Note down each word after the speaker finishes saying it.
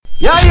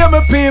Yeah, hear me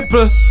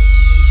people.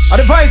 And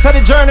the voice of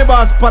the journey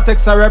boss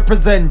Patexx I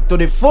represent to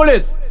the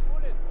fullest.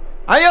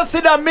 And you see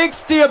that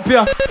mixtape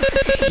here,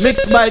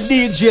 mixed by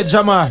DJ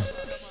Jahmar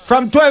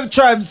from 12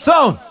 Tribes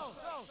Sound.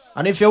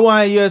 And if you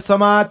want to hear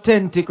some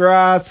authentic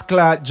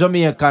rascal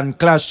Jamaican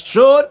clash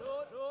tune,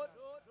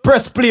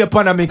 press play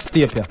upon a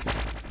mixtape here.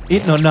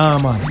 It no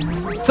normal.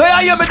 So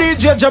yeah, hear me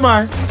DJ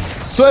Jahmar,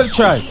 12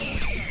 Tribes.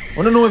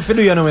 I don't know if you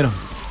do, you know,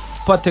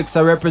 Patexx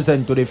I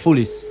represent to the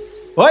fullest.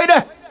 Oi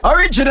there!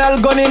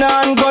 Original gun in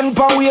hand, gun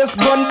pa waist,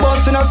 gun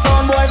bust in a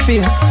sound boy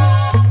face.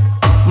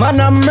 Man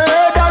a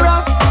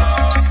murderer.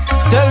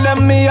 Tell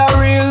them me a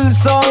real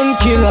sound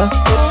killer.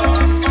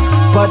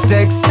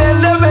 Patexx tell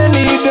them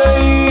any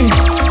day.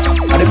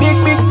 And the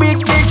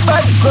big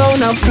fat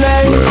sound a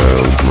play.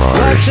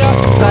 Watch out,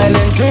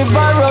 silent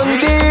river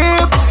run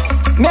deep.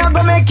 Me a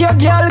go make your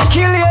girl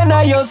kill you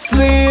in your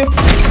sleep.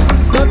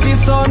 Dirty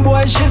sound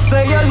boy, she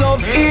say you love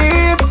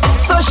it.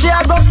 So she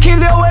a go kill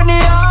you when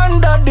you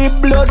under the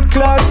blood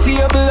clot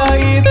table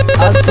light.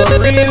 As a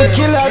real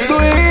killer do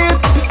it.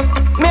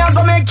 Me a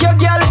go make your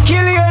girl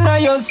kill you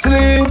in your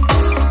sleep.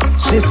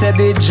 She said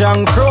the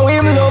junk crow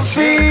him love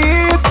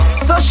it.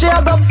 So she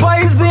a go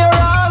poison your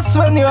ass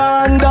when you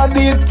under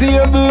the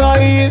table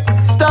light.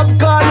 Stop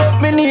call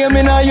up me name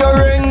in your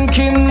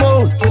ranking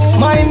mode.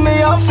 Mind me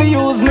have to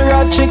use me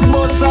ratchet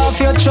bust off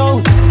your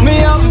throat. Me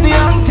have the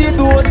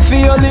antidote for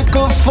your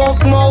little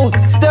fuck mouth.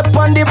 Step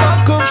on the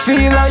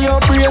battlefield and your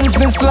brains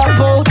me slap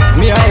out.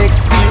 Me a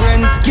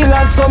experience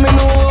killer so me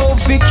know how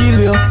to kill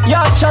you.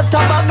 Ya chat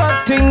about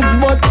that things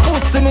but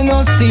pussy me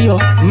no see you.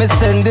 Me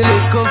send the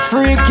little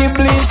freaky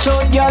bleach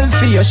out girl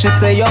for you. She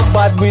say you're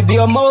bad with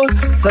your mouth,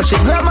 so she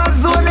grab my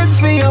zone it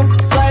for you.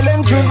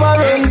 Silent river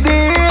run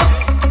deep.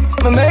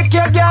 Me make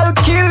your girl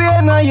kill you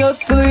in your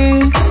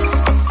sleep.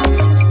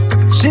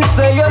 She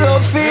say you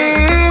love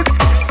it.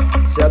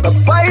 She have the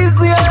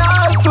poison your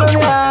ass when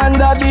you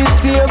under the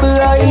table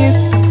light.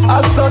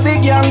 I saw the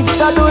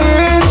gangster do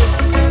it.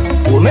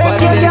 Who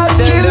make your girl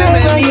kill you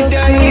in your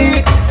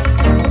sleep.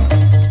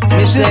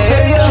 She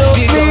say you love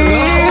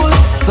it.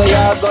 So you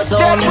got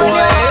some boy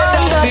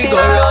that figure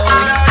out.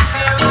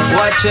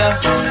 Watch ya.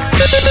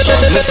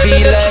 Me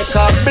feel like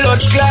a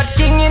blood clot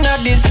king in a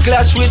this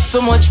clash with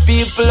so much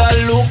people a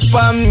look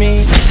for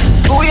me.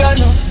 Who you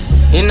know?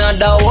 In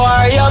other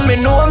warrior, me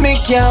know me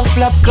can't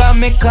flop, cause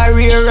me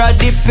career a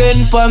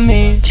depend on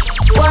me.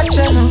 Watch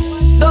ya now,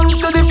 down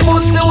to the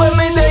pussy when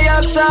me dey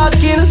a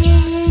kill.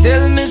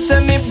 Tell me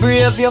say me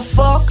brave you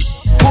fuck.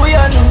 Who you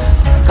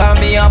know? Cause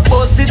me a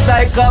bust it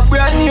like a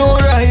brand new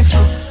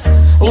rifle.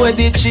 Where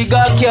the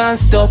trigger can't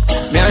stop.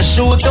 Me a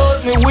shoot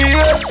out me way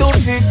to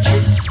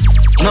victory.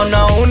 None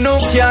of who no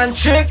can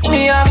trick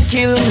me and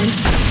kill me.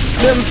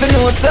 Them fi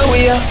know say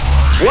we are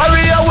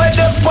warrior with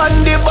the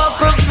on the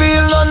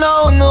battlefield. None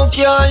of who no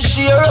can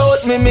share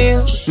out me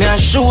meal. Me a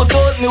shoot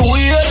out me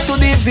way to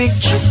the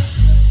victory.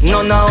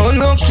 None of who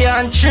no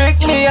can trick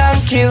me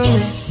and kill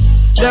me.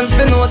 Them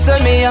fi know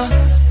say me a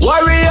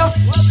warrior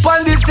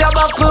on this here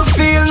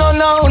battlefield.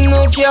 None of who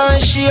no can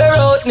share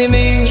out me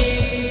meal.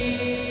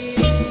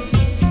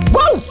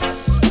 Woo!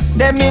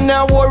 Them in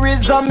a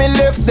worries and me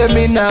left them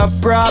in a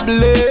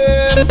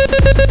problem.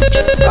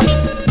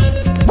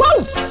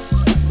 Woo!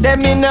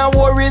 Them in a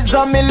worries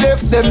and me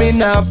left them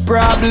in a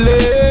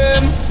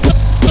problem.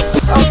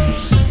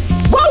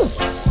 Woo!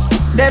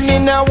 Them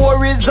in a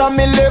worries and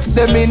me left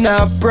them in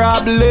a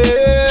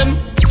problem.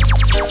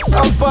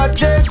 I'm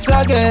Patexx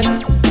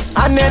again.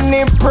 And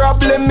any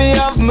problem me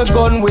have, me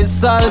gun we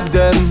solve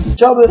them.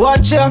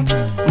 Watch ya,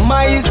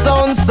 my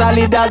sound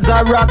solid as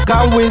a rock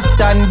and we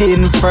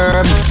standing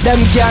firm.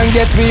 Them can't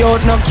get me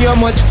out, no care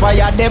much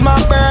fire, them a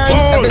burn.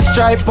 Every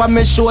stripe on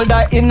me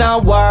shoulder in a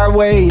war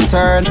way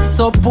turn.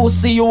 So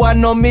pussy you are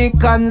no me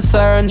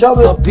concern.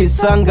 So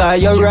piss and guy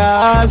your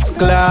ass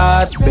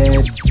clot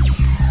bed.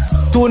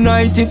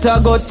 Tonight it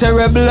a go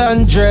terrible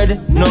and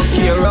dread. No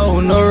care how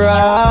no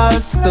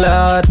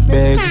rascal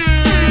beg.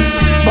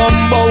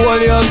 Bumbo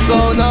all your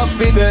sound off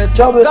it.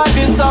 Got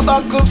this a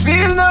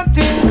battlefield,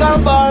 nothing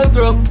can ball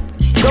grub.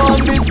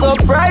 Don't be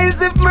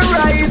surprised if me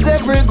rise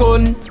every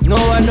gun. No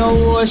one no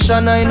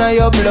ocean in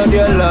your blood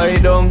you lie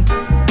down.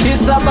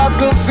 This a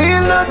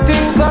battlefield,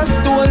 nothing can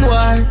stone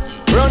wall.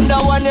 Run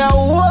that one you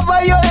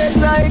over your head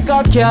like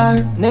a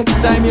car. Next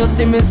time you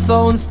see me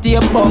sound, stay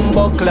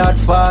bumbo clad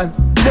fall.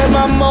 Them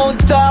a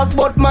mouth talk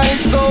but my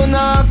sound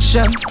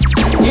action.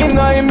 In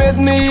I made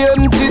me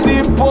empty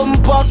the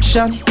pump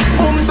action.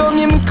 Boom down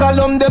him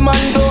column them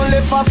and don't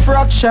left a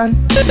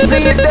fraction.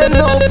 See it then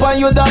open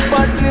you that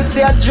badness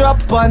you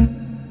drop on.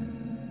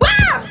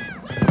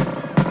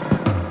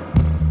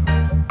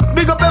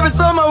 Big up every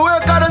summer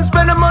work hard and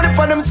spend the money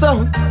for them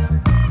sound.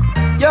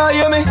 Yeah,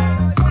 hear me?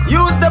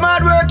 Use them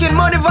hard working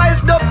money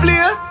vice the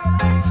play.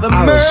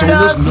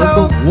 Arizona's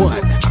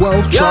 #1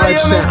 12 Tribe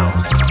Sound.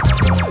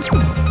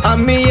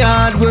 And me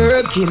hard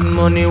working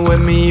money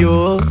when me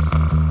use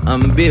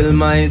and build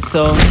my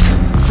son.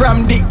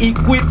 From the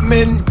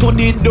equipment to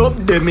the dub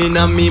them in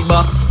a me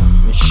box.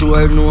 Me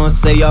sure no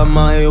say I'm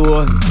my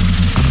own.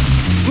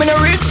 Me no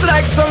rich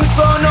like some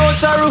son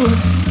out a road.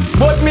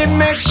 But me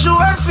make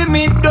sure fi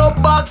me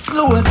dub back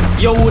slow.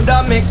 You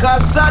woulda make a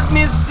sad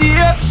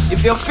mistake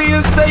if you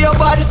feel say you're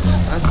bad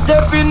and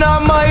step in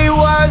on my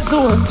war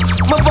zone.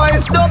 My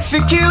voice dub fi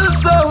kill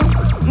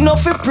sound, no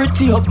fi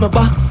pretty up my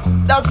box.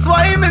 That's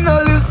why me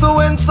no listen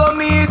when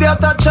some idiot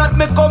a chat.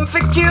 Me come fi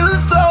kill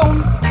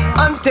sound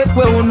and take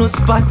where we no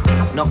spot.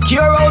 No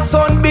care how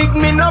sound big,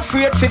 me no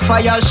afraid fi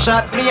fire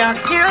shot. Me a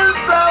kill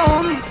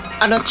sound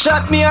and a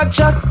chat, me a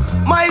chat.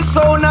 My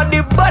sound a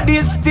the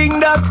baddest thing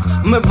that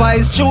my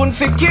voice tune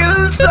fi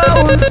kill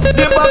sound.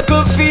 The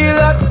battlefield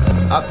that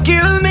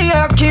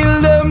I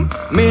kill them.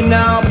 Me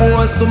nah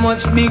boast so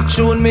much big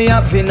tune me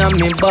have in a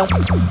me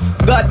box.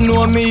 God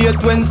know me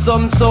yet when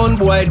some sound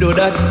boy do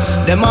that.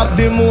 Them have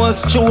the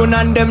most tune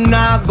and them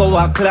nah go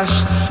a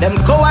clash. Them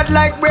coward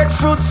like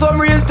breadfruit, some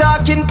real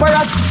talking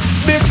parrot.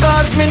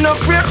 Because me no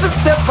afraid to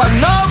step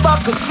on no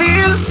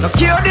battlefield. No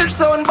care the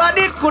sound but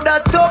it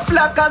coulda tough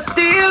like a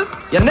steel.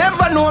 You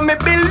never know me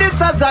build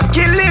this as a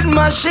killing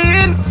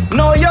machine.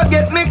 Now you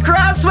get me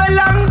cross well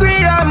angry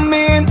I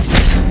mean.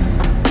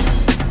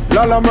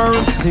 Lala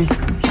mercy,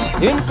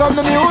 in come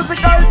the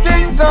musical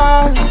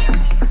tinkle.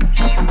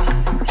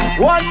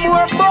 One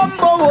more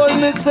bumbo hole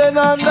me send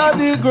under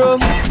the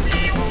ground.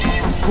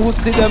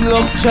 Pussy them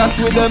love chat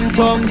with them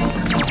tongue.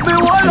 Me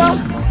walla,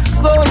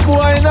 sound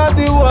boy not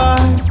the war.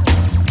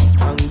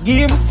 And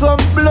give him some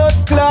blood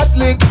clot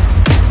lick.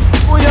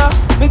 Oh yeah,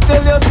 me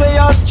tell you say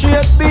a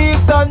straight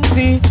beat and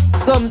teeth.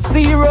 Some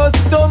serious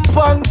dump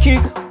and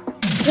kick.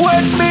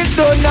 When me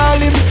done all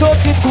him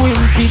 32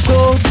 him pit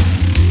out.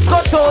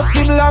 Cut out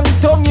him long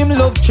tongue, him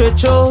love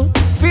stretch out.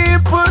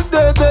 People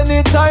dead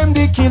anytime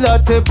the killer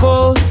tape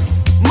out.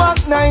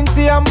 Mac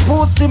 90 and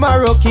pussy my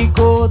rocky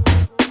coat.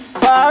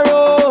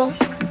 Pharaoh,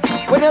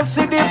 when you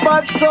see the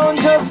bad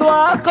sound just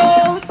walk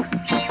out.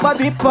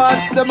 Body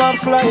parts them a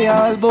fly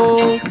all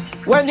bout.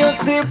 When you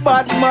see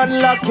bad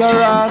man lock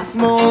your ass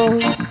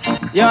mouth.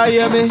 Yeah,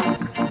 hear me?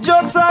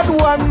 Just add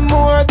one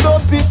more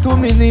dopey to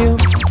me name.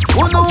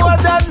 Who know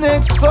what that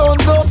next sound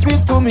dopey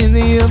to me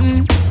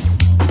name?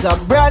 It's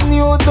a brand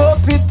new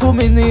dopey to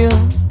me name.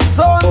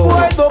 Sound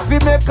boy dopey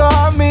make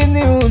a me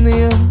new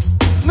name.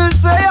 Me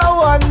say I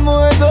want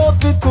more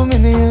dopey to me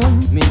name.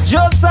 Me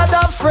just add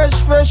a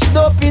fresh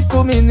dopey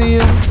to me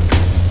name.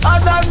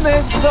 And that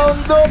next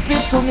sound dopey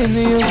to me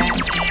name.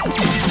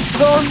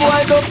 Sound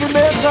boy dopey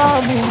make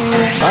a me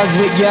name. As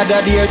we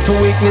gathered here to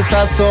witness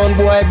a sound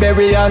boy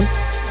burial,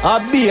 a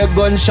be a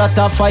gunshot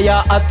a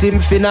fire at him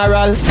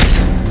funeral.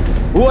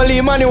 Holy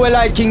Emmanuel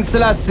like King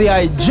Selassie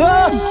I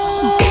jump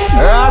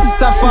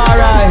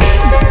Rastafari.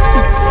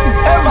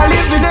 Ever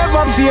living,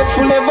 ever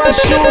faithful, ever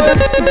sure.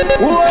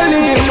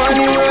 Holy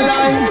Emmanuel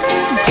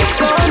I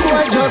sound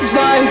boy just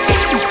by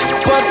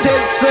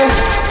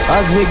Patexx.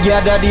 As we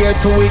gathered here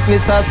to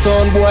witness a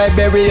sound boy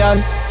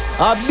burial,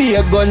 a be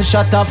a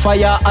gunshot a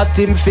fire at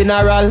him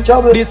funeral.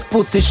 Trouble. This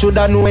pussy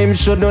shoulda know him,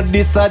 should know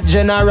this a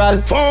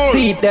general.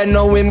 See it then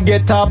know him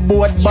get a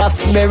boat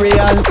box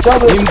burial.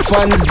 Trouble. Him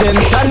fans them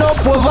turn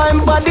up over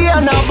him body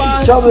and a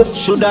ball.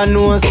 Shoulda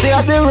know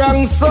say the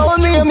wrong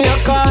sound name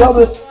you call.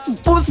 Trouble.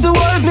 Pussy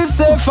hold me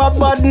safe for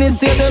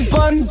badness you the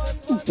pan.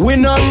 We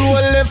no roll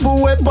left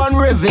weapon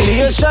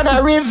revelation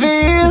a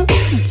reveal.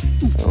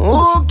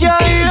 Who can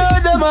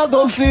hear them a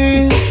go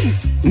feel?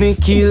 Me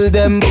kill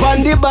them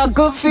on the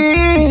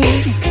battlefield.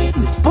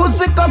 This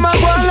pussy come and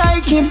go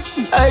like him.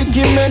 I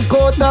give me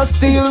coat of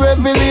steel,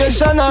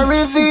 revelation and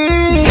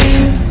reveal.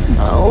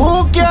 And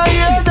who can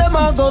hear them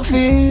a go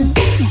feel?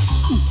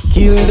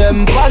 Kill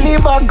them on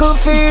the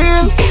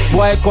battlefield.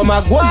 Boy come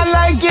and go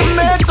like him,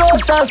 make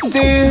coat of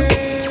steel.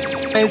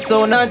 I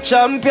sound a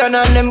champion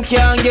and them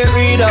can't get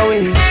rid of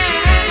me.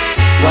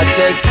 What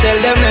text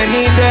tell them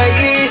any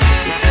day?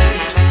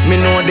 Me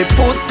know the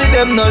pussy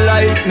them no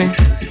like me.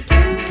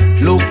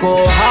 Look how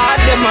hard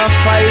them a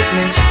fight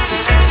me.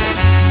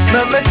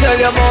 Let me tell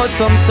you about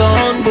some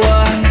sound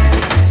boy.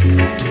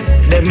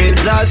 Them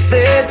is a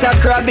set a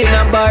crab in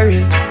a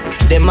barrel.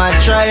 Them a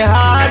try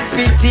hard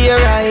fi tear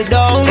I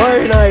down.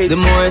 The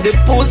more the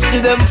pussy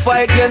them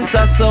fight against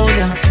a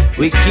sound,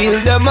 we kill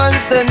them and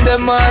send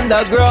them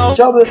underground.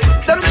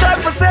 Them try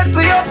to set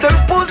me up, them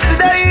pussy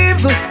they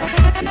evil.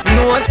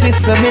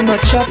 Notice me no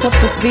chat up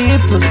to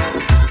people.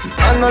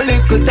 And a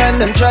little time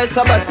them try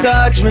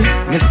sabotage me.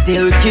 Me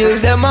still kill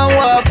them and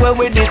walk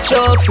away with the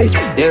trophy.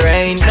 There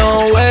ain't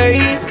no way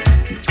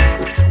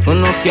you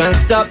no can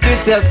stop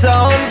this your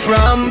sound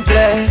from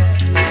play.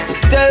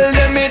 Tell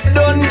them it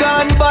done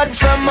gone bad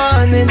from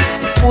morning.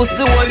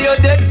 Pussy while you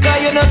dead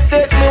cause you not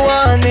take me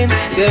warning.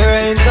 There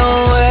ain't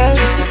no way,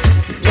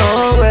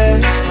 no way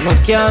you no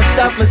can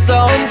stop me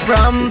sound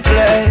from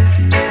play.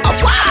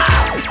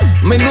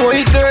 Me know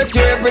it hurt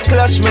you every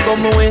clash me go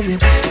me win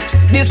it.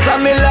 This a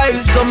me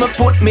life so me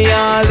put me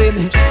all in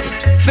it.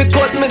 Fi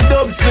cut me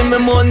dubs for me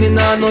money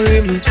nah no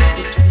limit.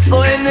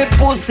 So any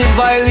pussy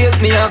violate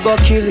me I go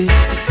kill it.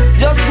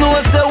 Just know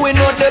say we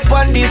not dep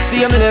on the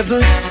same level.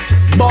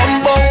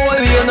 Bumbo hole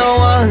you know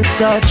want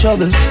start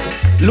trouble.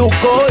 Look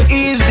how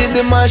easy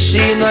the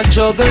machine a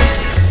juggle.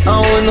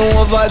 And we know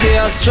over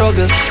there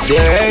struggle.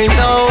 There ain't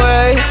no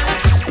way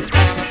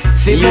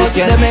You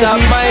can stop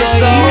my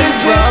soul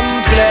from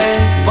play.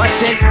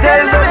 Patexx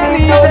tell them I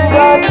need the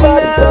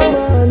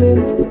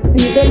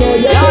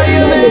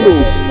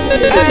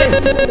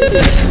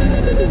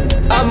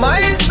am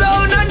my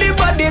sound and the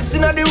baddest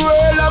in the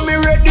world, and me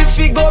ready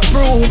fi go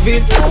prove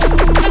it.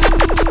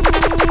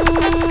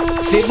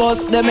 Fi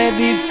bust them head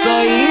it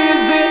so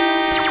easy.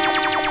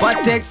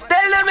 Patexx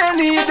tell them I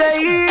need the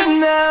heat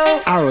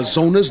now.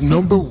 Arizona's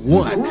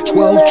 #1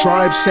 12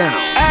 Tribe Sound.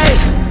 Hey,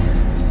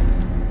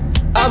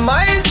 am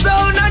my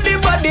sound and the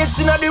baddest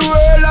in the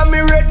world, and me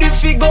ready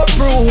fi go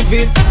prove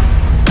it.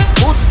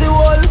 Pussy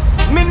wall,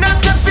 me not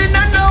stepping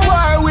in no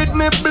war with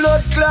me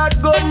blood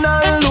clot gun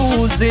and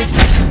lose it.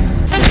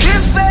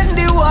 Defend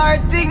the war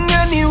thing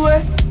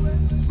anyway.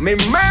 Me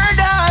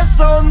murder a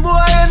son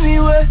boy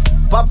anyway.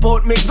 Pop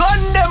out me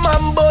gun them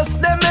and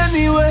bust them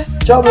anyway.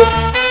 Trouble.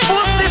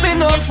 Pussy me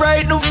no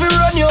frightened fi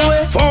run your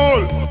way.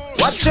 Fall.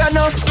 Watch ya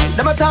now.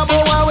 Them a talk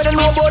about war, we don't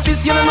know about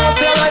this. You don't know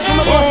say right from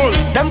a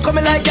bus. Them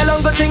coming like a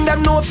long thing.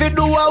 Them know if they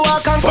do a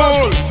walk and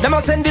fuss. Them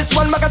a send this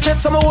one back a check,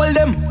 so I hold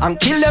them and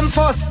kill them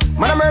first.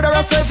 Man a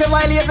murderer, so if you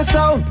violate the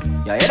sound,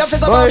 you head off it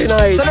go bust.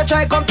 So they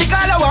try come pick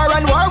all a war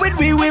and war with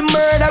we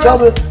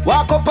murderers.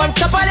 Walk up and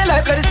stop all your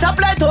life, let the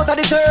stoplight out of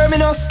the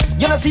terminus.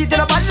 You know see it in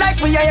a bad like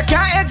we, yeah, you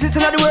can't exist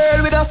in the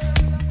world with us.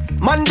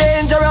 Man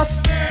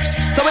dangerous,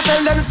 so we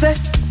tell them say,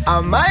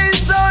 am my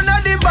son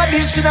of the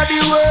baddest in the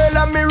world,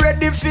 and me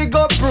ready fi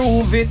go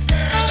prove it.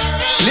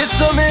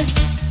 Listen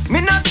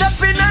me not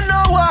tapping in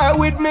no war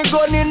with me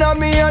gun in a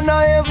me and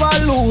I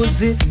ever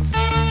lose it.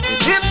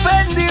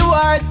 Defend the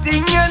war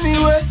thing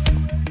anyway.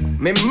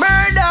 Me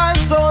murder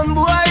son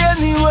boy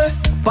anyway.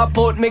 Pop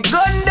out me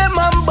gun them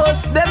and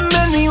bust them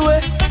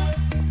anyway.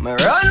 Me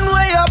run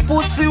way a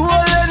pussy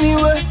wall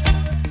anyway.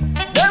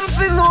 Them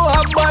fi know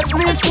a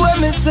badness where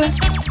me say.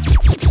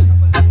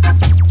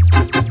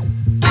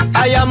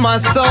 I am a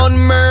son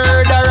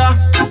murderer.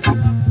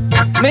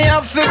 Me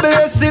have to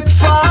bless it,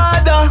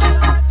 Father,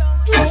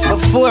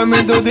 before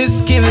me do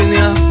this killing,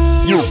 yeah.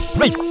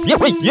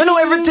 You know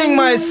everything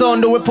my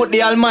son do, we put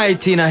the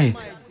Almighty in it.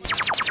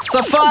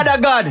 So Father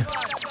God,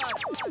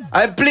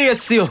 I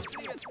place you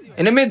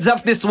in the midst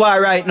of this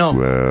war right now.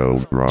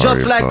 Well, right,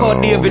 just like how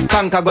David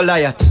conquered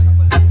Goliath.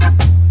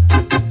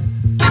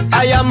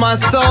 I am a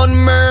son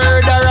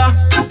murderer.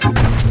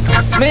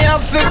 Me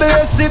have to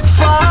bless it,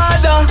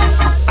 Father,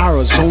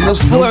 Arizona's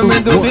before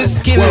me do #1 this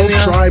killing,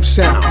 12 Tribe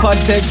Sound.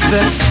 Patexx,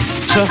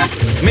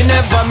 me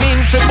never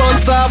mean fi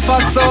bust off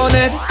a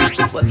sonnet,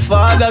 but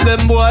Father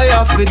them boy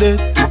have to do.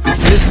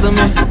 Listen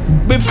me,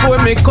 before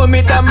me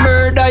commit a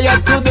murder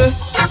you today,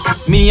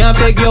 me a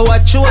beg you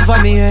watch over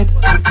me head.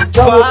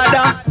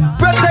 Father,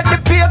 protect the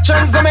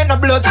patrons, don't make no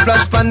blood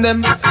splash pon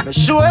them. Me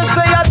sure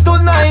say ya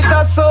tonight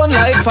a sound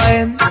like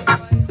fire.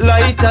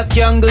 Light a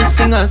candle,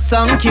 sing a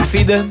song,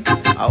 for them.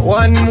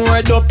 One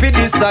more dopey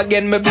this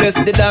again, me bless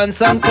the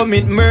dance and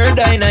commit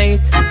murder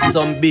night.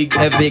 Some big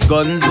heavy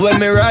guns when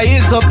me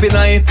rise up in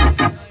night.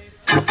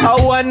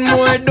 One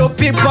more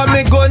dopey pa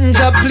me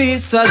gunja,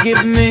 please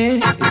forgive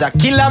me. It's a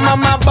killer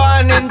mama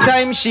born in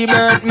time she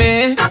birthed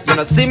me. You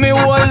know see me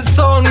whole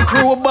sound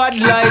crew bad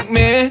like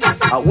me.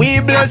 We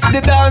bless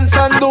the dance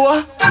and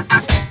do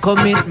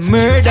commit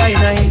murder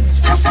night.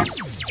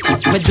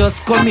 Me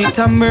just commit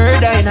a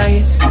murder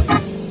night.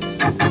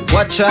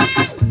 Watch out,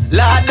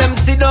 Lord them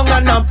sit down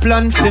and a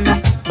plan for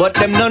me, but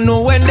them no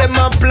know when them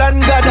a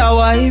plan God a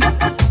wipe.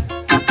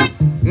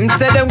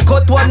 Say them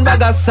cut one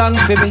bag of song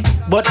for me,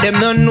 but them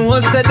no know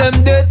say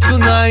them dead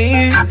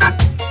tonight.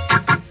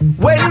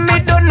 When me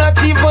do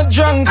not even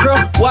drunk,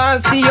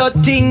 want see you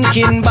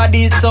thinking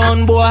body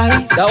sound boy.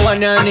 That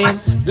one your name.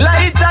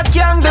 Light a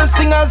candle,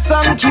 sing a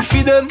song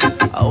for them.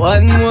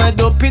 One more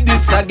dopey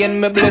this again,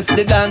 me bless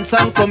the dance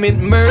and commit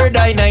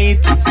murder night.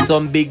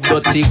 Some big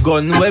dirty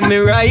gun when me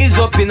rise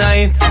up in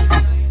night.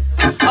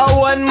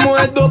 One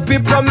more dopey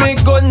from me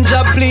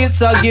gunja, please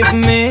forgive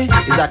me.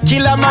 It's a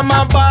killer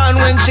mama born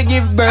when she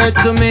give birth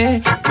to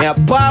me. Me a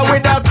par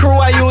with a crew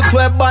of youth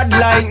we bad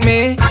like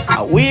me.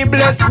 We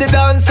bless the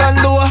dance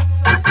and do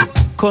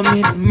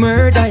commit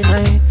murder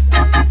night.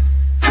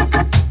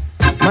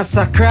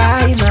 Massacre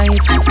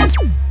night.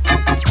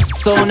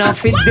 Sound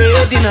of it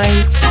dead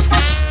night.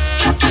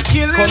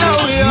 Killing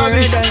away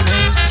murder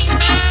night.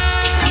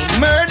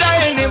 Murder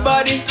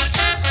anybody.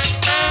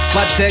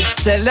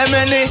 Patexx tell them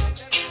any.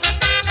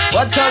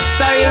 Watch your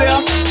style,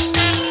 yeah.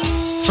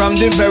 From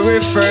the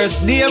very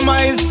first day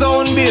my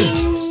sound build,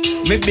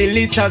 me build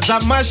it as a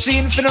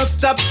machine for no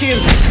stop kill.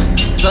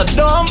 So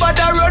don't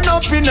bother run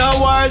up in a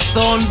war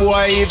sound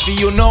boy if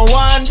you no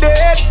want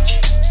dead.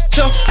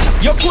 So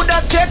you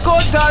coulda take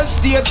out all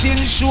state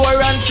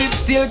insurance, it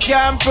still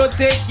can't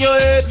protect your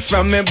head.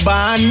 From me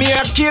born me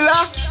a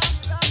killer,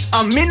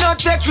 and me no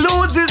take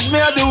loses, me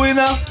a the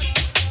winner.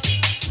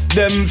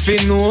 Them fi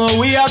know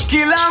we a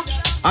killer.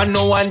 And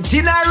no one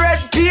tin a red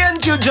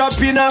paint you drop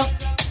in a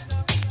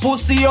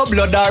pussy your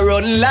blood a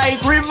run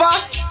like river.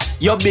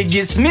 Your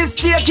biggest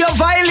mistake you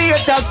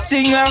violate a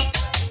stinger.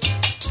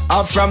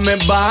 And from me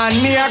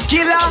born me a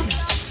killer.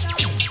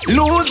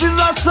 Lose is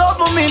a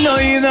something me no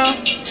inna.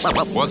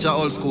 Watch your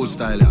old school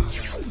style, yeah.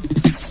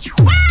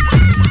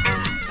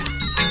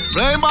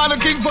 Playing by the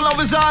king for love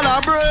is all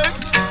I bring.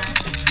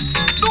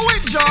 Do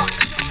it, Jah.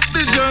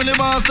 The journey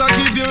boss I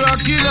keep you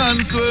rocking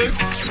and swing.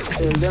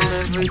 Tell them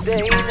every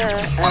day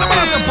now. What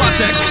about the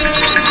Patexx?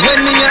 When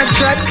me a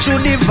trek through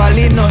the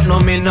valley, no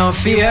me no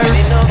fear.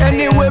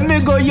 Anywhere me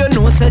go, you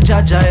know say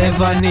Jaja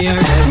ever near.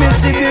 Me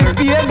see the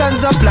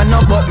pagans a plan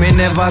up, but me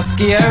never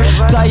scare.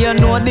 Cause you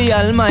know the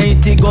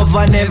Almighty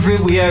govern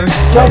everywhere.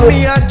 When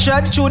me a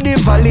trek through the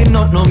valley,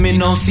 no me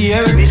no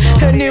fear.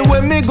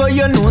 Anywhere me go,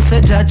 you know say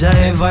Jaja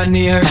ever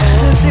near.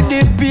 Me see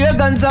the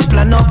pagans a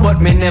plan up,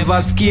 but me never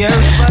scare.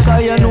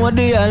 Cause you know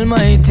the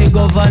Almighty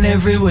govern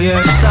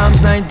everywhere.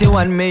 Psalms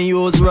 91 me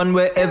use run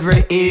with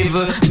every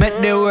evil.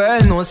 Make the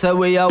world know say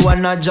we are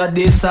one of Jah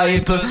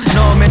disciple.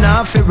 No me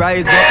nah fi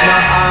rise up no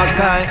ark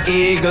and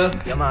eagle.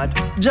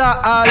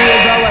 Jah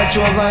always a watch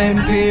over him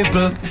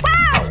people.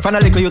 From a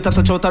little youth to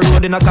touch out a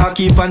road in a car,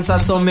 keep answer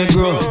so me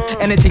grow.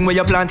 Anything where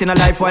you plant in a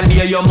life, one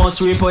day you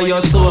must reap what you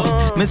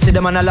sow. Me see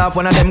them and I laugh,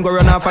 one of them go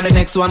run off and the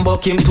next one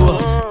buck him too.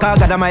 Cause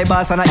God my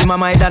boss and I him a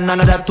my dad, none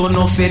of that to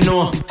nothing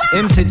know.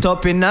 Him sit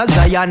up in a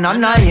Zion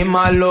and I him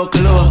a look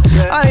low.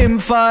 I him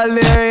fall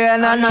here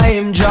and I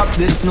him drop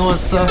the snow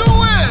so. Do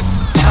it!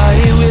 I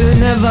will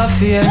never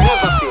fear.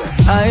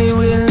 I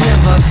will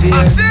never fear.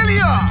 I tell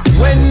ya.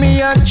 When me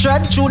a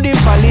trot through the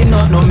valley,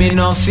 no me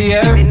no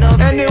fear.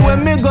 Anywhere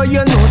me go,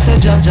 you know say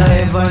Jaja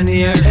ever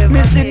near.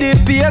 Me see the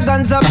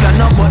pagans a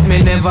plan up, but me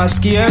never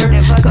scare.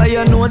 Cause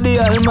you know the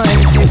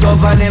Almighty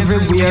govern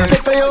everywhere.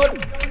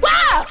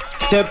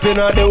 Stepping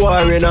on the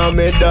war in a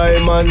me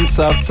diamond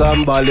socks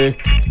and bally.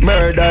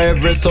 Murder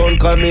every sound,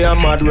 call me a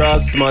mad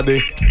ras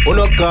maddy. Who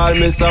no call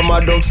me some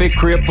mad, don't fi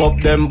creep up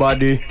them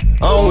body.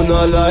 I who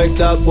no like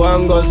that, go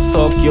and go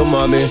suck your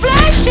mommy.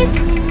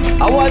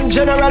 I want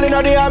general in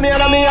the army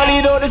and me a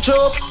lead out the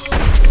troops.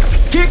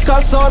 Kick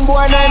a son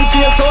boy, nine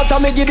face out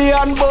and me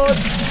Gideon boat.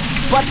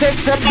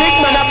 Patexx a big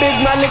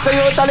man, lick a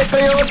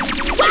youth.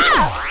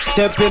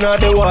 Stepping on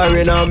the war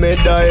in a me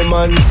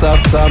diamond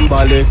socks and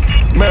bally.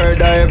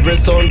 Murder every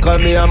sound, call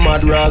me a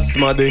mad ras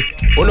maddy.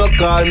 Who no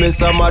call me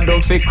some mad,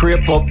 don't fi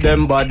creep up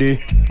them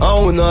body. I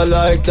who no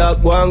like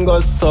that, go and go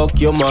suck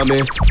your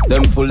mommy.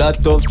 Them full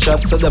of tough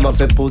chat, so them a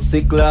fi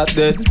pussy clot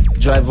dead.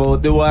 Drive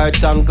out the wire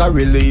tanker,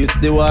 release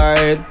the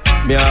warhead.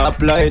 Me a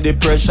apply the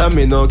pressure,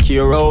 me no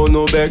care how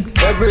no beg.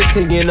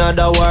 Everything in a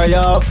the wire,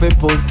 a fi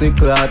pussy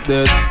clot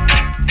dead.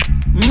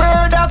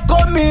 Murder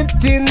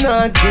committing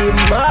at the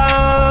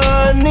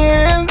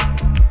morning.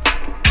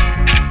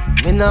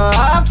 Me no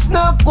ask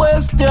no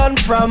question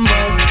from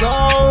my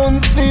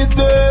sound feed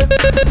dead.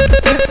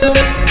 Listen,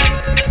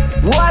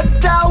 what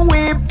a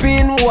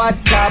weeping, what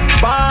a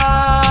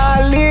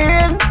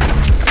bawling.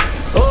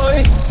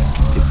 Oi,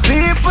 the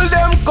people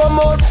them come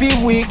out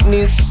for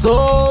weakness,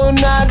 so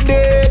not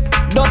dead.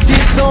 Dirty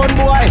sound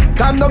boy,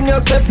 calm down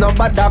yourself, no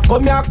bother.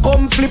 Come here,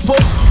 come flip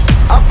up.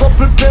 A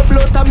couple pebble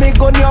out of me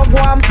gun, you go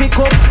and pick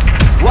up.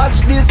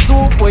 Watch this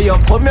soup where you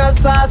come here,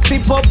 sauce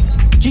sip up.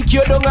 Kick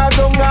you down and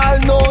down, all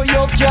know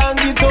you can't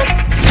get up.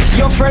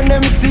 Your friend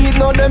them see it,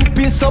 now them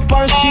piss up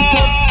and shit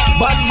up.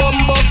 Bad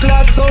bumbo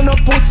clad, so no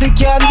pussy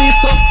can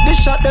diss us. The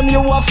shot them you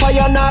a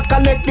fire, now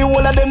connect the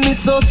whole of them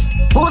miss us.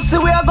 Pussy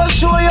we a go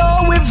show you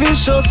how we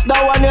vicious,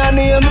 that one your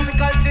name.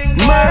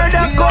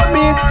 Murder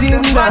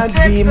committing that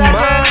demanding.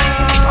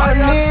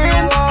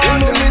 You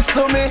know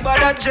listen me,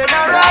 but a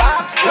general.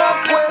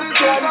 Stop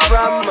question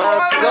from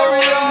my soul.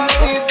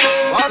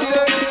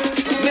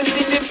 Me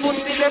see the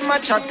pussy them a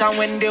chat and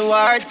when the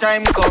war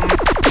time come,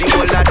 the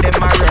whole of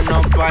them a run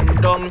up and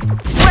down.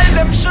 Well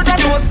them shoulda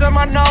know some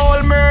man a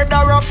whole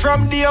murderer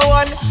from day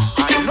one.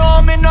 I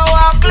know me no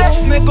walk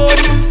left me gun.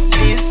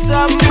 This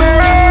a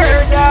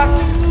murder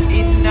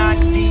in the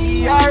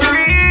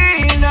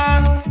arena.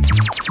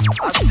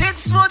 A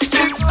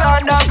 6'6"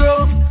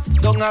 underground.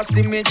 Don't a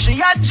symmetry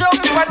a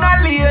jump and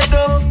a lay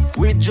down.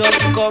 We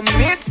just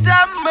commit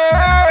a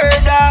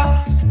murder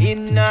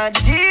in the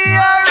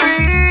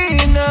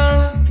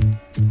arena.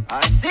 A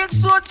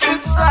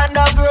 6'6"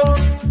 underground.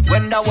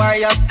 When the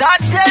warriors start,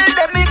 tell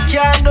them it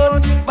can't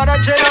done. But a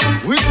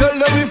general, we tell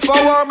them if I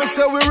war, me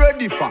say we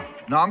ready for.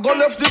 Now go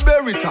left the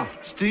Berita.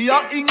 Stay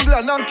at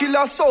England and kill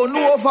a son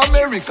of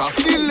America.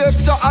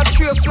 Selector a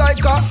trace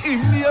like a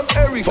him name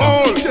Erica.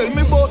 Tell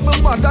me about my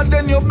mother,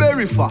 then you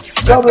bury for.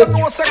 Let them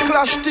know say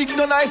clash stick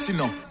no nice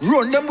enough.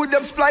 Run them with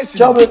them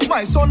splicing.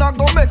 My son a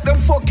go make them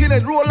fucking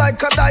head roll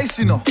like a dice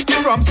enough.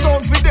 From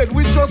sound for dead,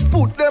 we just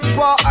put them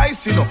for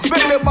ice enough.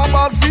 Make them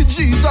about for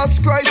Jesus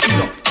Christ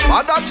enough.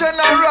 Mother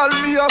general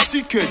me a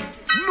sick head.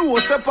 No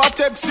say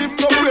Patexx him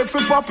no afraid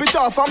for pop it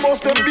off and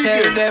bust them big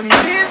head. Tell them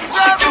this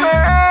a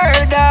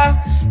murder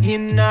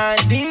in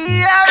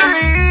the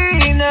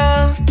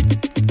arena.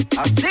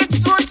 A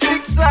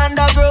 6'6"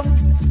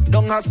 underground.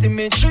 Don't a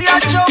symmetry a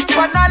jump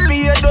and a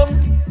lay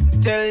down.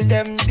 Tell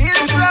them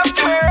this a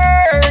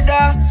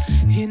murder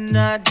in the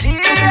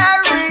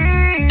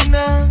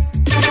arena.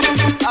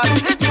 A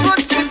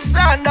 6'6"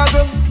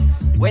 underground.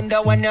 When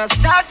the one you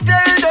start,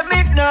 tell them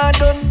it not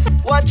done.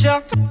 Watch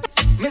out.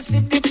 Me see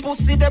the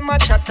pussy them a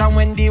chatter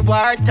when the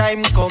war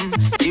time come.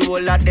 The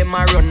whole of them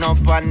a run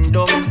up and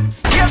down.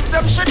 Yes,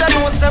 them shoulda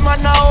know some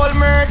man a whole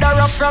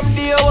murderer from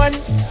day one.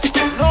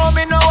 No,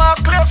 me no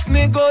walk left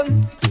me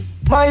gun.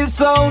 My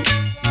sound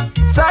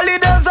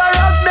solid as a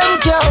rock, them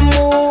can't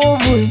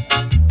move we.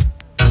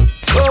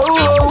 Oh,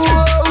 oh,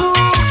 oh,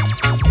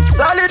 oh.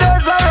 Solid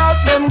as a rock,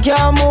 them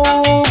can't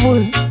move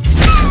we.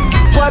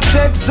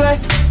 Patexx say,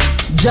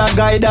 Jah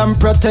guide and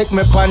protect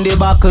me pon the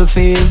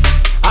battlefield.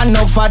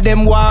 Enough of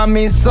them want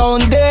me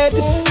sound dead.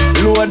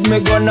 Load me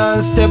gun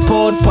and step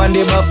out pon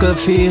the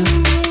battlefield.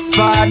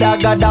 Father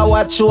God a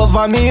watch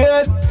over me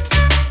head.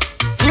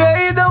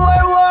 Yeah, either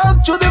way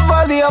walk through the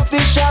valley of the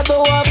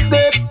shadow of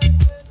death.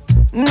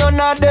 None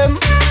of them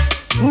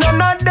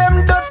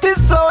dirty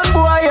sound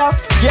boy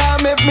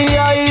can't make me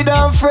hide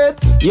and fret.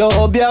 Yo,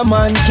 hope your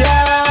man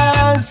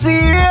can't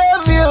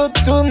save you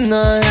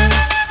tonight.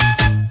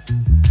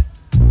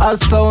 A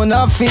sound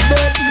of it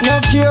dead, no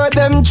cure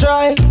them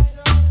try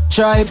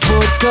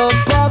put up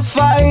a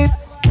fight.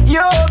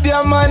 Yo, hope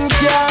your man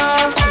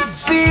can't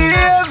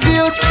save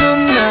you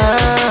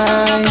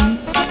tonight.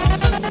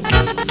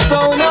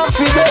 Sound of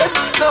it dead,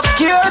 no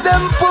cure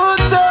them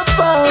put up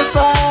a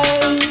fight.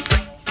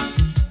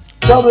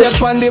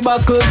 Step on the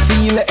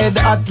battlefield, head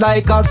hot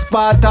like a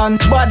Spartan.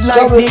 Bad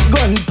like the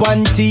gun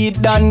pan teeth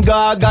than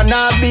gargan.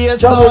 A be a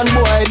son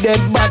boy,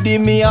 dead body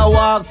me a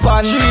walk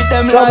pan. Treat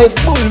them like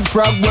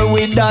bullfrog where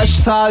we dash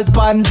salt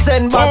pan.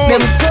 Send back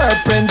them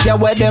serpent, yeah,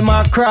 where them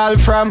a crawl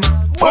from.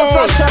 Bust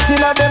a shot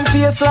in a them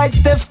face like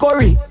Steph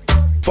Curry.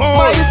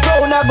 My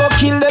sound a go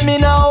kill them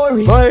in a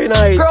hurry.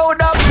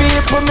 Crowd of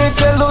people, me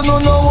tell you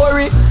no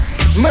worry.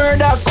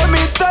 Murder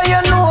commit and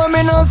you know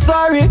me no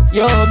sorry.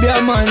 Yo, be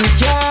a man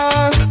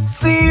can't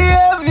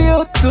save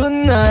you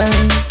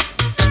tonight.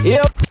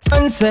 Yo,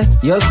 man say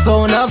your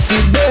son a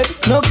fi dead.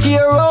 No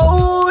care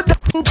how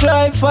them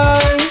try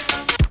fight.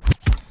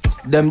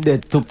 Them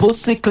dead to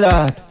pussy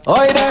clot.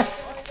 Oi there,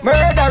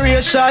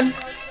 murderation.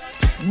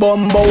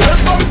 Bumbo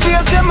welcome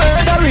face your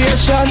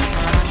murderation.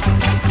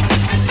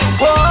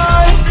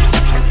 Boy,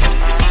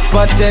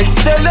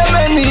 Patexx tell them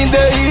any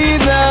day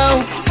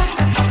now.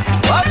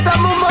 What a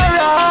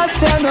mumara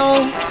say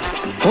no.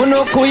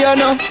 Uno kuya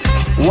no.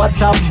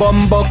 What a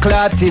bumbo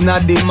clot in a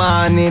the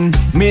morning.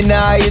 Me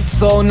nah it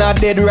sound a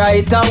dead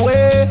right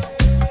away.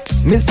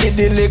 Me see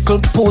the little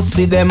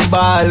pussy them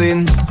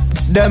ballin'.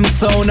 Them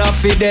sound a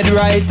fi dead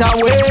right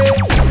away.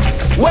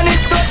 When it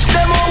touch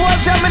them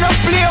hours, me no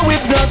play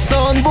with no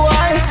sound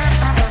boy.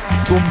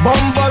 To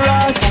bumbo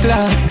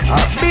rascal, a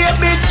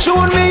baby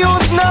tune me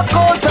use knock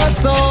out a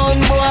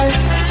sound boy.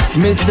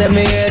 Me say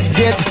me head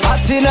get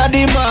hot in a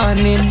the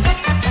morning.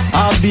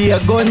 I be a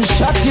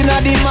gunshot in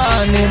a the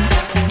morning.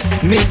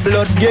 Me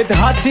blood get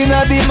hot in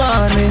a the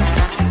morning.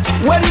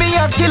 When me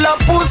a kill a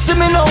pussy,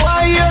 me no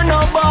I hear no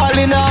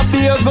ballin'. I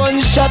be a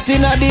gunshot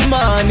in a the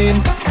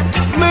morning.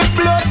 Me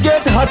blood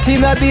get hot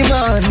in a the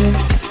morning.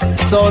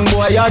 Son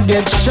boy I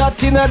get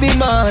shot in a the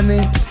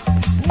morning.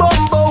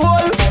 Bumbo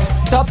hole,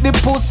 top the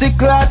pussy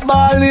clot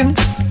ballin'.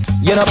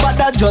 You know but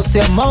that just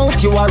your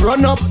mouth you a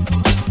run up.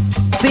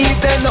 See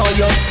then now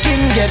your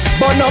skin get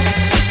burn up.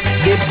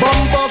 The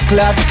bumbo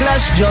clad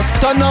clash just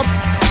turn up.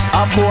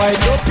 A boy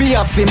dopey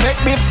a fi make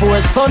before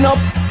sun up.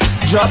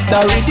 Drop the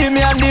rhythm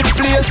and the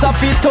place a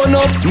fi turn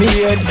up. Me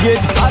head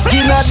get hot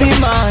inna the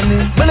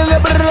morning.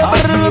 I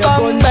be a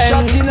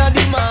gunshot inna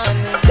the morning.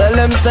 Tell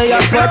them say I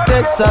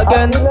Patexx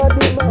again.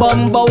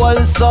 Bumbo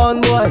one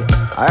son boy.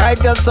 Alright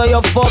just so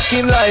your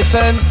fucking life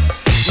end.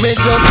 Me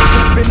just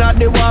flipping at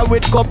the wall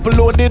with couple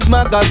loaded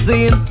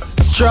magazine.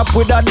 Strap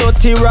with a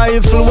dirty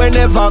rifle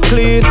whenever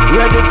clean.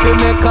 Ready for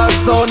make a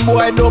sound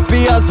boy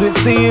dopey as we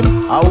see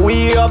him. A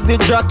we of the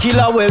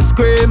Dracula will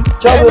scream.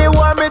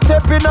 Anyone me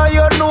tapping on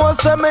your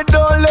nose so me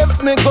don't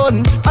left me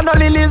gun. And a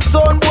lily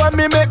sound boy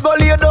me make go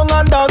lay down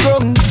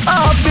underground.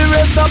 Half the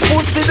rest of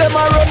pussy them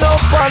a run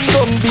up and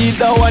down. Beat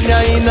the one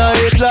ya in a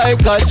head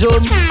like a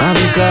drum. I'm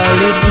call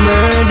it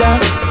murder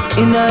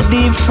in a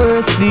the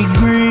first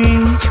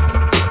degree.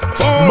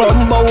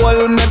 Bumbo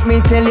will make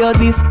me tell you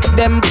this.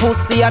 Them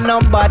pussy are no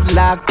bad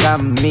like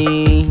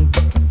me.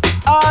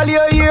 All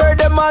you hear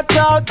them a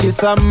talk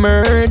is a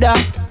murder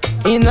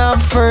in a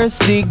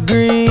first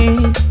degree.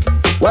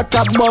 What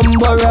a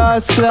bumbo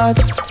rascal.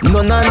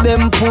 None of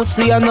them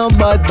pussy are no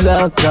bad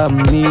like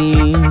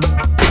me.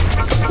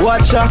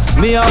 Watch out,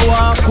 me a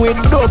walk with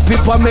dope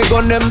people. Me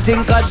gun them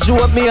think a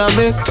joke me a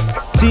make.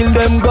 Till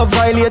them go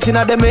violating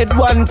a them head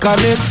one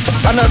connect.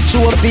 And a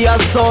trophy a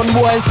sound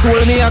boy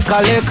soul me a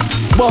collect.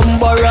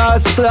 Bumbo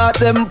rascal,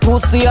 them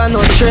pussy a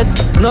no threat.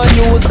 No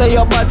you say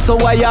you bad so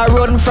why you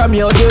run from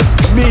your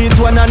death. Beat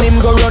one and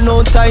him go run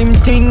out time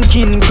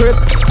thinking crip.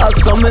 As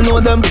some me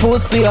know them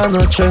pussy a no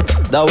threat.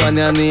 That one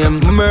ya name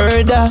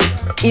murder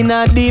in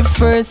a the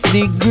first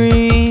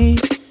degree.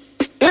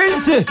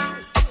 Easy.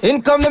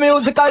 In come the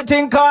musical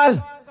thing call.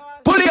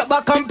 Pull it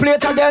back and play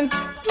it again.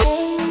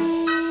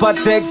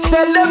 Patexx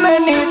tell them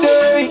any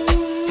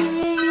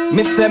day.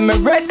 Me say me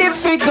ready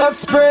fi go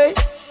spray.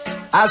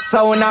 I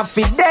sound off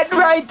it dead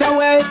right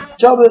away.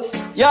 Trouble.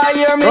 Yeah,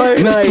 hear me? Right,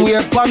 Me nice.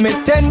 swear for me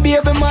 10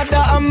 baby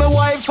mother and me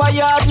wife a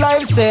yard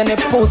life. Saying the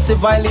pussy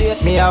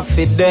violate me off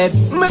it dead.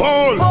 Me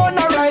pound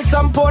of rice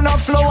and pound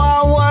of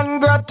flour and one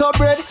grotto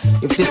bread.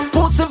 If this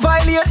pussy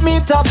violate me,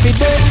 it off it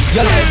dead.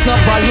 Your life no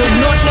value,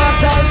 nothing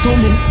at all to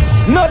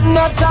me. Nothing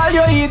at all,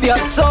 you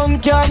idiot son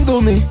can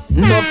do me.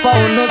 No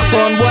found no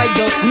son, boy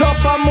just no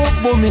for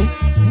move me.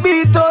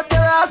 Beat out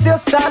your ass, you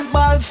start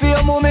ball for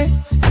your mommy.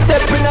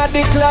 Stepping at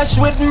the clash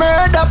with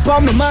murder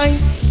on my mind.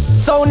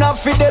 Sound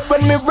off it dead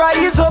when me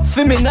rise up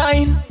for me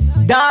 9.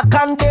 Dark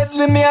and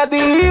deadly, me are the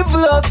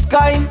evilest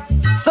kind.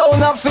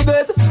 Sound off it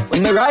dead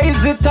when me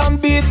rise it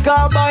and beat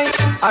carbine.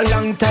 A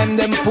long time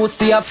them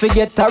pussy I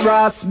forget a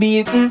ass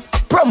beaten.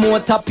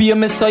 Promoter pay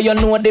me so you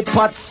know the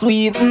pot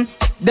sweeten.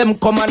 Them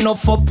come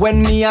enough up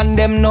when me and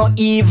them not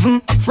even.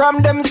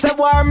 From them say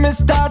war me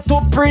start to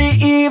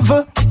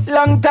pre-evil.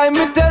 Long time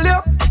me tell you,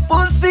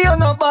 pussy you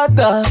no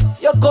bother.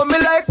 You come me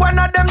like one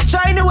of them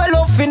Chinese well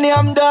off in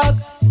them dog.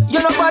 You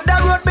no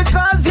bother road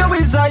because you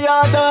is a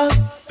yard.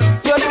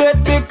 You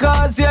dead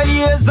because your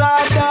ears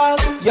are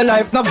dark. Your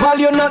life no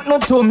value nothing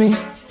to me.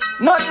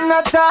 Nothing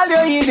at all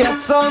you idiot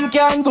son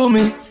can do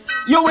me.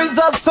 You is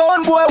a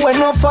son boy when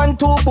no fun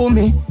to boo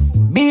me.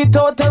 Beat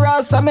out the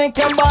ass and make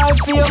your ball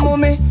for your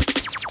mommy.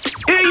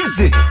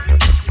 Easy.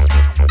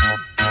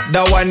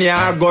 The one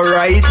ya go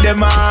write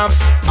them off.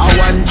 I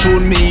want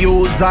tune me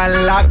use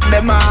and lock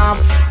them off.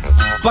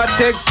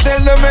 Patexx tell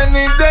them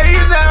any day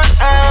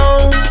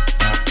now.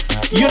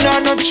 You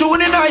not no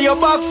tuning on your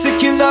box, you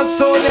kill the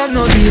soul, you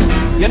know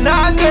deal. You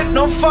not get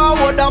no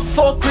forward, the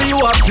fuck will you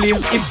a play.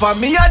 If I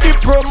me a the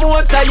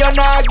promoter, you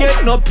not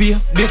get no pay.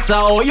 This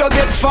how you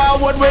get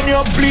forward when you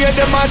play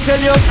them, I tell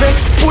you say,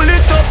 pull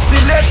it up,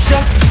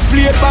 selector,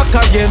 play it back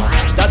again.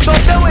 That's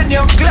up there when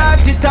you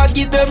clot it, I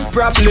give them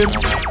problem.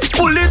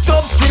 Pull it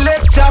up,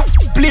 selector,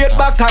 play it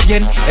back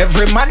again.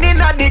 Every man in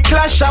a the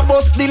clash, I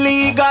bust the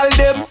legal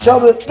them.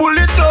 Trouble. Pull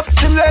it up,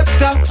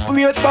 selector,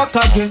 play it back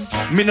again.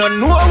 Me no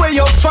know where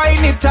you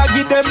find it, I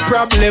give them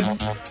problem.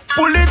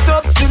 Pull it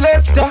up,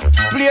 selector,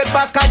 play it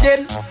back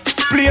again.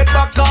 Play it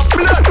back up,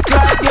 blood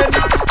clot again.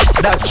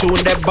 That tune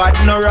the bad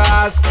no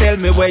ras, tell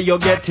me where you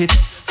get it.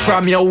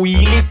 From your wheel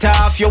it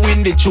off, you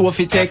win the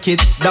trophy, take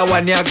it. That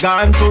one you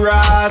gone to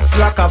ras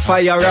like a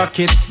fire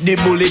rocket. The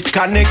bullet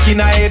connect in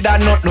a head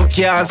and nothing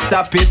can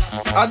stop it.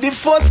 At the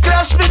first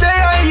clash me there,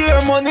 I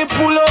hear money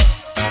pull up.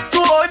 To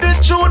all the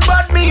tune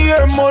but me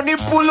hear money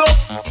pull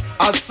up.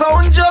 A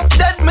sound just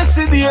dead, me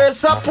see the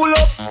ears a pull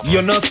up.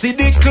 You know see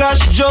the clash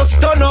just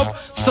turn up.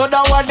 So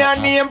that one your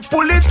name,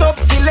 pull it up,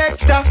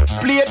 selector,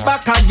 play it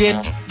back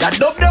again. That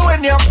dub there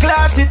when you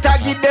clot it, I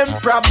give them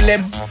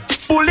problem.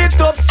 Pull it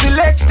up,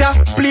 selector,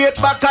 play it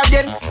back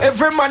again.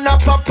 Every man a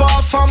pop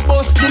off and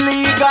bust the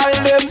legal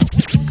them.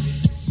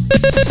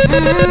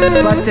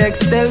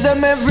 Patexx tell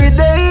them every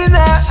day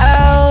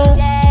now.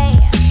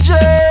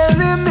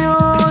 Journey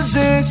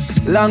music,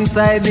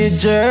 alongside the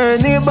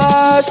journey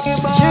boss.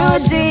 True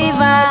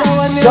diva.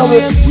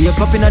 Wake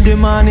up in the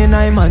morning,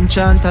 I man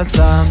chant a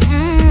song.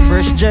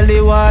 Fresh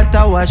jelly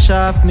water wash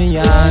off me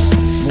heart.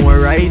 More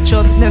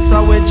righteousness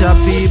a which a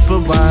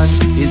people want.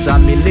 Is a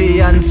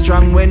million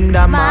strong when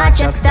the march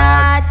a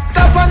start.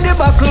 Stop on the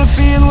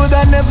battlefield would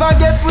I never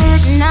get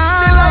weak. No.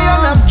 The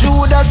lion of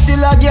Judah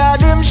still a guard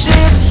him sheep.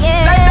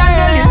 Yeah. Like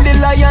Daniel in the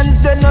lions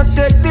they not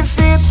take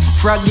defeat.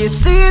 Froggy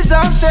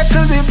season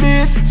settle the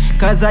beat.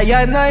 Cause I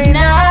and I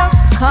Now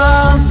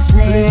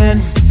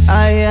complain.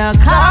 I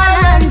Call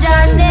on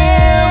Johnny.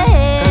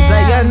 Cause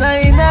I and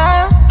I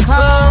now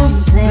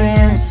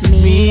Complain.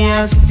 me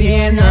a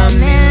stay in a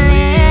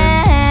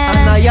million.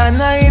 And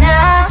I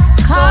Now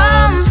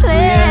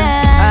complain.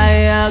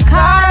 I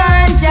Call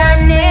on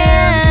Johnny.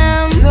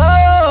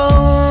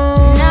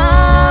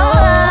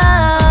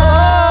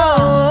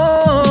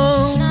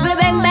 no.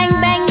 Bang, bang,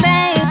 bang,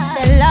 bang.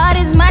 The Lord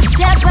is my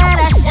shepherd,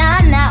 I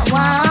shall not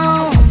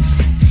want.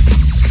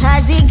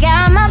 Cause he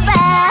got my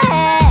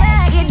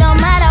back. It don't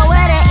matter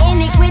where the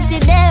iniquity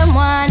them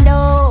want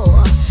do.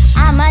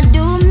 I'ma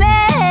do me.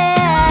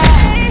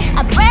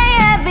 I pray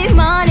every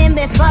morning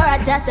before I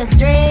touch the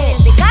street.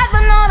 Because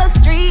I know the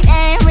street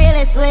ain't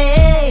really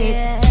sweet.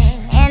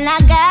 And I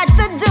got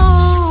to do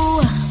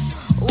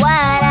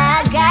what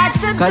I got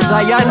to do. Cause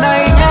I and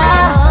I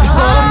now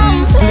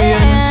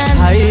complain.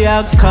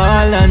 I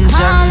call on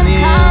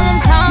Johnny.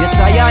 Yes, I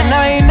and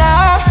I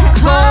now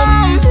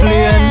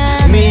complain.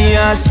 Me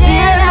a stay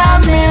in a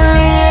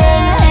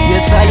million.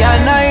 Yes, I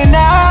and I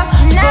now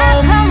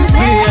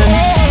complain.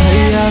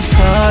 I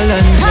call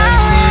on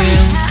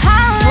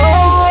Johnny.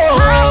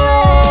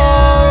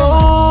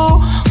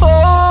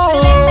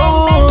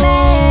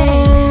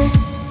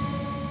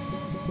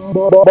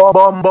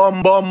 Bum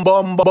bum bum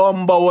bum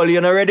bum bum.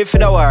 You not ready for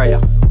the warrior?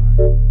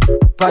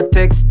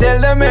 Patexx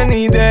tell them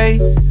any day.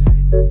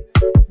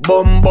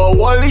 Bumbo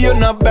wall, you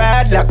not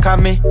bad like a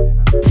me.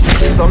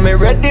 So me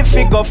ready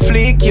fi go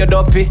flick you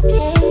dopey.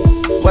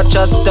 Watch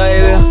your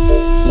style.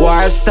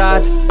 War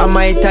start, and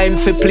my time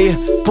fi play.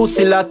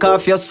 Pussy lock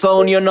off your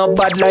sound, you not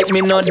bad like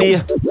me no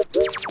dear.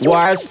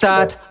 War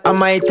start, and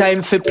my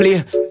time for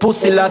play.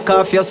 Pussy lock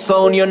off your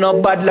sound, you no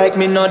bad like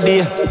me no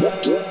dear.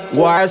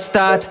 War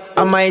start,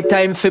 and my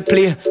time for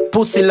play.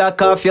 Pussy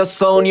lock off your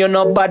sound, you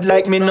no bad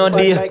like me no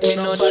dear.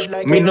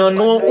 Me no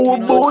know who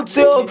boots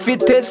you up, fi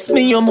test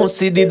me. You must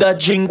see did a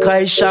drink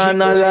I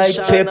shana like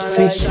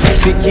Pepsi.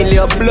 Fi kill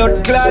your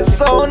blood clot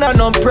sound,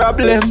 no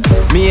problem.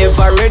 Me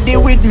ever ready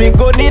with me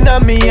gun inna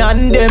me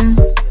and them.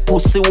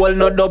 Pussy wall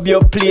no dub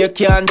your play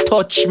can't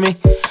touch me.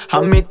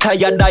 And me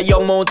tired of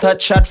your mouth a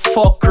chat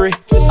fuckery.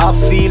 Have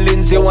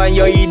feelings you want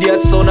your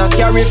idiot son a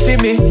carry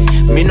for me.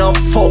 Me no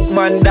fuck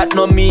man that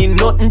no mean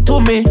nothing to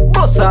me.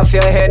 Bust off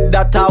your head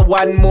that a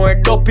one more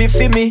dopey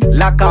for me.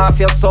 Lock off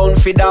your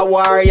sound for the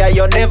warrior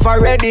you never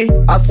ready.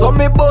 I saw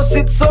me bust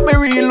it so me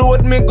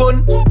reload me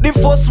gun. The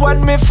first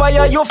one me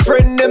fire your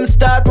friend them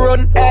start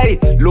run. Hey,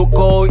 look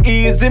how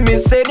easy me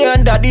say you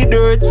under the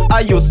dirt.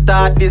 I you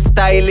start the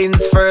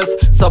stylings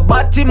first. So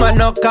batty man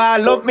no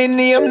call up me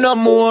name no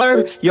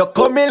more. You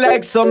coming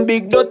like some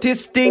big dirty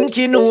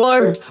stinking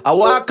whore. I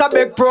walk a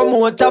big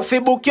promoter fi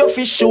book you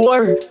fi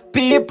sure.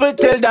 People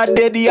tell that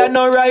daddy I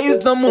no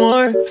rise no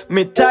more.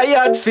 Me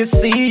tired fi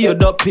see you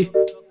dopey.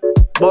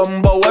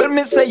 Bumbo well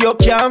me say you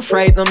can't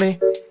frighten me.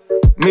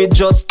 Me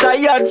just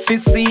tired fi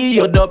see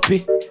you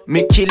dopey.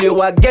 Me kill you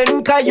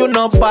again cause you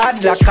no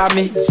bad like a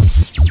me.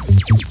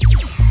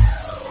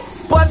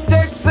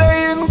 Patexx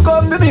saying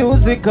come the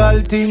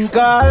musical thing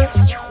call.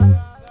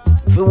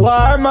 Fi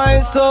war my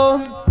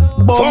soul.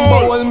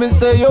 Bumbo will me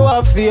say you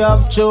have to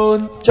have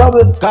tune.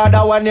 Cause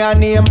that one your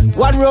name.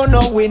 One round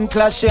no win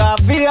clash you have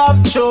to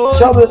have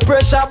tune.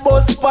 Pressure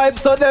bust pipe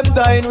so them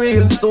dying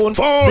real soon.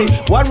 See,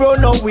 one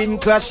round no win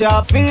clash you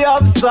have to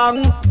have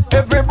song.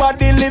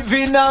 Everybody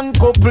living and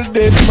couple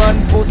dead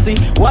man pussy.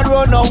 One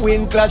round no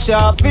win clash you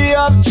have to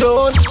have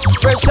tune.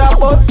 Pressure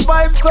bust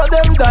pipe so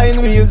them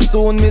dying real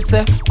soon. Me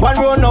say one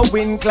round no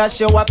win clash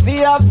you have to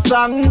have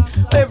song.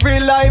 Every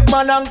live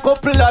man and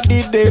couple of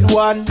the dead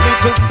one.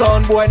 Little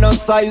sound boy no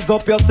size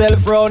up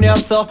yourself round here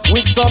so.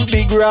 With some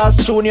big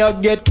Rass tune you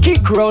get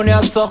kick round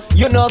here so.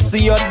 You know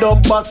see your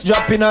dub box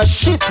dropping a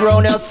shit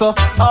round here so.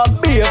 A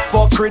be a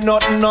fuckery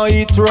nothing no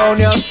eat round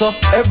here so.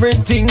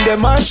 Everything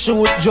them a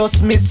shoot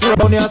just miss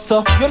round here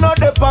so. You know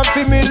the pan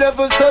fi me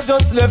level so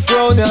just left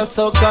round here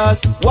so. Cause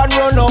one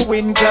run no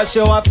win clash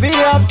you have to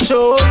have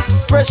tune.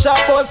 Pressure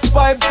bust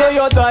pipe so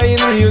you dying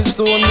real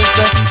soon. Me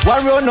say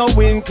one run no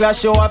win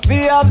clash you have to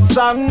have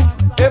song.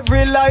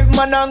 Every live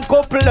man and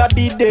couple of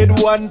the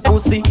dead one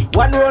pussy.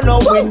 One run no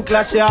win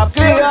clash you have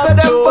to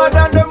have tune.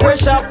 And them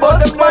pressure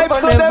bust pipe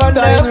so them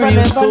dying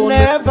real soon.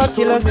 Never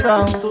kill a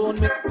sound.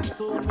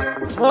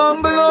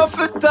 Humble off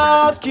the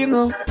talk you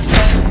know.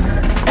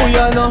 Who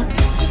you know?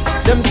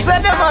 Them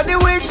say them are the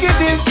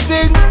wickedest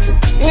thing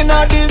in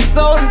a this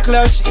Sound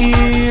Clash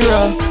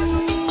era.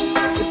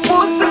 The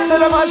pussy say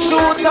them a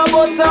shooter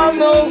but I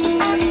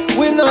know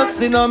we not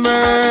see no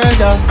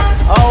murder.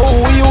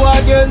 How you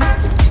again?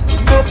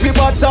 Dopey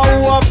but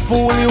who a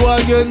fool you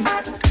again?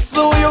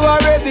 Slew you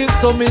already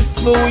so me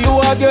slew you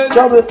again.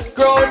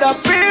 Crowd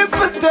of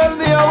people tell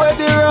me how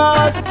the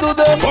Rass do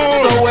them.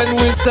 So when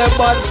we say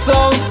bad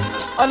song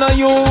I know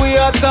you we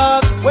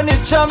attack. When the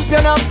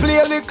champion a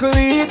play little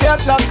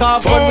idiot like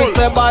off. When we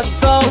say bad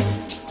sound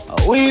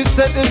we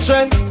set the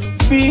trend.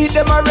 Beat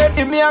them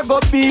already, me I go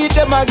beat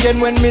them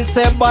again. When me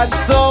say bad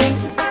sound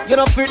you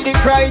don't fit the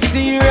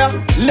criteria.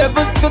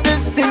 Levels to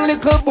this thing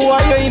little boy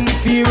you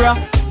inferior.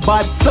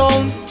 Bad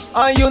sound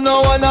and you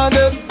know one of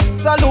them.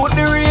 Salute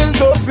the real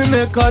dopey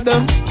maker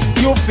them.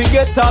 You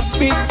forget a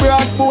big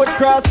broad boat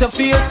cross your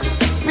face.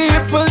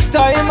 People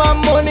time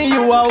and money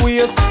you a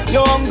waste.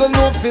 Your uncle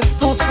no fi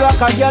sus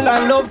like a girl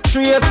and love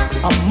trace.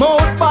 I'm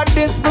out bad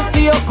this me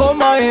see you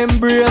come and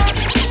embrace.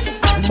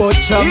 But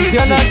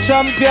champion a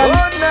champion.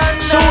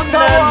 Shoot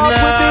a walk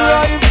with the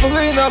rifle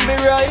in a me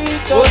right.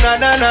 Oh na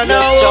na na na.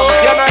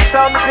 Champion a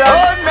champion.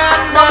 Oh na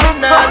na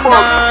na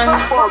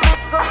na.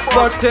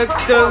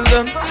 Patexx tell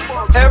them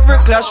every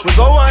clash we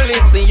go and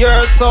listen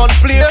your sound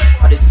play.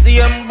 The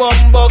same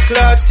bumbo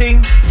clad thing.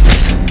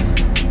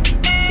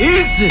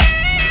 Easy.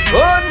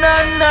 Oh na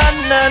na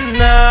na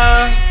na.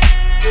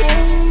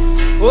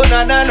 Oh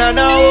na na na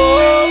na.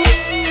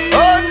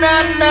 Oh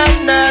na na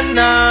na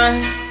na.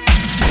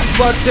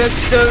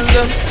 Patexx tell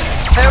them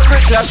every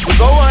clash we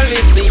go and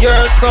listen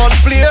your sound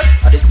play.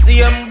 The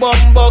same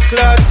bumbo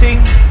clad thing.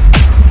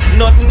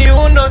 Nothing new,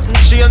 nothing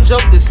change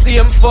up the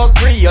same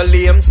fuckery. You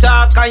lame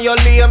talk and you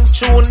lame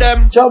tune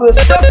them. Stuck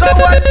a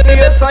one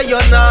place and you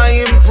not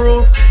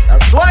improve.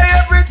 That's why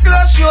every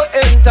clash you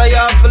enter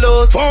your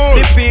flows.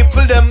 The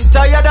people them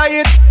tired of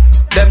it.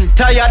 Them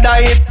tired of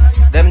it.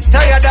 Them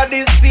tired of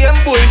this same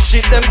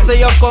bullshit. Them say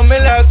you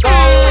coming like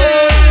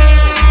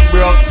oh.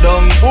 Broke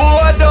down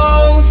board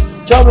house.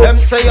 Them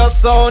say you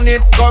sound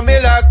it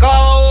coming like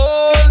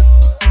oh.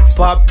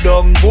 Pop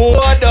down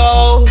board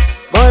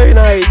house. By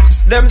night.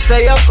 Them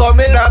say you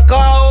coming like a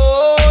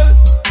hole.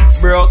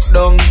 Broke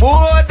down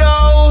board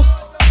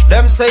house.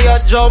 Them say you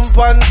jump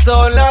and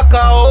sound like a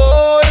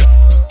hole.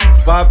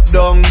 Pop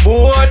down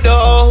board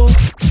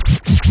house.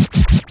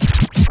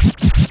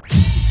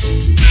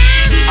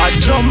 I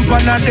jump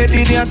and I dead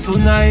in here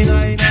tonight.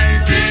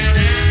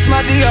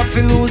 Smaddy have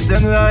to lose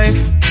them life.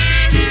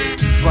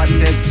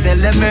 Patexx tell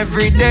them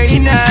every day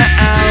now.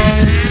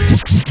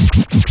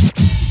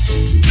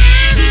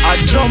 I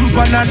jump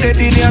and I dead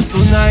in here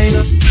tonight.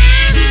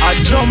 I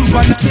jump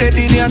and I dead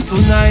in here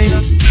tonight.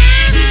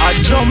 I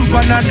jump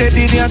and I dead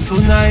in here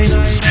tonight.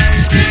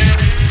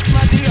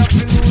 Smaddy have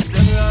to lose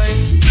them life.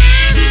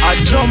 I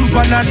jump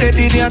and I dead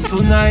in here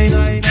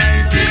tonight.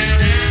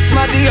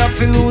 Smaddy have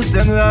to lose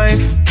them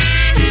life.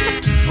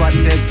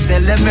 Patexx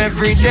tell them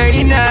every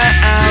day now.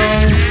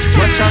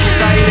 Watch our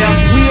style.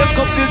 Wake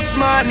up this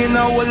morning,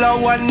 I will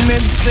have one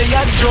mid say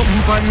I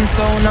jump and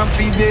sound of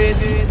the bed.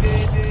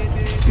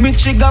 Me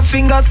trigger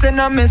finger send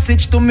a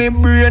message to me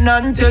brain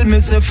and tell me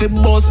say fi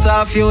bust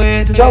off your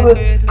head.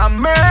 A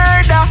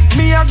murder,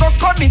 me a go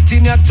commit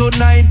in here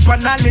tonight.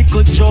 Pan a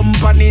little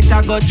jump and it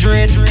a go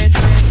dread.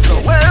 So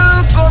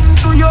welcome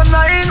to your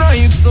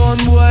 9-night son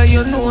boy.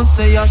 You know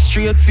say a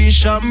straight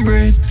fish and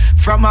bread.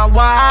 From a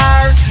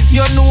war,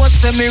 you know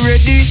say me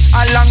ready.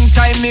 A long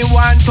time me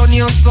want on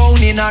your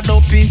sound in a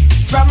dopey.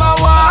 From a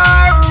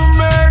war,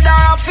 murder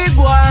a fig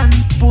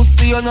one.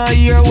 Pussy you no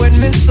hear when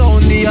me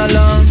sound the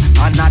alarm.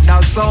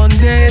 Another sound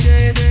dead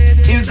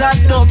is a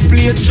dub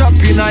plate drop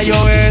in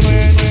your head.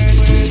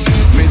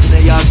 Me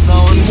say a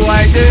sound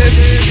boy dead.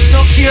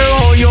 No care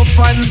how your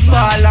fans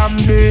ball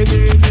and beg.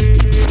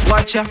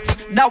 Watch ya,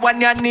 that one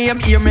your name.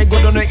 Hear me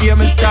go down, hear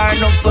me star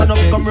enough. Son up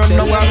come run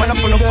the world, man I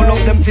full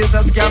up them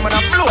faces scam. Man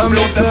I blow them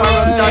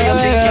around star. You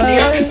think you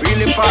near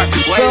really far.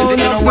 Why is it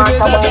you don't want?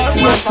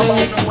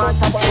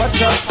 Watch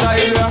your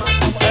style ya,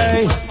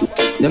 hey.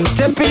 Them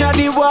tapping at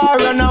the war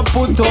and I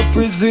put up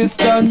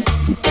resistance.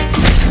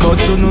 But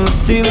you know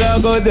still I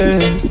go there.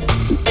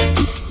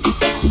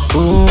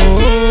 Oh,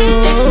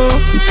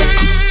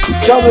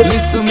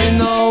 listen me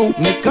now.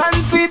 Me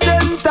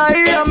confident I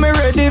am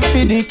ready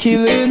for the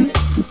killing.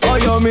 Oh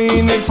you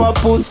mean if a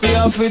pussy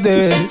a fi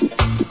dead?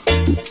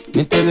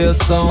 Me tell you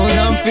sound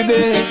I'm fi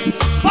dead.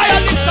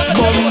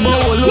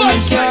 Bumbo look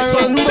can't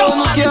run,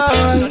 bum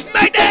can't.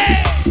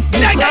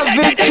 This a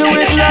victory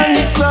with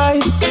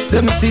landslide.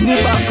 Them see the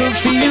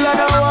battlefield and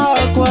I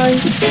walk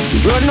wide.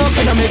 Run up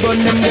in a me gun,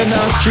 them then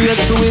a straight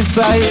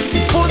suicide.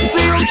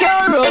 Pussy you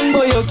can run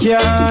but you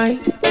can't.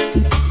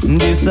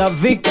 This a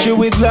victory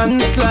with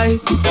landslide.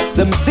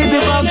 Them see the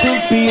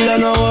battlefield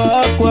and I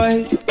walk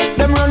wide.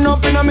 Them run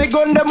up in a me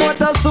gun, them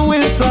what a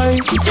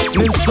suicide.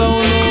 Me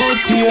sound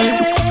out here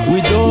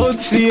without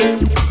fear.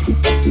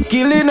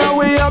 Killing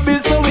away a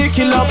bit so we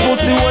kill a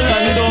pussy one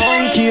and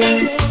don't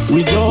kill.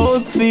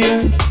 Without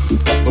fear.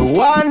 We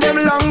want them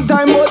long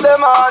time but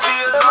them hard days.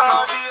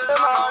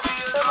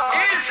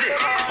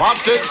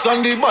 Patexx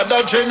and the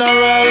mother general.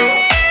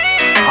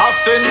 I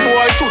send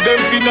boy to them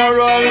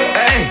funeral.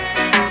 Hey,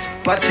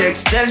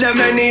 Patexx tell them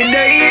any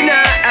day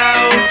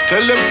now.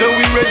 Tell them say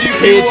we ready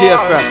for AJ war.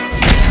 Frass.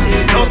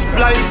 No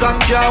splice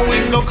and can't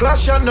win no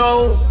clash you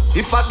know.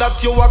 If I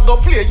that you a go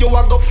play, you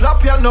a go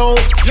flap you know.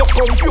 Your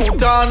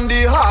computer and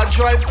the hard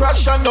drive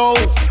crash you know.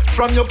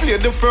 From you play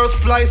the first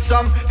splice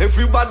song,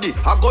 everybody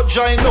I go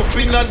join up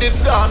in a the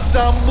dance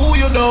and boo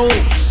you know.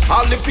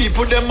 All the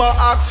people them a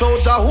ask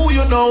out a who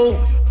you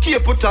know.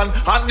 Caputan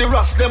and the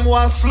rest them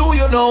want slew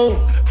you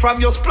know.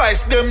 From your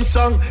splice them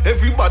song,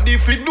 everybody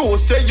if you know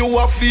say you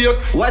a fake.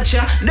 Watch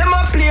ya, them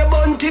a play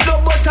bunty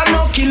dub but a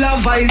no killer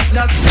vice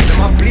that.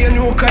 Them a play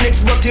new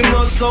connects but him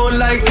no sound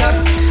like that.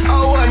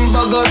 A one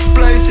bag of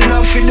splice in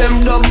a fi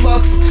them dub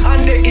box.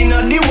 And the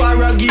inna the war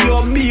a give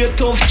you be a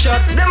tough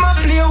chat. Them a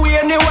play way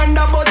any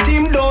wonder but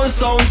him don't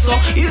sound so.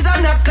 Is a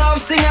knockoff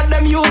singer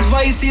them use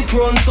vice it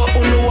run so.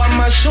 Uno a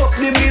mash up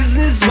the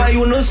business why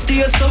you no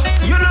stay so.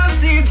 You no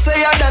see it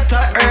say ya that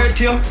a hurt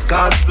you.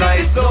 Cause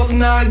splice dub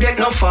nah get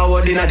no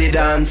forward inna the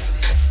dance.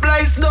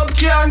 Splice dub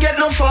can't get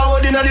no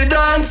forward inna the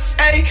dance.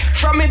 Hey,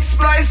 from it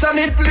splice and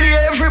it play,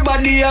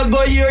 everybody a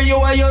go hear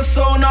you and your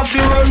sound a fi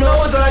run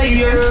out of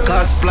here.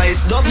 Cause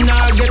splice dub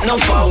nah get no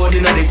forward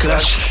inna the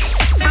clash.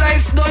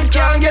 Splice dub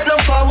can't get no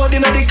forward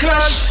inna the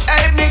clash.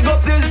 Hey, big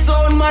up this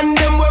sound man,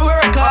 them we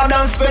work hard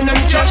and spend them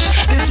cash.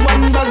 This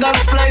one bag of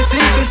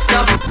splicing fi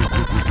stop.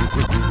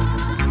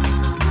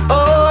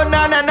 Oh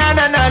na na na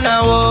na na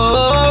na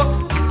oh.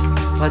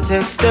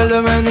 Patexx tell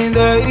them any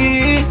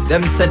day.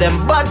 Them say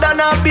them bad and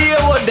a beer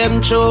what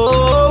them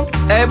show.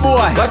 Hey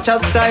boy, watch your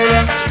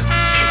style.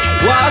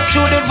 Walk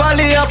through the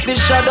valley of the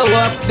shadow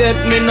of death.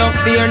 Me no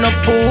fear no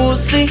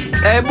pussy.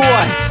 Hey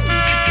boy,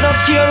 no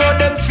care how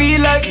them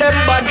feel like them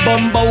bad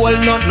bumper. Well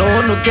not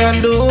no no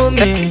can do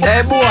me.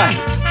 Hey boy,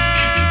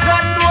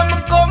 God know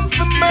me come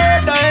for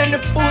murder and the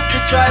pussy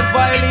try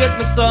violate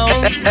me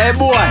sound. Hey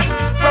boy,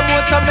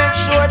 promoter make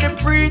sure the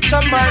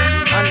preacher man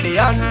and the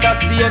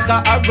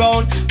undertaker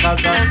around. Cause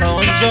I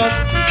sound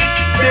just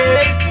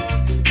dead.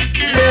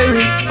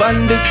 Buried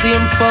on the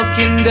same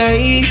fucking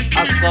day.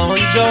 I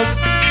sound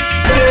just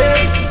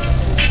dead.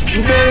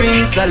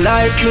 Bury's a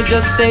life me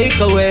just take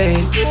away.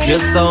 You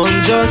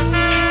sound just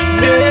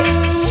dead.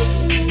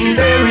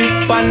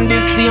 Buried on the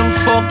same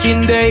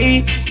fucking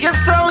day. You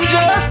sound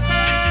just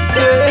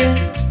dead.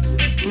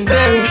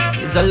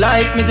 Buried It's a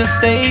life me just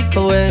take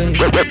away.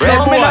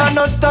 No, me not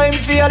no time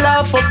for you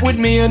laugh up with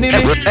me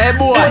enemy. Hey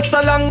boy, it's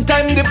a long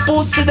time the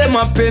pussy them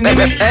a penny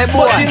me. Hey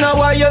boy, but in a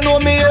while you know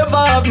me ever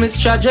have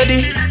miss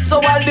tragedy. So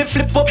all the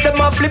flip up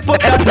them a flip up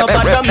that no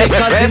bother me.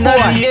 Cause in the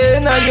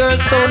end your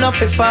sound a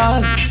fi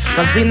fall.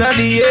 Cause in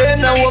the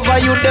end over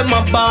you them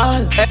a ball.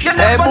 You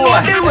never know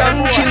the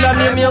wrong killer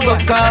name you go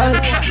call.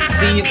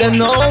 See them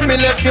know me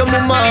left your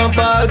mama a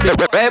ball.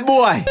 Hey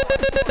boy,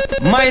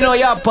 mind how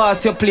you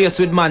pass your place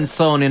with man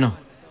sound, you know.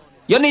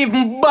 You not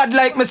even bad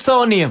like my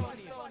sound name.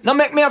 Now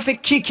make me have to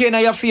kick you in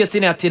your face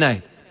in here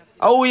tonight.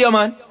 How are you,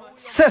 man?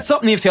 Say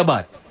something if you're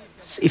bad.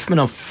 See if me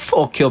not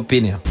fuck you up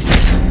in here.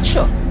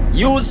 Sure.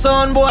 You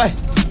son boy.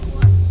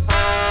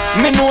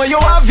 Me know you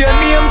have your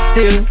name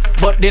still,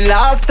 but the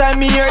last time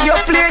me hear you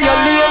play your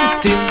name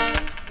still.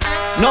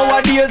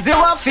 Nowadays you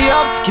have to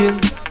have skill.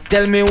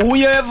 Tell me who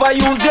you ever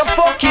use your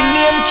fucking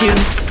name kill.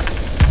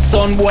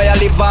 Son boy I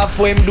live off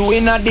what him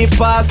doing at the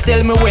past.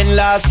 Tell me when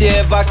last you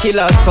ever kill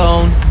a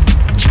sound.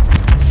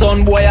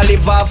 Son boy I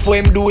live off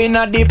what him doing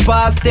at the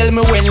past. Tell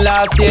me when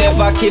last you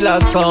ever kill a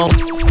sound.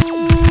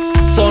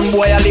 Son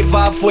boy I live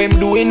off what him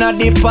doing at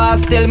the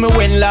past. Tell me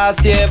when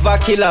last you ever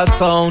kill a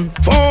sound.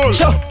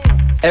 Sure.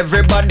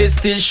 Everybody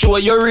still show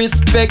your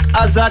respect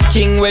as a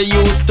king we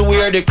used to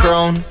wear the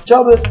crown.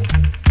 Trouble.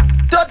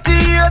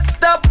 38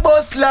 stop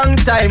bus long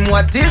time.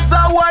 What is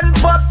a 1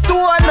 pop to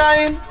a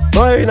 9?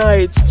 By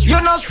night.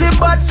 You know see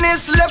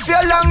badness left you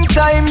long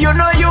time. You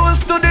know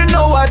used to the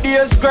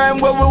nowadays crime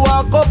where we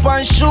walk up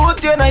and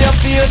shoot you in your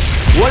face.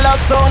 Well a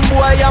sound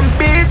boy and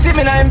beat him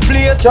in him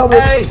place.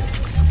 Hey,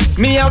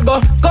 me a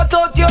go cut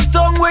out your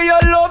tongue where you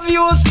love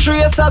use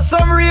trace. As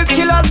some real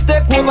killer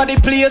step over the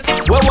place.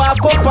 We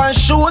walk up and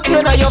shoot you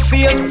in your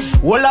face.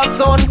 Well a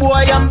sound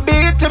boy and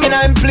beat him in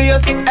him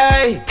place.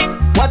 Hey,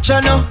 watch you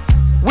now.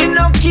 We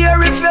don't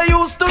care if you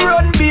used to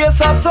run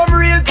bass or some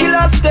real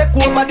killers take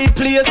over the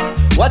place.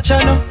 Watch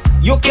out now,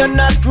 you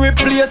cannot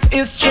replace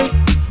history.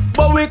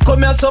 But we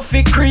come here so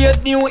we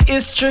create new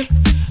history.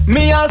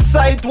 Me a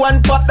sight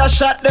one pot that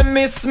shot them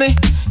miss me.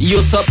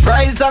 You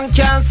surprise and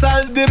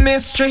cancel the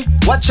mystery.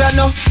 Watch out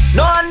now,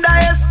 no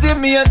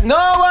underestimate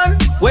no one.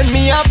 When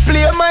me a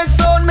play my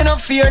sound, me no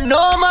fear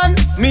no man.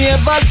 Me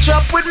ever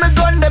strap with me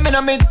gun, them in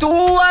a me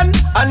 2-1.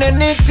 And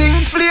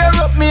anything flare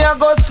up, me a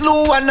go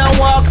slow. And I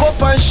walk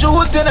up and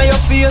shoot in your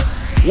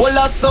face. Well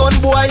a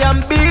sound boy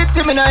and beat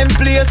him in him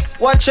place.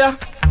 Watch ya,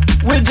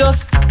 we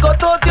just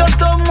cut out your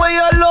tongue where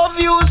you love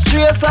you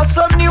straight. As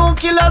some new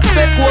killers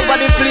take over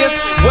the place.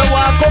 We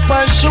walk up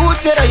and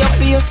shoot in your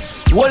face.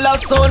 Well a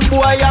sound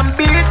boy and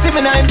beat him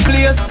in him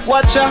place.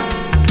 Watch ya,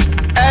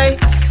 hey.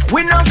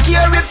 We don't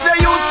care if you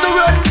used to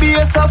run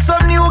bass or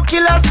some new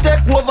killers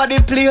take over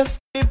the place.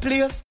 The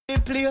place.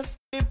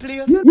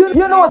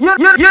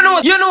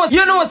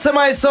 You know, so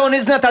my sound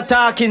is not a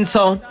talking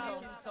sound.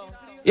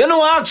 You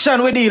know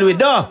action we deal with,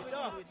 though.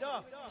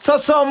 So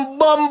some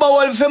bumble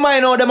wolf for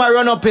mine how them a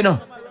run up, you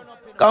know.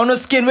 Cause on the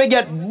skin we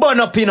get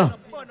burn up, you know.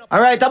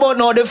 Alright about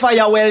now the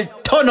fire well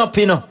turn up,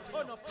 you know.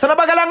 So no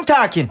bag a long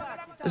talking.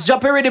 Let's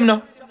drop a rhythm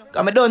now.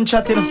 Cause me done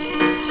chatting, you know.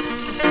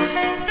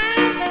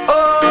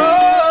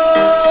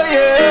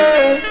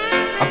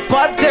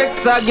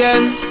 Patexx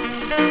again.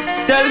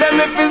 Tell them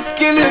if it's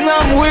killing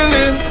I'm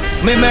willing.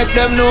 Me make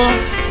them know.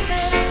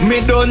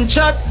 Me don't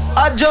chat,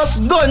 I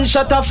just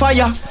gunshot a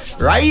fire.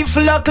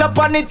 Rifle a clap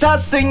and it a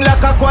sing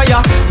like a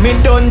choir. Me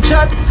don't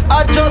chat,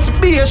 I just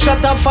be a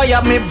shot of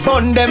fire. Me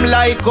burn them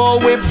like how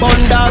we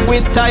burn dog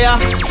with tire.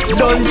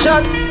 Don't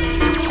chat,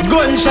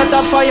 gunshot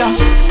a fire.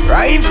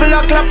 Rifle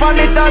a clap and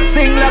it a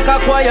sing like a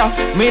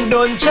choir. Me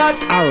don't chat,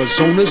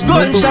 Arizona's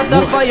gunshot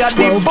number a fire. one,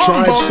 12 The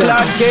tribe bumbo sound.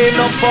 clad can't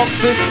no fuck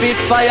fi spit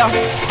fire.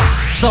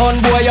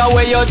 Son boy,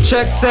 where you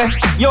check say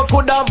you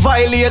coulda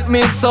violate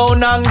me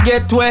sound and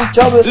get way.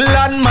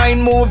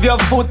 Landmine move your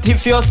foot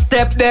if you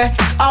step there.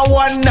 I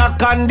want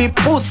knock on the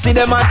pussy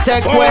them a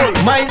take way.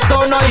 My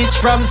son no itch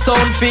from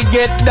sound fi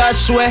get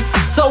dash way.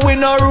 So we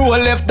no roll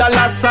left the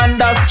last and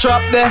the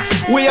strap there.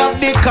 We have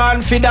the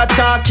can fi the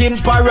talking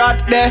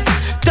parrot there.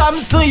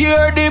 Thompson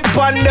hear the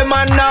pan them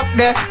a knock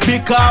there.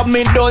 Because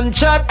me don't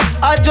chat,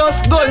 I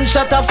just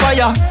gunshot a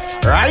fire.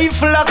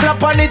 Rifle a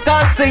clap and it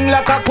a sing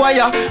like a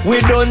choir.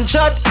 We don't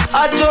chat,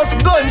 I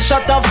just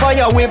gunshot a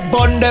fire. We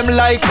burn them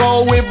like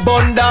how we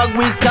burn dog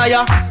with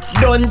tire.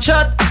 Don't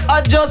chat,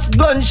 I just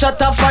gunshot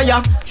a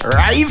fire.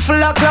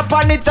 Rifle a clap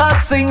and it a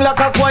sing like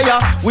a choir.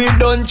 We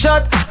don't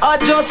chat,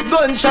 I just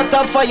gunshot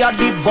a fire.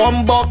 The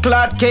bumbo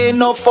clad can't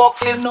no fuck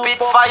fi spit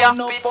fire.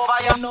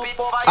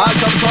 As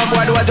some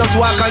boy do I just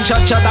walk and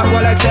chat and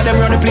go like say them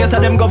run the place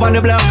and them govern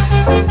the block.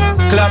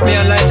 Clap me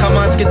and like a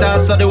mosquito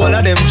so the whole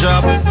of them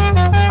drop.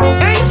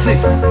 Easy.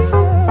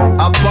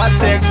 A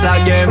Patexx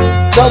again.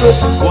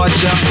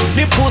 Watch ya.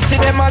 The pussy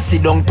them a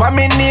sit down pa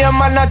me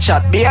name and a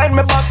chat behind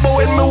me back, but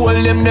when me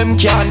hold them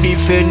can't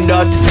defend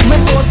that. Me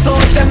bust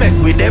out them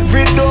head with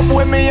every dub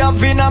when me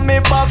have in a me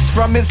box.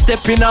 From me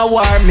step in a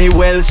war me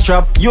well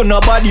strapped. You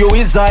know bad you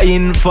is a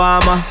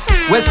informer.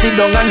 We sit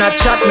down and a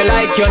chat me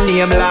like your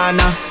name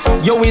Lana.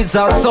 You is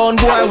a sound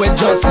boy, we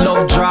just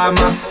love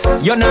drama.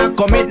 You not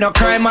commit no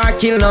crime or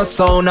kill no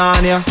sound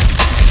on ya.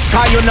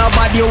 Cause you know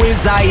bad, you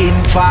is a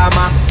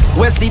informer.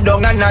 We sit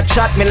down and a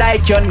chat me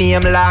like your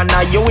name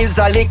Lana. You is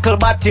a little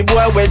batty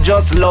boy, we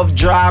just love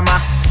drama.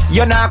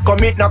 You not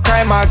commit no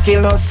crime or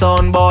kill no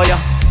sound boy.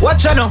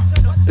 Watch you know.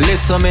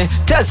 Listen me,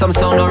 tell some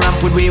sound no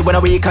ramp with we. When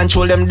we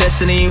control them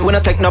destiny. We no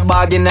take no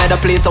bag in either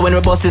place. So when we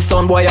bust this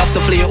sound boy have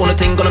to flee. Only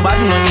thing gonna bad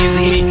no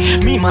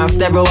easy. Me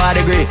master everywhere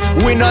degree.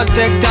 We no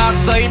take talk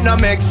so it no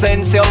make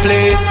sense you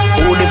play.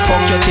 Who the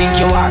fuck you think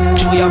you are?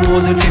 Chew your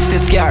pose with 50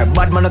 scar.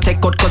 Bad man no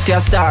take cut your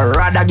star.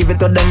 Rather give it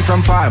to them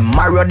from far.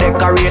 Mario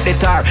decorate the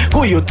tar.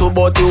 Who you two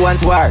but you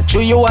want war?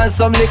 Chew you want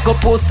some little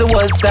pussy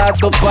will start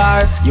to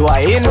par. You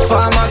are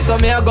informer so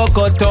me I go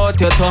cut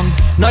out your tongue.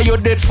 Now you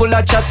dead full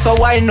of chat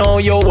so I know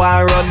you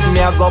are run.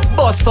 Me a go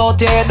bust out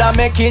your head and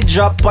make it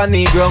drop on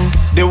the ground.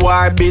 The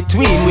war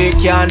between we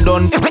can't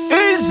done.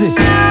 Easy.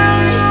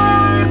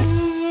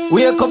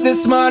 Wake up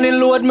this morning,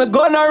 Lord, me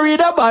gonna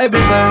read a Bible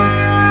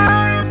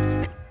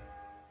verse.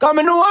 Come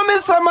and know me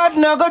some mad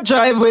now go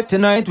drive with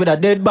tonight with a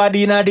dead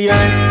body in the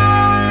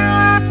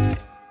earth.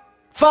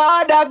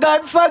 Father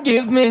God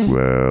forgive me.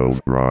 Well,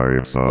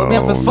 drive sound. But me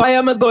have to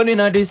fire my gun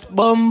in this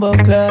bumper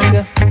clock.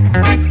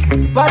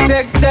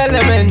 Patexx tell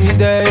them any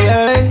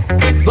day.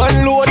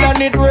 Gun load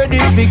and it ready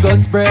for go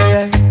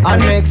spray.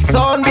 And next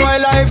sound boy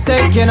life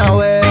taken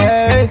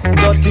away.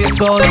 Dirty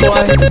sound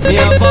boy, me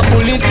have a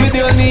bullet with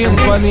your name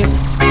on it.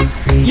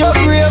 Your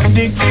grave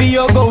dig for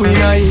you going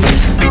high.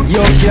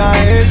 You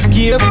can't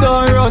escape,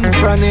 don't run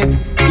from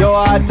it. Your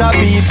heart a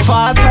beat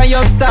fast and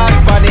you start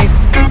panic.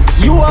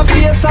 You a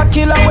face a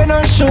killer when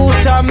you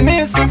shoot and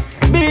miss.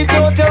 Beat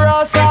out your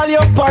ass, all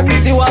your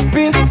pants, you a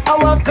piss.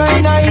 Our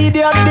kind of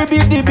idiot,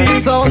 DB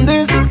sound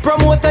this.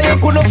 Promoter, you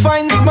couldn't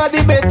find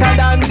somebody better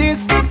than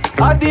this.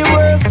 At the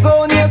worst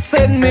sound, you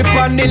send me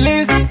on the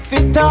list. Fi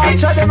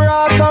torture them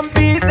ass and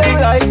beat them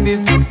like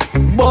this.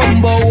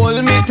 Bumbo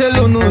hold me tell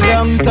you no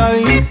long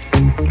time.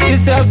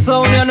 This your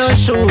sound, you no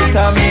shoot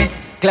and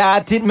miss.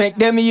 Clot it, make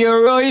them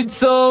hear right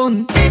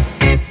sound.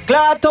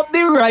 Clot up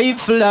the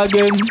rifle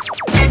again.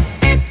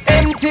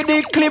 Empty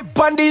the clip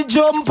and the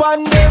jump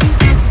on them.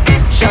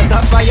 Shot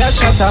a fire,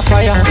 shot a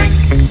fire.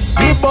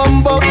 The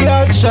bumbo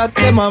cloud shot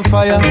them on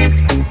fire.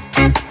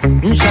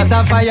 Shot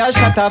a fire,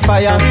 shot a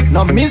fire.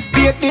 No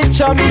mistake the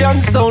champion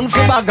sound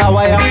for bag a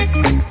wire.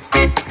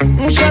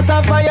 Shot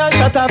a fire,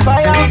 shot a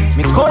fire.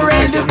 Me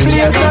corral the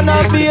place and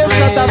a be a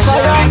shot a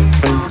fire.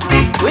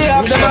 We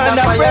have the man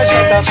that fire,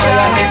 shot a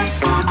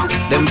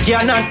fire. Them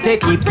cannot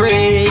take the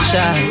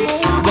pressure.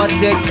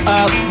 Patexx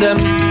ask them,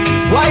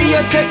 why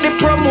you take the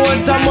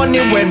promoter money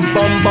when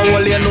bumper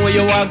all you know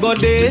you are go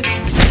there?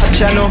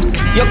 Channel,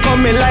 you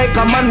coming like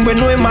a man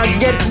when we might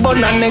get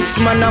bun and next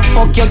man a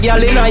fuck your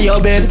girl in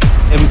your bed.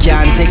 Them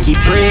can't take the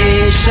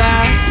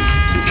pressure.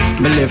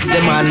 Me left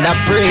them under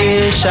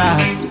pressure.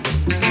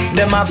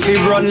 Them have to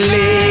run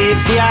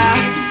late, yeah.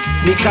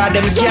 Because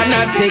them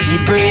cannot take the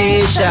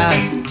pressure.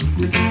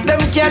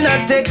 Them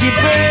cannot take the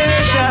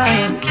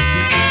pressure.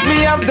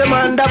 Me have them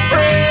under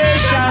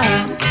pressure.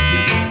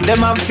 Them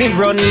have to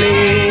run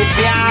late,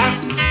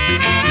 yeah.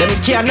 Them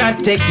cannot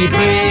take the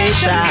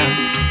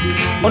pressure.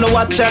 Wanna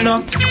watch ya no?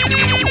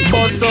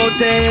 Boss out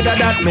there,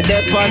 that me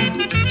depon.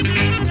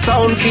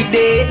 Sound fi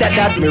day,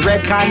 that me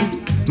reckon.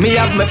 Me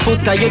have my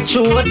foot at your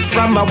throat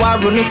from a war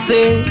on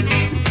say.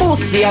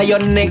 Pussy at your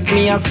neck,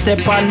 me a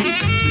step on.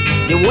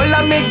 The whole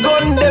of me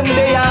gun, them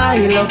they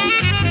high up.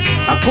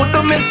 I put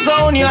on me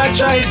sound, you a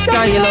try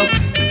style up.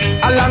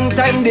 A long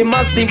time the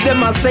massive,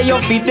 them a say you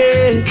fi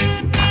dead.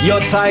 Your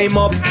time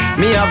up,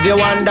 me have you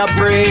under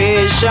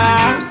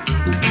pressure.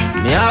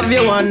 Me have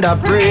you under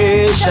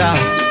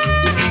pressure.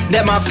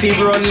 Them a fi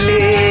run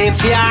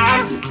late,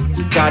 yeah.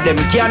 Cause them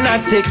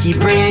cannot take the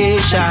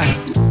pressure.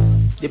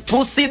 The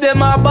pussy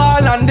them a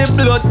ball and the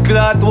blood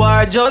clot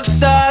war just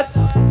start.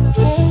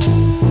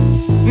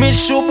 Me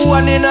shoot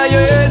one in your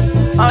head,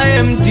 I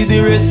empty the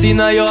rest in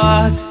your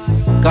heart.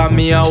 Cause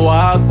me a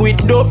walk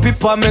with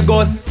dope on me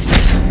gun.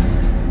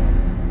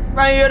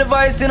 I hear the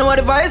voice, you know what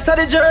the voice of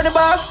the journey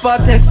boss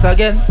Patexx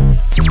again.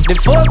 The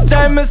first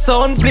time me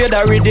sound played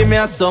a rhythm, me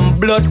have some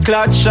blood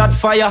clot shot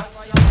fire.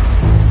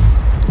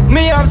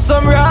 Me have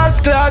some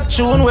Frass clash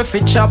tune we fi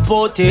chop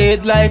out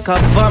head like a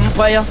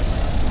vampire.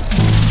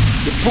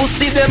 The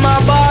pussy them a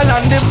ball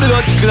and the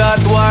blood clot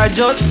war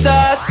just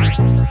start.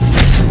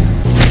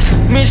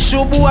 Me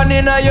shoot one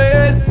in your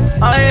head,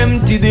 I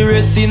empty the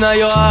rest in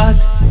your heart.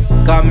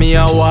 Cause me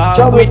a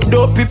walk with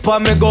dope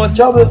on me gun.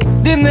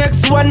 The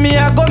next one me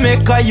a go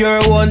make a year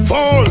one.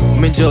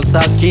 Me just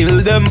a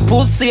kill them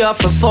pussy off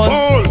for fun.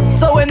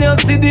 So when you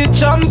see the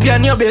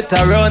champion you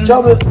better run.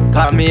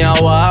 Cause me a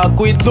walk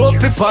with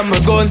dope on me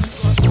gun.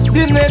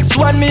 The next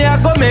one me a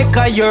go make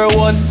a year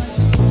one.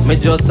 Me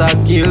just a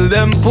kill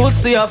them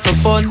pussy off for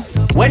fun.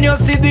 When you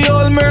see the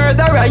old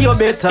murderer you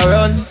better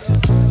run.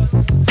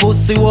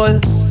 Pussy wall,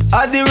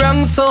 at the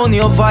wrong sound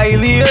you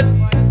violate.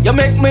 You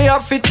make me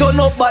have to turn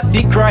up at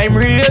the crime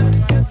rate.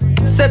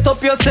 Set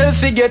up yourself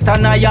to get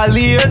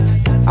annihilate.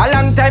 A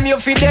long time you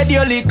fi dead,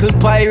 you little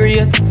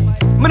pirate.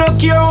 Me no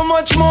care how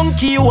much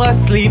monkey you a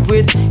sleep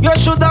with. You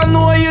shoulda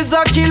know he's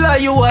a killer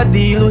you a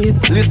deal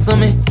with. Listen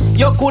me,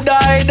 you coulda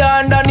hide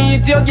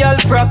underneath your girl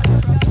frock.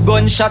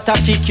 Gunshot a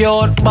kick you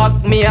out back.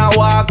 Me a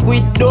walk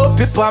with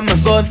dope on my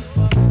gun.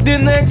 The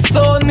next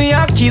sound me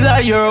a killer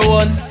your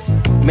one.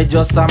 Me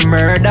just a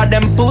murder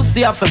them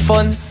pussy a for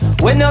fun.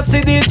 When you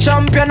see the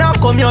champion a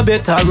come you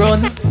better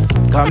run.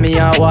 Cause me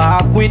a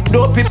walk with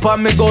dope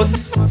on my gun.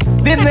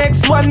 The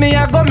next one me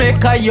a go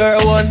make a your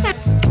one.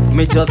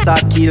 Me just a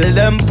kill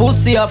them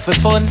pussy a for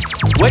fun.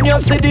 When you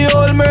see the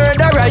old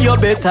murderer you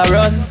better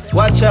run.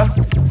 Watch ya.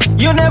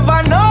 You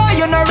never know,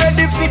 you not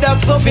ready for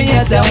that stuff in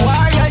yourself.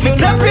 Me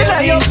not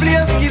ready your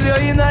place, kill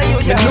you in a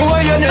you. You know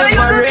you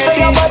never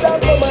ready.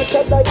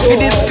 For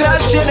this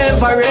clash you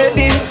never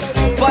ready.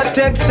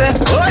 Patexx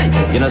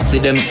oi. You know see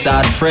them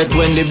start fret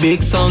when the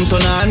big sound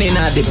turn on in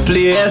the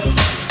place.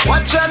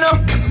 Watch ya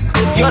now.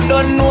 You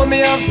don't know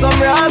me have some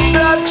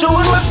rascal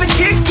tune with the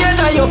kick in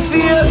your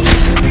face.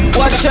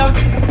 Watch ya.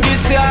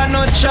 This here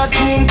no chat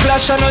room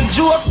clash and no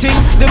joke thing.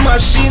 The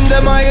machine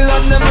them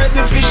island them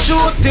ready for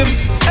shoot him.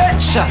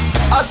 Headshot,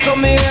 I saw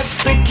me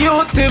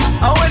execute him.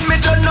 And when me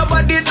done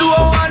nobody do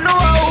I know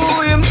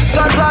who him.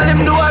 Cause all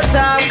him do a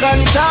talk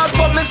and talk.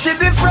 But me see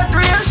different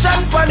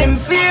reaction from him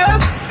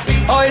face.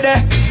 Oi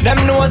there, them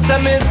know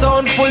say me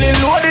sound fully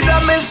loaded.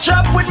 And me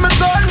strap with me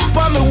gun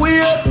for me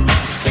waist.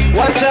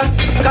 Watch ya,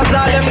 cause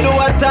all them do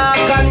a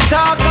talk and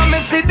talk. And me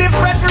see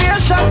different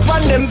reaction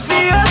from them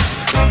face.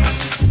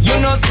 You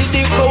know see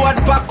the coward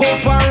pack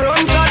up and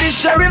run. Cause the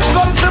sheriff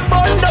come to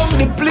burn down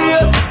the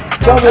place.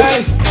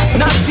 Hey,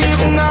 not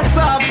even a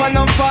soft and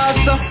a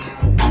fast.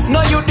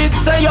 No you did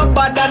say you're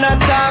bad and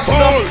a talk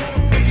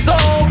so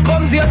how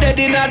comes you dead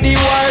in a the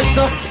war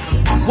so?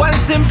 One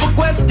simple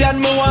question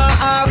me want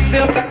ask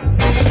you.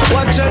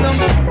 Watch them,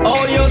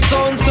 how you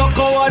sound so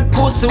coward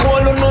pussy.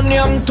 All you know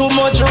name too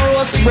much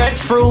roast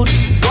breadfruit.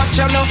 Watch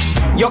you now,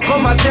 you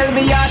come and tell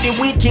me you're the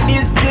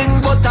wickedest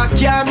thing. But I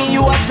can't me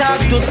you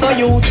attack to so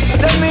you.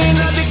 Let me in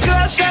the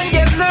clash and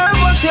get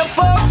nervous you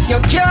fuck.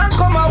 You can't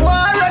come a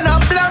war and a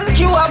blank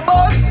you a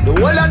boss. The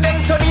whole of them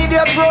turn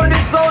idiot round the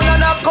sound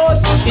and a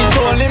cuss. It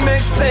only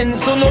makes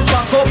sense to no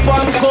back up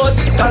and cut.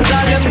 Cause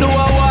all them do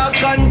a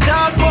walk and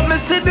talk. But me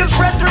see the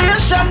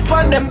frustration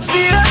for them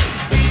fear.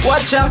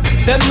 Watch out,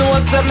 them know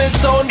say me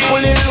sound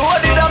fully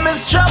loaded. And me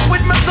strap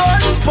with my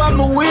gun for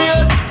my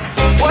waist.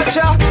 Watch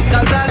out,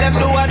 cause all them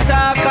do a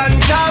talk and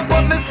talk.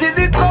 But me see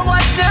the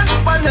cowardness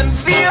for them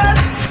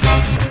fears.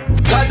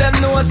 Cause them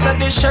know say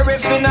the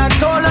sheriff in a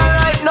town. And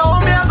right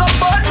now me a go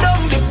burn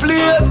down the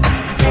place.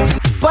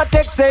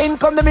 Patexx saying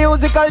come the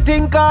musical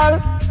thing call.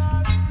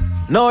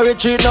 No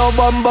retreat, no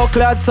bumbo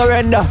clad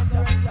surrender.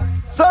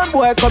 Some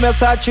boy come here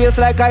start chase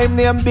like I'm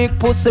named Big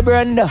Pussy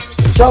Brenda.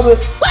 Trouble.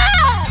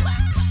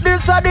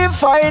 This are the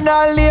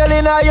final nail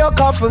in a your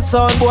coffin,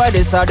 son boy.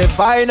 This are the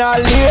final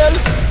nail.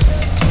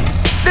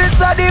 This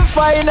are the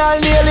final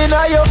nail in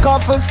a your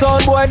coffin,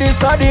 son boy.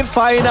 This are the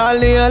final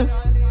nail.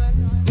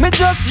 Me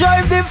just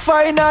drive the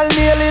final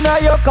nail in a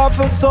your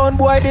coffin, son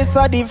boy. This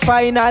are the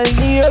final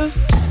nail.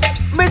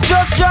 Me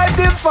just drive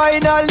the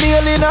final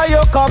nail in a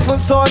your coffin,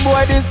 son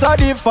boy. This are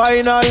the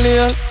final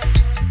nail.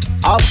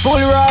 A full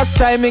Ross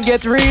time me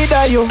get rid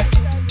of you.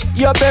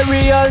 Your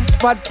burial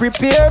spot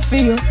prepare for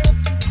you.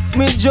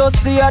 Me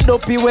just see a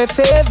dopey way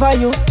favor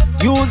you.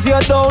 Use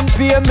your down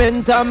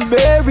payment and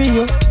bury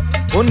you.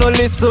 Oh no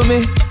listen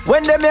me.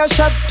 When them a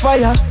shot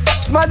fire,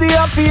 smaddy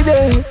a feed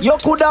it. You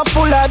coulda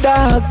full of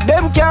dog,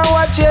 them can't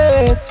watch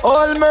it.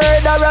 All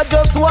murderer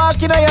just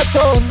walk in a your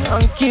town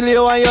and kill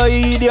you on your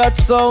idiot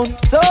sound.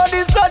 So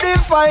this a the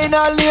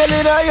final nail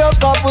in a your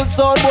couple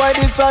son boy.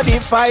 This a the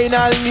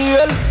final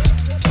nail.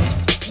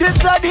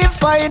 This a the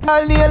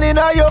final nail in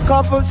a your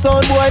couple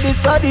son boy.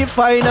 This a the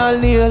final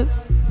nail.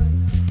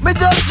 Me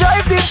just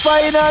drive the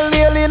final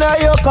nail in a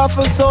your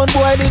coffin, son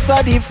boy. This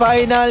a the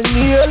final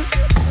nail.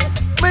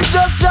 Me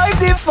just drive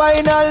the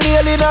final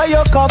nail in a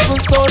your coffin,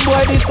 son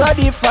boy. This a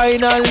the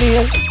final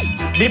nail.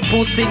 The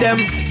pussy them,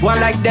 one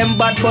like them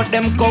bad but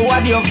them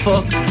coward you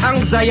fuck.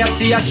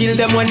 Anxiety I kill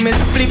them when me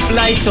split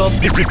light up.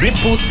 The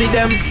pussy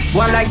them,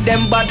 one like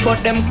them bad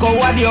but them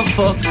coward you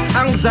fuck.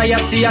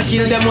 Anxiety I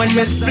kill them when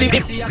me split.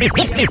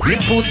 The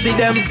pussy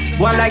them,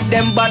 one like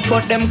them bad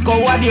but them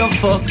coward you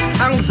fuck.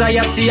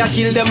 Anxiety I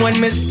kill them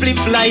when me split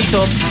light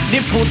up.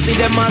 The pussy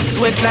them a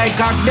sweat like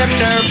cock them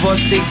nervous.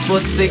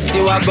 6'6"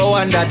 you a go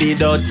under the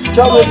dot.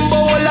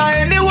 Bumbola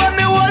anywhere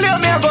me hold you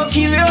me a go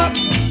kill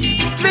you.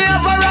 Me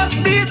have a ras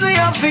beat me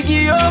a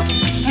figure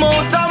you.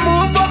 Mouth a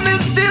move but me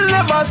still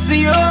never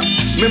see you.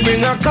 Me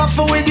bring a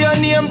coffee with your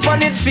name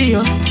on it for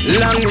you.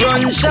 Long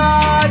run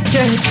short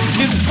catch.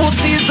 This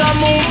pussy's a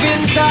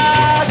moving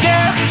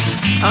target.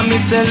 And me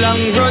say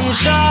long run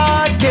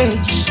short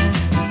catch.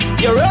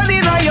 You're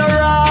rolling on your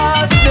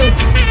ass day.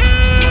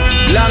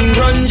 Long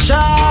run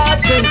short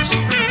catch.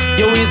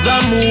 You is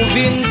a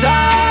moving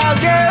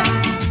target.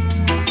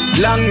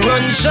 Long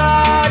run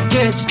short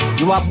catch.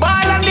 You a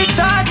ball on the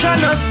touch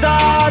and a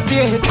start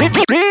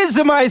yet.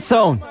 Easy my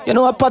sound. You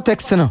know what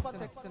Patexx you know.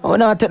 I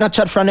wanna take no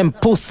chat from them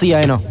pussy,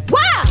 you know.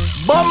 Wow!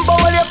 Bumbo,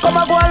 will you come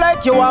and go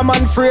like you a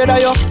man afraid of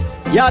you?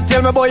 Yeah,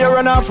 tell me boy you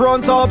run off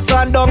round so ups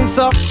and downs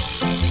so.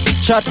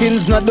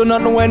 Chattings not do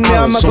nothing when me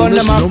and my gun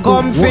them a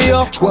come for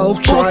you.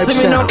 12 Tribe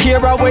Pussy me no Sound. care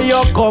where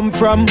you come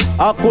from.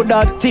 I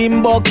coulda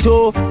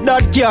Timbuktu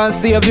that can't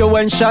save you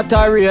when shot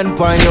a rain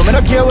pon you. Me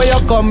no care where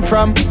you come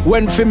from.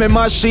 When fi me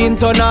machine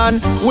turn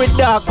on, we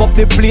dark up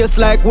the place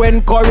like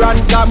when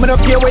current come. Me no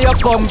care where you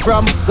come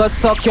from. Go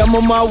suck your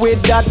mama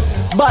with that.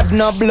 Bad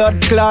no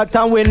blood clot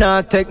and we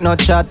not take no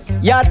chat.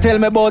 Ya tell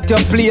me about your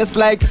place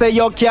like say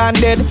you can't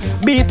dead.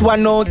 Beat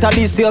one out of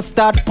this you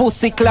start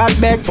pussy clad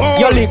back.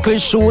 Your little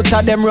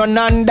shooter them run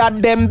under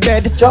them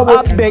bed.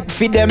 I beg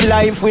for them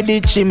life with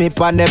the chimney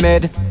on them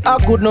head. I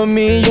could know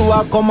me you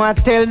a come and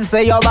tell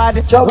say you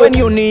bad. When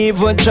you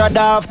even trod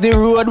off the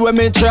road where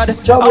me trod.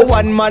 A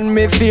one man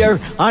me fear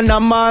and a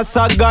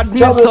master God. Me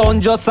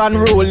sound just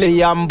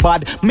unruly and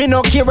bad. Me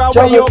no care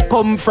where you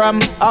come from.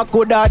 I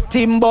coulda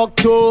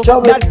Timbuktu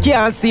that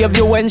can't save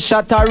you when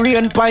shot a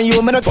rain pon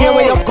you. Me no care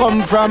where you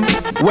come from.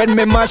 When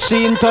me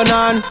machine turn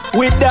on,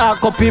 we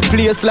dark up the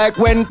place like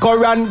when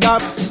current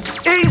gap.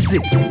 Easy.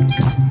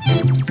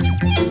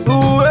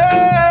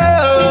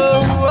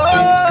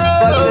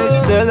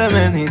 Patexx tell them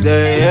any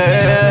day,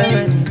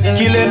 yeah.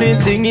 Kill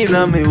anything in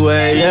a me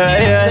way,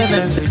 yeah.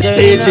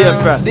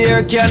 AJ Frass.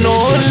 There can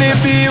only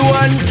be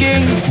one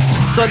king,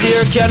 so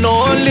there can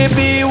only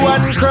be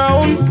one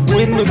crown.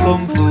 When we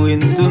come for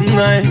win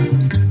tonight,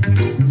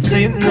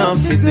 sitting off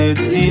for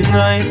dirty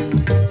night.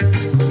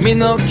 Me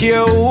no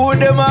care who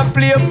them a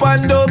play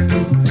pan up.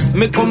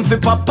 Me come fi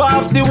pop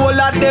off the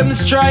whole of them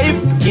stripe.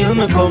 Kill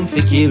me come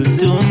fi kill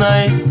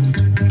tonight.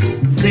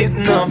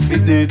 Sitting off for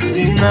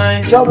dirty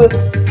night.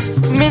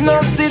 Me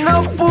no see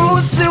no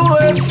pussy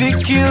way fi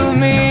kill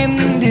me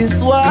in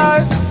this war.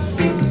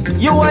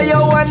 You are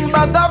your one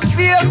bag of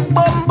fake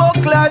bumbo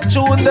clash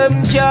Chunes.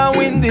 Them can't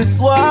win this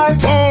war.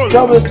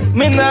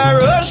 Me nah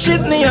rush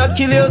it, me a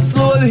kill you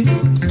slowly.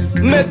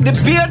 Make the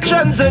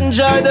patrons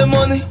enjoy the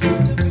money.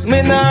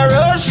 Me nah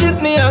rush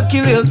it, me a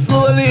kill you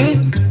slowly.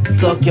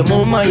 Suck your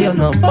mama, you're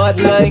not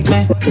bad like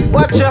me.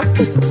 Watch ya.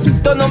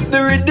 Turn up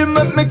the rhythm,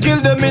 make me kill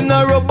them in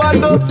a rubber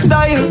dub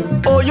style.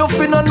 Oh, you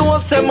finna know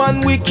say man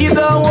wicked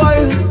and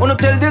wild. Wanna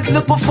tell this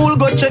little fool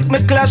go check me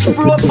clash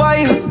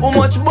profile. How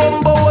much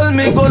bumbo hold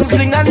me gun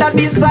fling under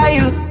the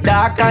sile.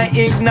 Dark and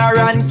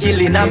ignorant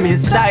killing a me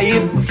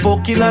style.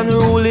 Fucking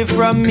unruly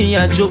from me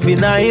a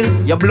juvenile.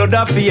 Your blood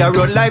a fear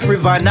run like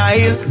river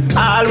Nile.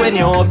 All when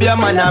you up your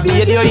man a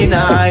beat you in a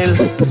aisle.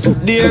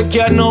 There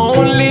can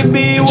only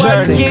be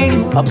one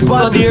king.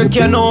 So there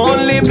can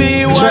only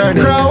be one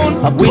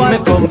crown. We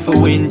me come for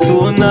win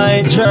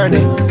tonight.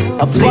 Journey.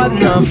 A bad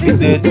enough for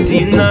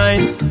dirty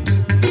night.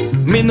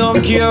 Me no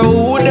care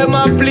who them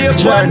a play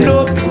band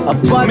up.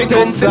 Me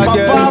come to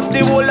pop off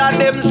the whole of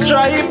them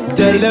stripe.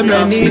 Tell them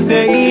any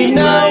day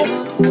now.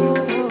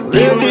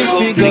 Ready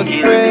figure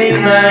spray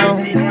now.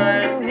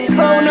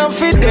 Sound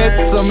of it dead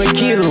so me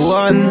kill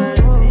one.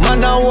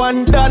 Man a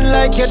one done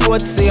like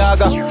Edward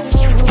Seaga.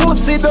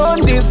 Pussy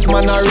down this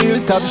man a real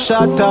top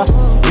shotter.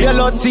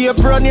 Yellow tape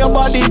run your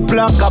body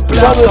plaka.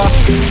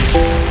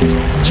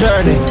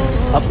 Journey,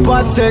 a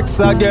Patexx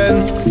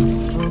again.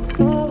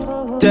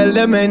 Tell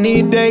them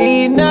any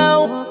day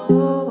now.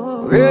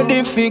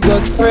 Ready figure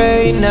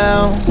spray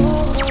now.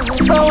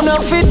 Sound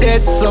of it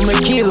dead so me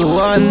kill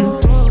one.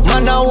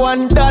 Man a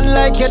one done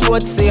like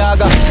Edward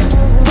Seaga.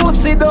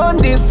 Pussy down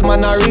this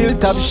man a real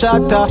top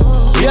shotter.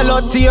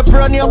 Yellow tape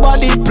run your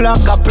body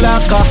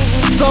plaka.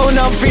 Sound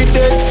of it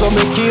dead so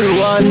me kill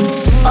one.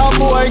 A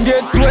boy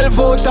get 12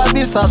 out of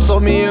this, so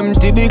me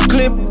empty the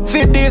clip.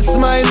 For this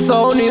my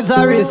sound is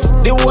a risk.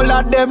 The whole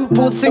of them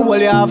pussy will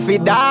you have to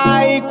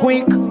die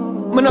quick.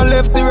 Me no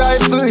left the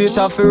rifle, it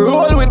have to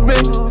roll with me.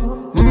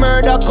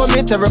 Murder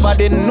commit,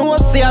 everybody know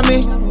see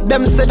me.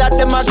 Them say that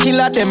them a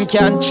killer, them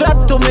can't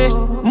chat to me.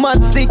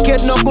 Mad sick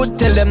head no good,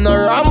 tell them no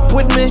ramp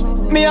with me.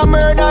 Me a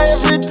murder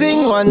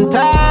everything one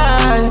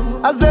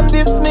time. As them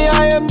diss me,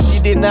 I empty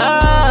the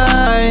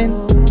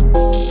nine.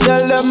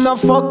 Tell them no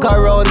fuck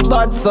around,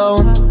 bad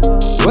sound.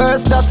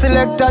 Worst the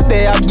selector,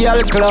 they a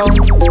girl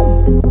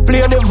clown.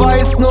 Play the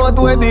voice note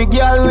where the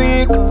girl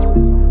weak.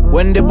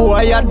 When the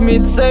boy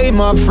admit say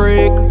him a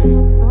freak.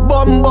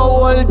 Bumbo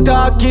all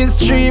talk is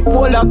cheap,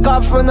 all a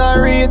coffin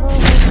a read.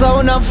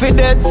 Sound of it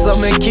dead, so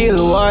me kill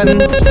one.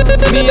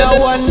 Me a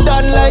one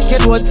done like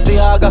Edward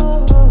Seaga.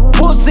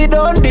 Pussy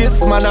down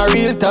this man a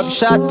real top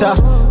shotter.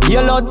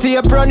 Yellow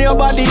tape run your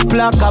body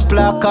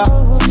plaka.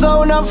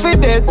 Sound of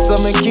it dead, so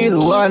me kill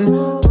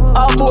one.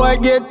 A boy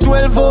get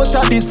 12 out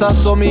of this,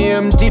 so me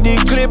empty the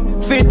clip.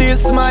 For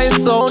this my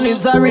sound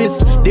is a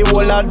risk. The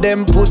whole of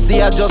them pussy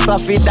a just a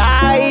fi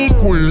die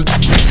quick.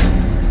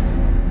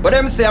 But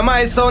them say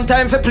my sound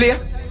time for play.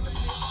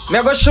 Me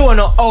a go show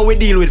you how we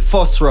deal with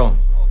first round.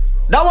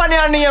 That one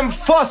your name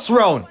first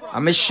round.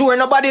 I'm sure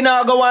nobody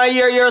now go want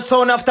hear your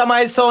sound after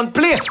my sound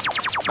play.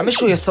 I'm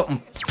show you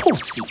something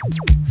pussy.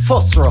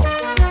 First round.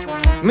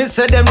 Me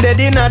say them dead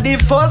in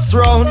the first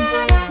round.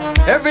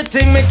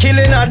 Everything me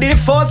killing at the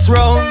first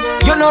round.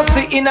 You know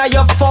see inna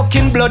your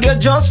fucking blood, you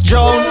just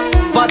drown.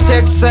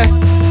 Patexx say,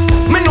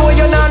 me know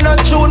you not no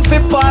tune fi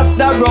pass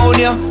that round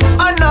ya.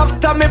 And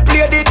after me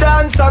play the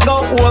dance I go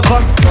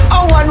over. A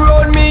one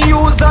round me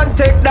use and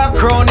take that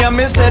crown ya.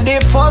 Me say the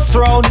first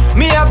round,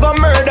 me a go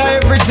murder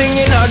everything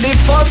in the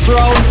first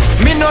round.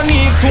 Me no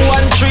need 2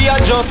 and 3, a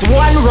just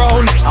one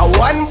round. A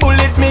one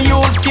bullet me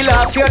use kill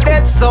off your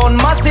dead sound.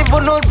 Massive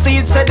no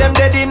seed say them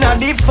dead in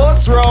the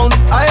first round.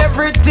 A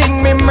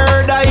everything me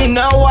murder in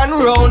a one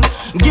round.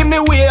 Give me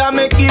way I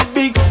make the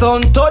big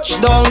sound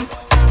touchdown.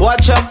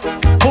 Watch out,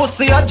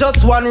 pussy a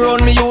just one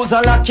round me use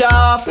a lock you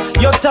off.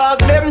 You talk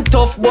them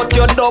tough but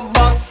you dub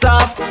back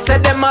soft. Say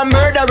them a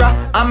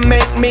murderer and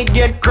make me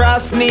get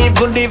cross.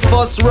 Even the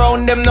first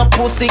round them no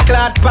pussy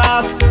clad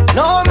pass.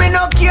 No me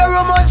no care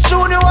how much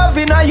tune you have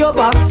in your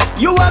box.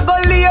 You a go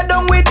lay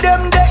down with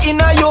them there in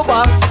your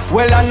box.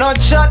 Well I not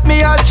chat me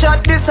a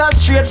chat, this a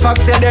straight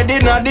fact. Say they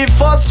in the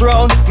first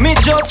round. Me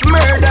just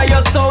murder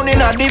your sound in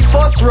the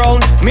first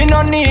round. Me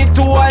no need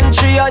 2 and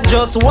 3, a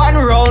just one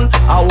round.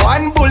 A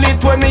one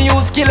bullet when me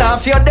use kill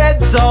off your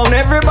dead sound.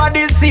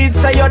 Everybody see it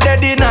say you're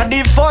dead in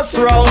the first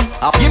round.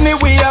 Give me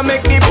way I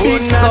make the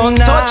big sound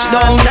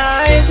touchdown.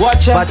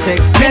 Watch out,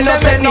 Patexx, me no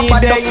take no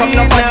bad up from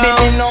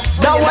nobody.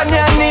 That one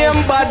your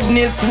name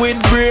badness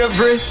with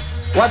bravery.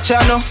 Watch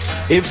out now.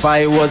 If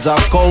I was a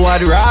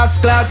coward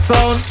rascal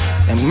sound,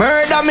 they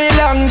murder me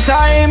long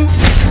time.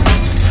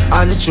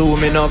 And chew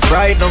me no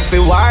fright, no fi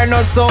war,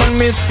 no sound.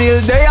 Me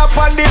still there up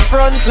on the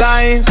front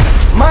line.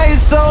 My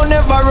sound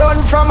never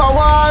run from a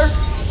war.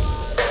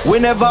 We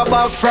never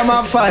back from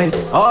a fight.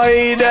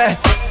 Oi there.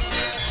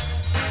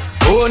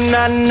 Oh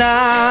na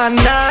na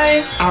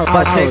na.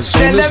 Patexx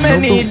tell them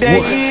any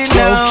day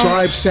now. 12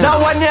 Tribe Sound. That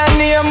one your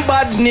name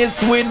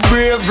badness with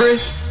bravery.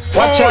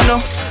 Watch out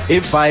now.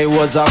 If I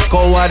was a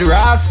coward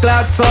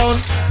rascal sound,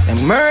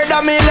 they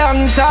murder me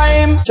long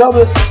time.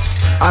 Trouble.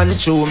 And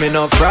chew me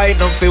no fright,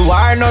 no fi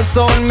war, no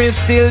sound. Me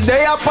still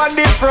there up on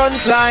the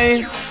front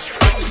line.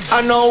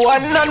 I know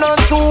 1 and no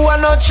 2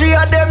 and no 3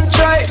 of them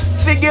try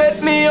to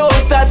get me out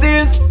of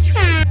this.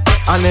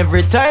 And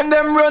every time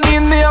them run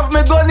in, me have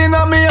me gun in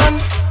a me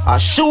hand. I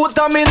shoot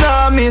and me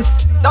nah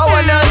miss. That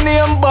one a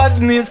name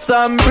badness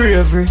and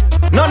bravery.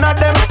 None of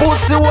them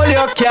pussy hole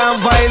you can't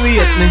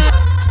violate me.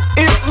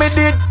 If me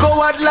did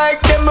coward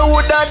like them, me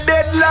woulda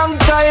dead long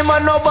time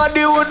and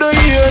nobody woulda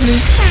hear me.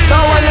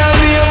 That one a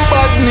name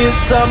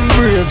badness and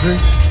bravery.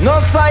 No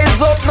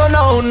size up, no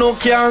now, no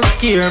can't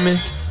scare me.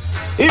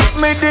 If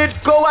me did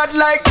coward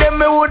like them,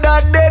 me woulda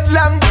dead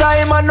long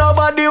time and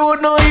nobody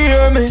would no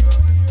hear me.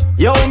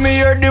 Yo, me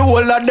hear the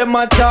whole of them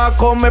attack,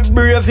 how me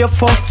brave you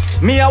fuck.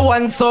 Me a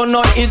one son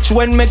no itch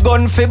when me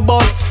gun fi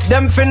bust.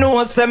 Them fi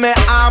know say me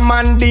arm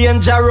and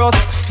dangerous.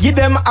 Give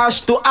them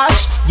ash to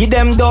ash, give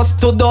them dust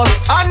to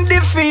dust.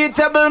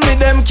 Undefeatable me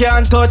them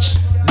can't touch.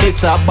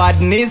 This a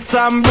badness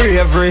and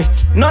bravery.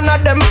 None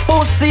of them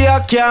pussy a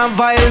can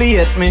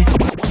violate me.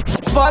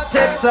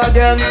 Patexx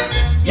again.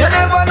 You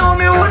never know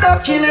me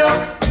woulda kill you.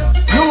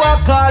 You a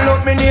call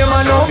up me name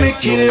and know me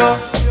kill you.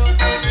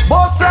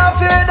 Boss off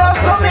your head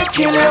so me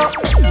kill you.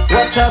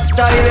 Watch a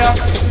style ya.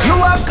 You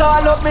a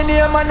call up me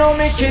name and know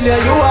me kill you.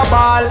 You a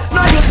ball.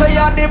 Now you say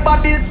you're the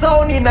body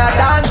sound in a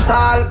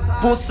dancehall.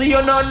 Pussy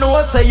you no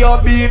know say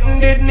you're beaten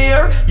dead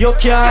near. You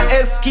can't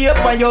escape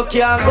and you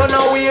can't go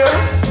nowhere.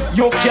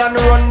 You can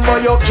run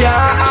but you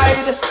can't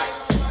hide.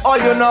 Oh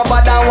you know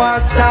but I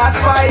want start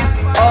fight.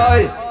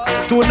 Oi,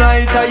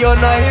 tonight are you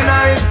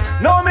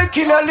 9-9. Now me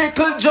kill a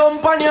little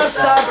jump and you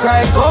start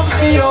cry. Come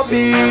for your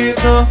beat.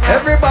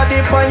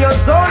 Everybody for your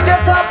sound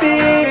get a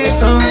beat.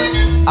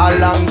 A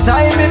long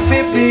time if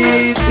it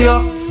beat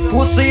you.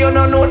 Pussy you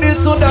no know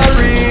this woulda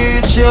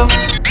reach you.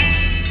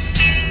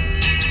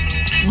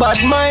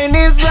 Bad mind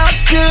is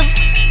active.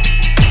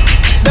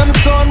 Them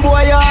son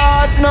boy your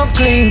heart no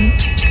clean.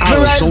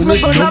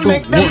 Arizona's number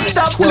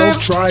 1,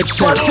 12 Tribe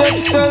Sound.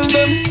 Patexx tell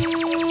them.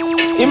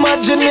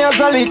 Imagine me as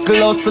a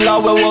little hustler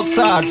we works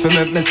hard for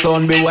make me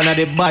son be one of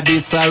the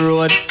baddest a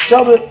road.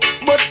 Trouble.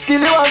 But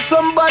still you have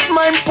some bad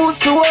mind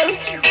pussy hole.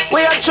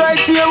 Where I try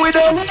to hear with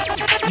them.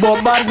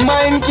 But bad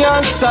mind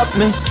can't stop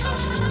me.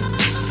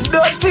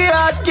 Dirty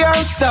heart can't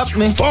stop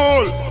me.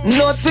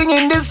 Nothing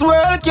in this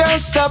world can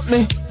stop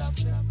me.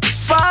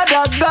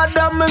 Father God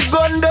and me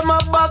gun them a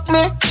back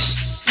me.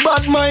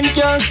 Bad mind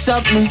can't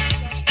stop me.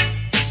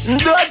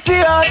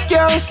 Dirty heart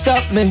can't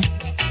stop me.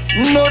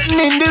 Nothing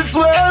in this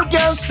world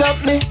can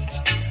stop me.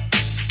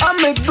 I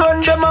make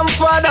gun them and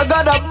Father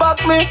God a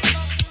back me.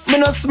 Me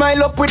no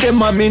smile up with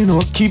them and me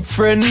no keep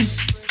friend.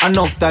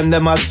 Enough time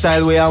them a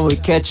style way and we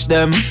catch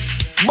them.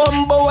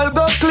 Bumbo will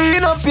go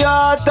clean up your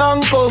heart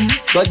and come.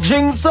 Go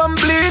drink some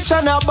bleach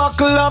and a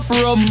buckle of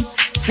rum.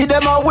 See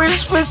them a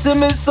wish for see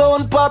me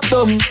sound pop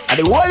them. And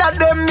the whole of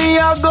them me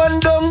a gun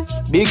them.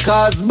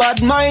 Because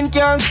bad mind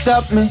can't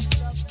stop me.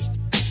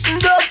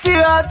 Dirty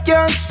heart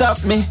can't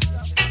stop me.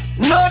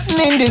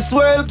 Nothing in this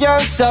world can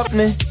stop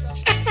me.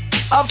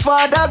 A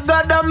Father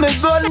God and me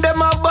gun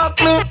them a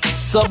back me.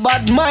 So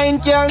bad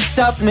mind can't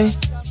stop me.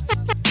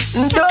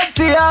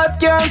 Dirty heart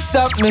can't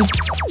stop me.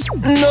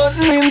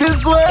 Nothing in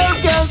this world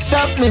can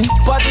stop me.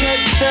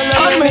 Patexx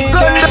telling me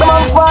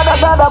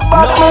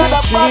No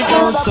retreat,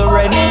 no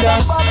surrender.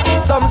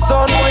 Some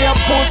son boy a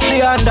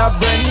pussy and a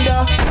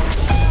Brenda.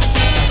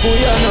 Who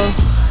you know?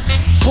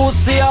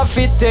 Pussy a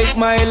fit take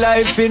my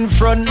life in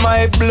front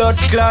my blood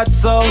clot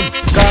sound.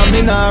 Cause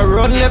me nah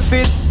run left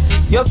it.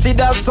 You see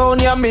that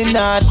sound, yeah, me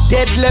nah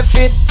dead left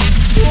it.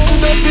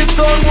 Dirty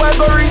sound, why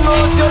go ring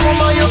out your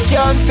mama, you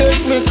can't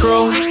take me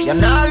crown. You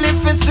nah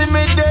live to see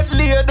me dead,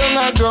 lay down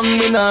a ground,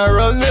 me nah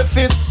run left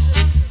it.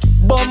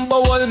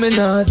 Bumbo wall, me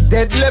nah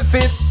dead left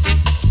it.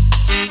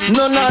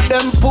 None of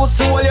them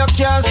pussy wall, you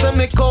can't say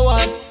me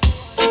coward.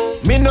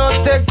 Me no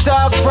take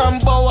talk from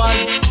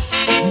bowers.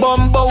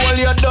 Bumbo wall,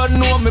 you don't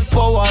know me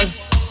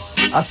powers.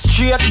 A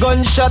straight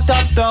gunshot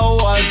after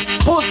hours.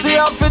 Pussy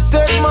have to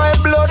take my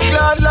blood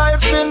clot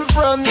life in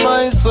front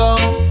my son.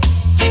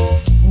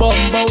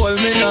 Bumba well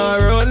me nah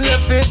run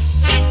left it.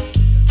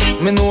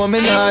 Me know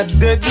me nah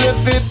dead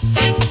left it.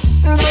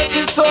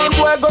 Dirty sound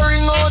boy go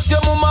ring out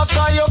your mama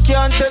cause you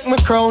can't take me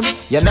crown.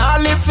 You nah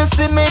live to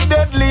see me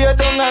dead lay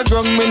down a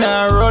ground. Me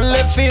nah run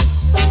left it.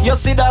 You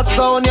see that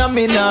sound yeah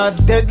me nah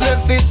dead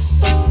left it.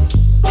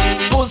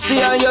 Pussy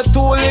and you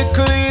too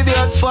little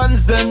idiot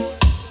fans them.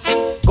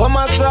 Come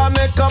and say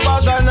make a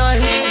bag of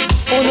knife.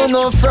 Oh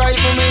no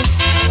frighten me.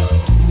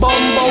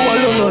 Bumba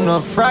wall no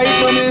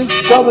frighten me.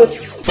 Trouble.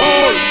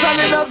 Oh,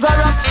 solid as a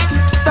rock.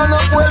 Stand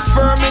up well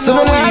firm in so the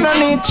week.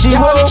 You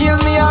won't kill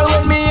me all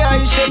when me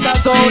I shake a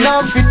sound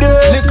off your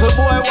dead. Little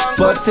boy want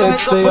but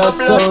text say your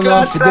sound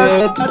off your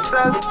dead.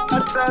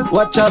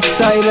 Watch your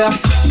style yeah.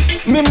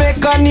 Me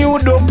make a new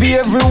dopey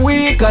every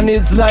week and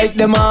it's like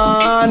them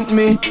haunt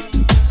me.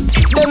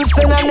 Them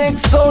send a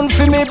next sound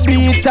for me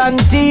beat and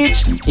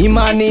teach.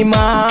 Imani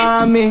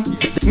mami.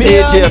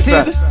 Me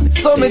auntie,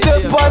 so me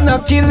dip on a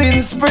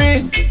killing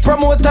spree.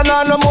 Promoting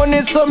all the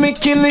money so me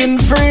killing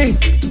free.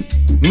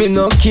 Me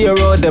no care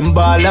how them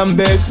ball and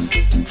beg.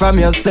 From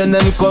you send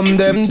them come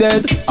them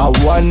dead. I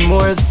want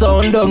more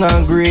sound on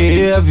a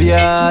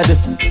graveyard.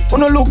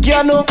 Wanna look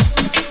ya no?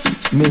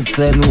 Me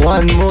send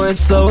one more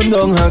sound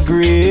on a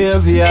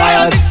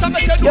graveyard.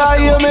 Yeah,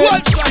 hear me?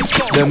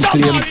 Them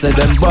claims say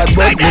them bad,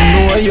 but me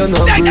know you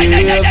no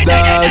brave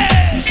dog.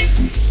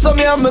 So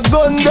me and me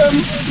gun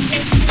them.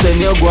 Send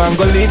you go and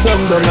go lead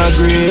them down a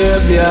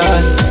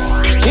graveyard.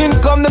 In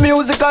come the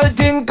musical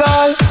thing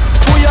called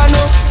who you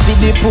know? See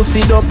the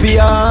pussy dopey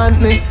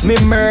haunt me. Me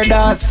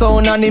murder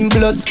sound and him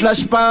blood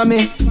splash pa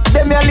me.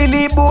 Them a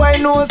lily boy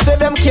know say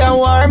them can't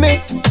war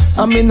me.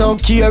 And me no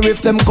care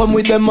if them come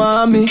with them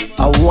army.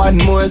 I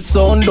want more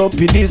sound up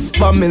in this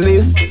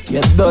families.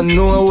 You don't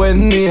know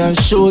when me a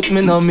shoot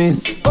me no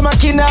miss. Come a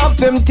kin off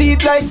them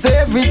teeth like say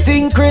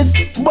everything Chris.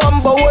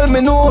 Bumba well me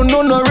no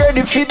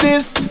ready for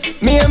this.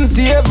 Me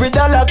empty every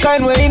dollar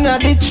kind way in a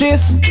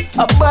ditches.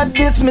 About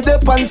this me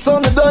dep and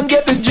sound I don't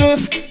get the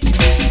drift.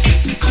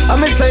 I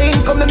me say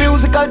in come the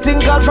musical thing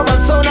called from a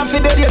sound of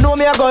it dead. You know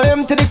me I go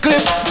empty the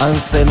clip and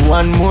send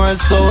one more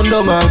sound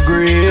on my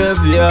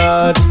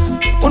graveyard.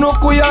 Uno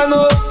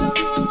kuyano.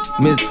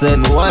 Me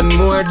send one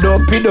more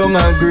dopey down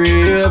a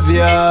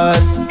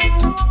graveyard.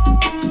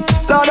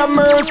 Lord of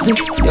mercy,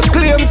 you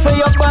claim say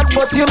you're bad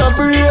but you not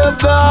brave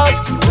dog.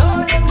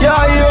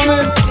 Yeah, hear me?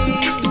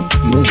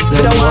 Me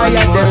send one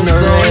more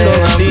sound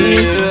down a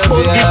graveyard.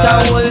 Bust it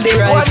and hold the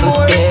rifle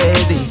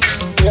steady.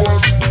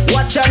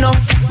 Watch ya now.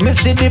 Me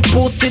see the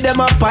pussy, them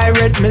a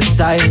pirate me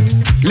style.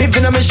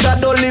 Living on me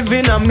shadow,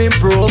 living on me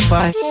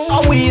profile.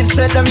 And we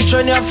said them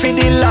train you for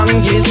the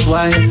longest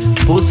while.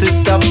 Pussy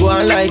stop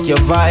going like your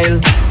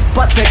vile.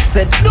 Patexx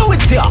said do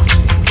it ya.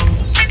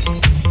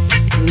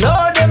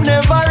 No them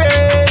never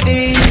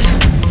ready.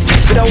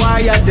 For the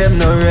wire them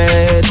not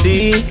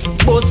ready.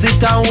 Bust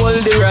it and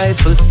hold the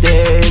rifle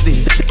steady.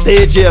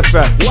 Say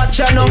Frass. Watch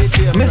ya now.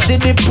 Me see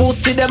the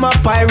pussy, them a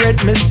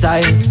pirate me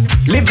style.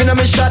 Living on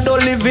me shadow,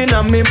 living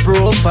on me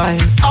profile.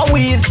 And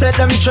we said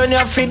them train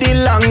you for the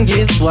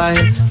longest while.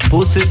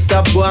 Pussy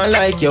stop going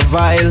like your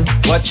vile.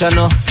 Watch ya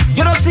now.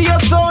 You don't see your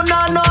sound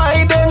and no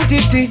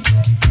identity.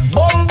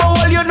 Bumbo,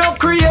 you no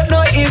create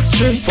no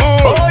history.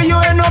 Oh, you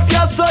end up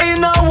your so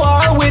in a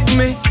war with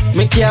me.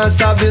 Me can't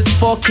solve this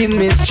fucking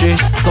mystery.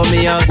 So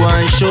me a go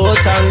and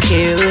shoot and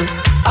kill.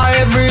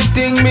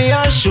 Everything me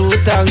a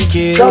shoot and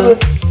kill.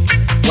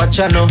 Watch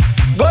ya now.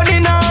 Gun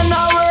in and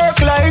a work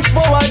like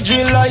power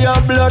drill. Or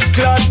your blood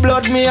clot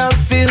blood me a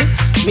spill.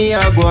 Me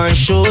a go and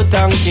shoot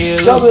and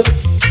kill.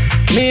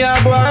 Me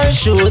a go and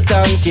shoot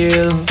and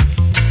kill.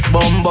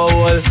 Bumbo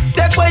hole.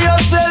 Take by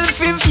yourself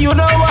if you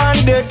no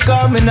want it.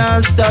 Come in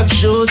and stop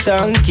shoot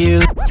and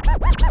kill.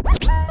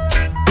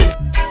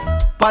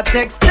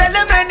 Patexx tell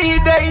them I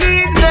need a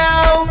heat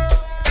now.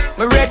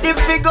 Me ready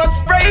fi go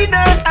spray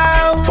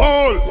now.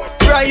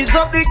 Rise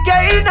up the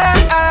cane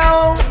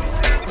now.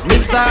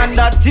 Miss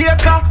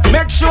Undertaker,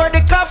 make sure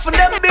the coffin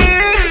them big.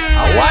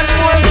 I want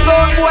more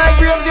sound boy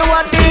grave you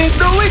want it.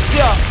 Do it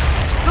ya.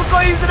 Look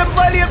how easy the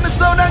violate me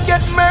sound and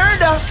get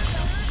murder.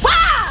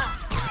 Wah!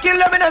 Kill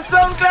them in a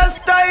Sound Clash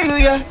style,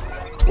 yeah.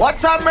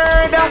 What a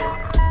murder.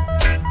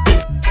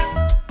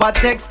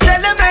 Patexx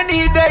tell them I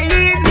need a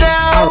heat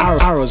now.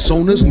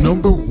 Arizona's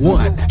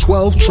 #1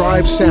 12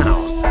 Tribe Sound.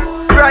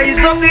 Rise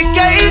up the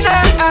gate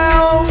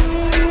now.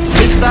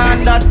 This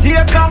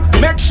undertaker,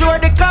 make sure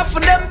the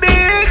coffin them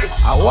big.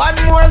 One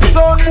more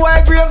sound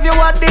boy grave you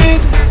a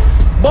dig.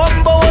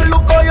 Bumbo,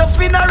 look how your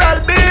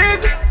funeral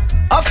big.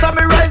 After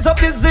me rise up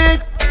the zig.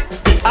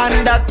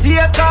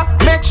 Undertaker,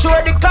 make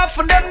sure the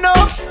coffin them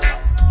enough.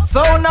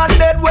 Sound not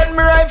dead when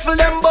me rifle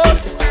them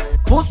bust.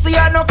 Pussy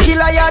a no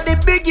killer, ya the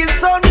biggest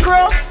sound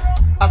gruff.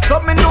 I saw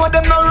me know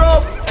them no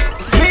rough.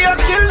 Me a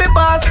kill the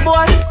boss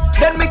boy,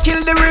 then me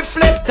kill the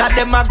reflector.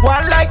 Them a go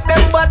on like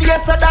them body,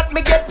 yes so that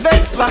me get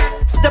vexed for.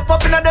 Step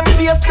up inna them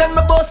face, then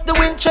me bust the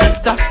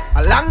Winchester.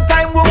 A long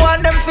time we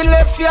want them fi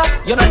left ya.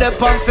 You know them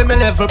pump fi me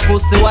level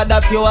pussy, what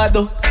that you a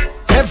do?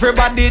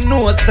 Everybody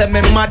knows say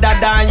me madder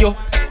than you.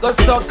 Go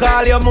so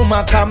call your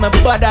mama, cause me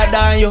better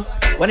than you.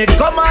 When it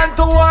come on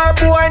to war,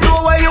 boy,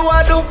 know what you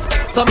a do.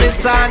 So me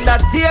sound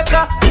that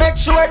taker, make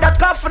sure the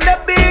coffin the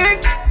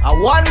big.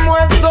 One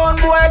more son,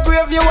 boy,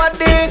 grave you a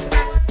dig.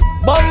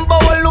 Bumbo,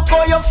 look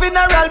how your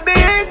funeral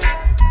big.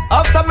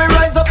 After me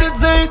rise up the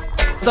zig.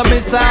 So me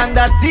sound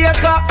that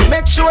taker,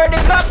 make sure the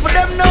coffin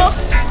them enough.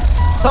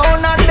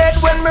 Sound not dead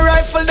when me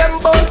rifle them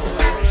bust.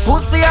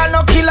 Pussy a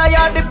no killer,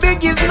 ya the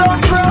biggest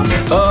sound crowd.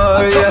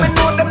 Oh yeah, so me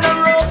know them no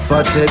rough.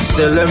 Patexx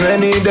tell them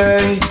any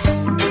day.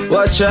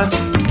 Watch ya.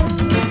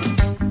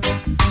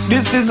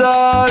 This is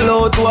all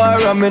out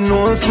war and me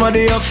know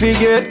somebody have to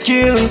get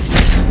killed.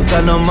 But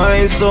I know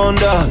my son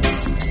dog.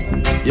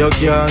 You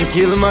can't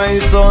kill my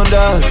son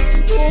dog.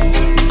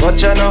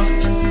 Watch ya now.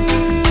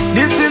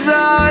 This is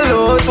all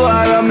out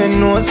war and me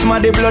know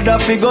somebody blood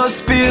have to go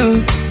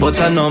spill. But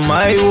I know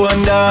my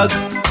one dog.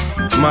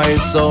 My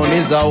son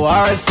is a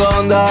war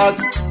son dog.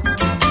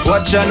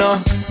 Watch ya now.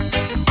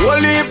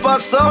 Whole heap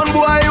of sound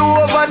boy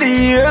over the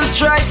years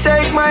try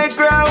take my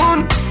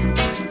crown.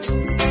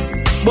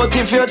 But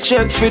if you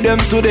check for them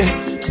today,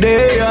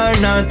 they are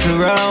not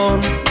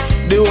around.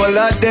 The whole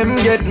of them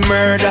get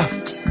murder.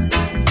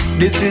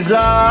 This is all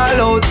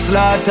out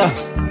slaughter.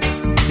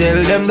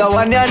 Tell them the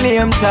one your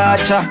name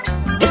torture.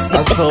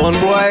 A sound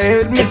boy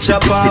hit me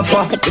chop off.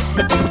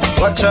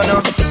 Watch out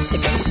now.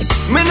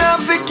 Me not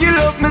fi kill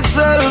up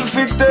myself,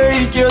 it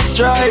take your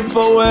stripe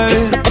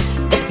away.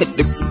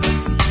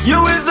 You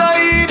is a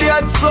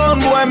idiot son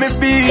boy, me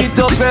beat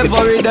up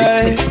every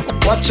day.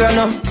 Watch out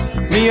now.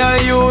 Me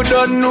and you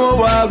don't know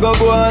what I go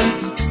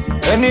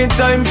on.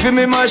 Anytime for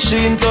me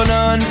machine turn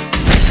on.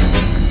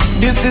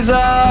 This is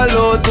all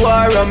out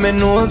war and me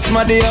know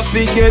somebody have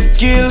to get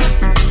killed.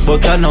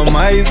 But I know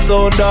my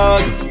son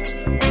dog.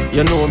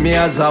 You know me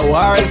as a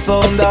war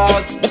son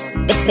dog.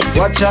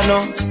 Watch ya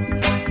now.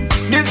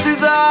 This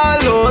is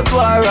all out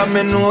war and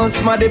me know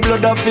somebody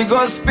blood have to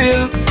go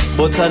spill.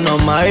 But I know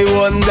my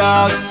one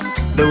dog.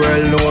 The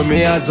world know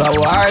me as a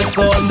war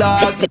son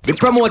dog. The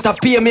promoter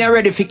pay me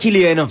already for kill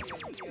you, you know.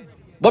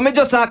 But me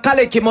just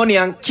collect your money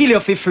and kill you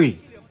for free.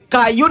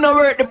 Cause you know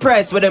worth the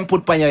price where them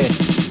put on your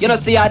head. You know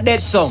see a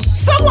dead song.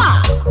 So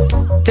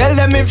what? Tell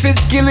them if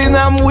it's killing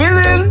I'm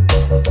willing.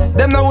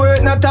 Them no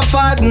worth not a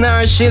fad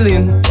nor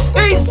shilling.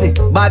 Easy.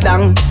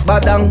 Badang,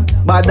 badang,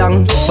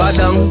 badang,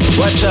 badang.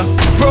 Watch ya.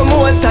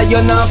 Promoter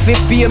you not fi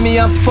pay me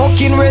a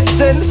fucking red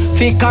cent.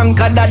 Fi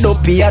conquer that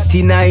dopey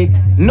tonight.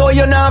 No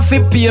you not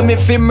fi pay me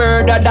fi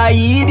murder that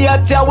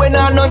idiot ya when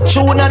I no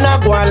tune and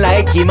I go on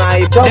like him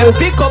hype. Them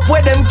pick up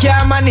where them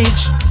can't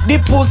manage. The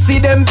pussy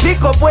them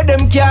pick up where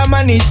them can't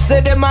manage.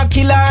 Say them a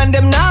killer and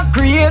them not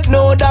create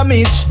no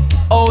damage.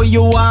 Oh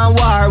you want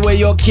war where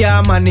you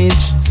can't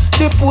manage.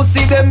 The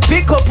pussy them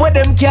pick up where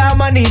them can't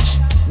manage.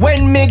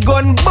 When me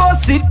gun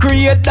bust it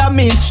create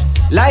damage.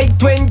 Like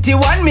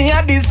 21 me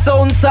a this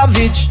sound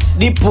savage.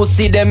 The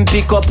pussy them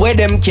pick up where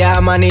them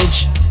can't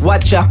manage.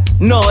 Watch ya,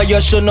 no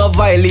you should not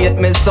violate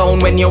me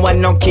sound when you want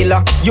no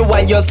killer. You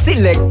want your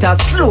selector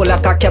slow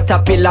like a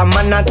caterpillar.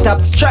 Man a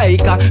top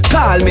striker,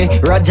 call me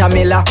Roger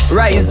Miller.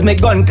 Rise me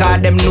gun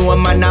cause them know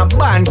man a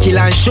born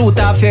killer. And shoot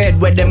off head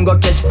where them go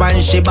catch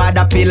pan she by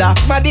the pillar.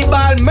 Maddy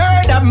ball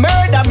murder,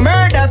 murder,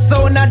 murder.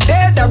 Sound a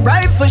dead, a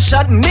rifle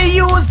shot me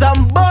use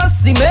and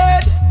bust him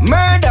head.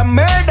 Murder,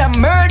 murder,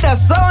 murder,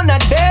 sound a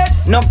dead.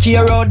 No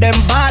care how them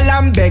ball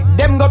and beg.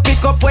 Them go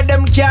pick up where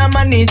them can't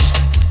manage.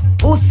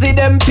 Pussy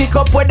them pick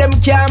up where them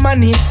can't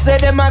manage. Say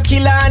them a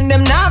killer and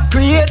them not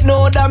create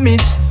no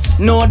damage.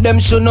 No them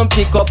should not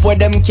pick up where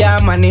them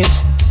can't manage.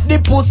 The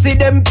pussy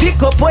them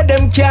pick up where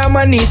them can't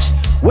manage.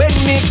 When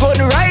me gun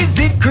rise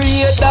it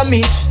create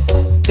damage.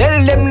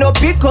 Tell them no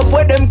pick up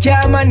where them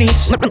can't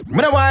manage.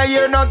 Me know why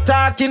you're not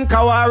talking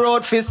cow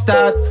road fi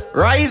start.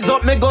 Rise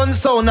up me gun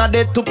sound a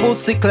dead to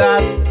pussy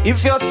clap.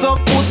 If you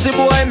suck pussy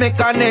boy make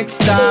a next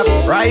stop.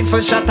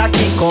 Rifle shot a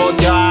kick out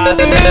ya.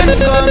 Then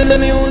come the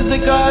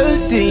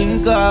musical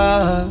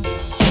thinker.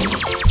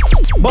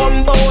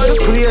 Bumbo will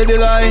clear the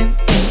line.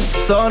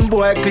 Son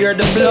boy clear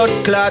the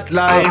blood clot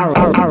line.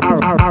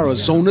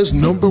 Arizona's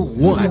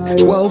 #1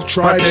 12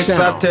 Tribe Patexx, I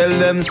Sound. tell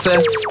them, say,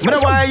 me know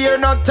why you're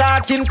not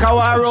talking,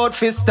 cause I road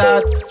fi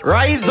start.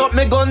 Rise up,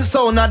 me gun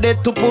sound, a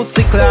dead to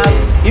pussy clap.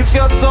 If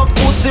you're so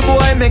pussy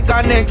boy, make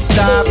a next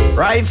stop.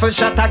 Rifle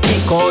shot, a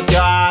kick out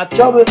your heart.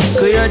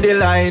 Clear the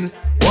line.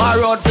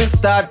 War out fi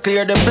start,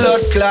 clear the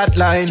blood clot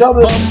line.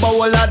 Bumba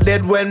all a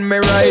dead when me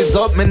rise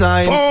up me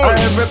nine.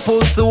 Every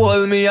pussy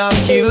hold me and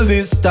kill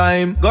this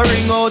time. Go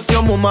ring out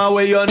your mama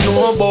where you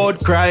know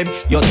about crime.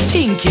 You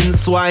thinking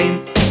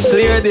swine,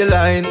 clear the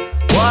line.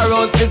 War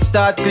out fi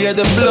start, clear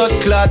the blood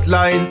clot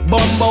line.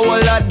 Bumba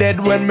all a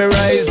dead when me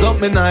rise up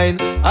me nine.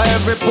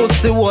 Every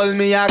pussy hold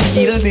me and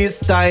kill this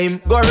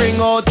time. Go ring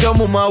out your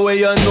mama where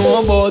you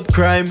know about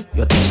crime.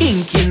 You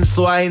thinking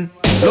swine.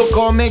 Look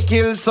how me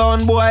kill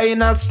son boy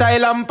in a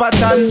style and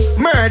pattern.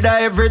 Murder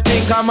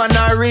everything, I'm a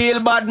real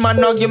bad man.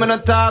 Now give me no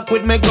talk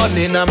with me gun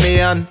in a me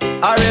hand.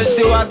 Or else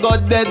you a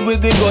got dead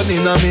with the gun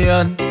in a me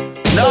hand.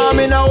 Now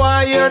me know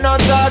why you're not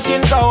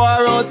talking,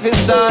 cause out fi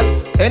start.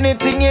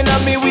 Anything in a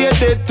me we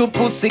dead to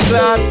pussy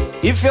clot.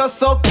 If you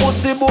suck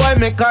pussy boy,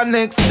 make a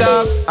next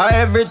stop.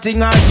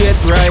 Everything I get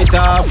right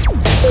off.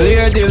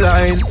 Clear the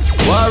line.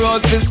 War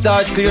out fi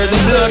start, clear the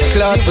blood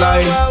clot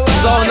line.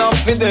 Sound up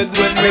fi dead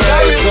when me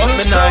rise up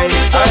me nine.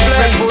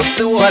 Every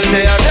pussy what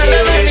they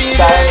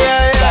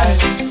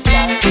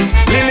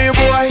Lily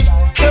boy,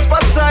 step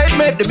aside,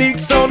 make the big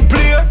sound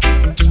play.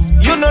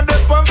 You know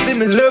that one fi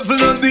me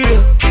level on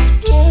deal.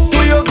 To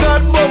your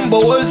God bumbo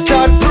will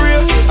start pray.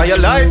 And your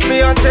life me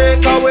a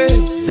take away.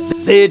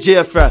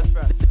 CJ Frass.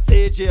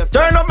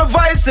 Turn up my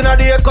voice in a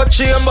the echo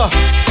chamber.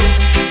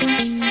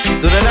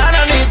 So the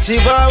nana need to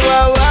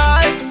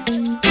why.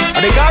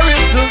 And the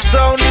garrison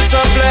sound is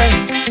a play.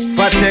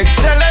 Patexx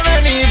tell them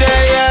any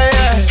day,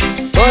 yeah.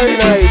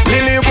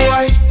 Lily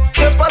boy,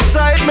 step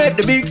aside, make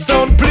the big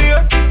sound play.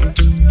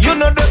 You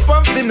know that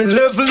one fi me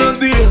level on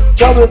deal.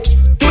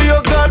 To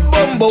your God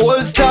bumbo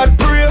will start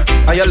pray.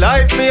 And your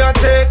life me a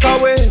take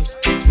away.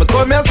 Me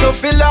come here so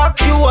feel lock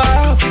you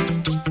off.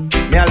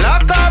 Me a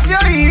lock off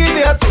your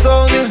idiot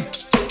sound, yeah.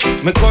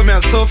 Me come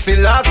here so feel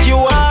lock you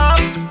off.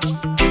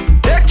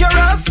 Take your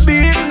ass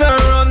beat and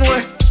run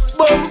away.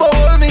 Bumbo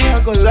hold me, I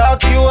go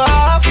lock you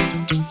off.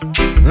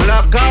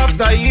 Lock off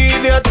the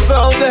idiot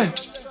sound, eh.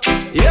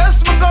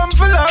 Yes, me come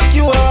for lock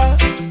you off.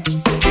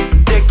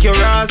 Take your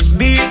ass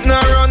beat and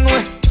run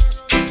away.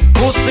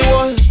 Pussy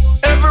one,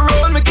 every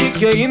roll me kick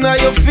you in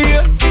your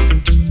face.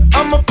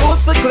 I'm a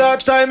pussy clock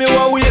time you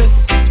a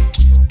waste.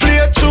 Play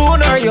a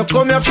tune or you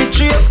come here for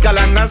chase.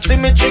 Galanga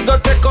symmetry go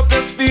take up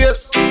your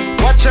space.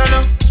 Watch out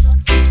now.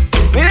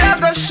 Me I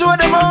go show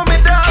them how me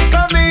dark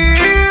and me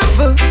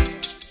evil.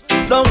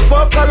 Don't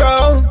fuck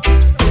around.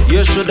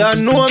 You shoulda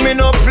know me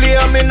no play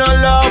and me no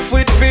laugh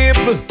with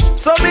people.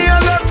 So me a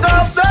lock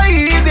off the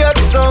idiot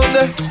sound.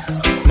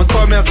 Me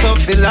come here so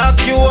feel lock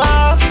you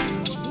off.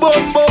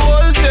 Bumbo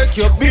will take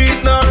your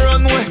beat and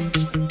run away.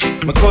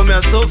 Me come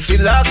here so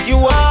feel lock you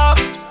off.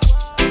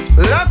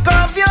 Lock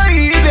off your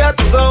idiot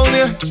sound,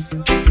 yeah.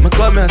 Me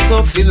come here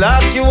so feel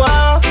lock you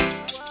off.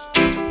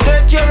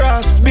 Take your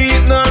ass beat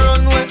and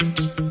run away.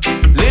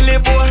 Lily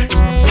boy,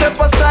 step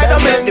aside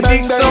and make the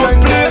big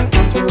sound play.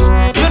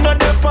 You know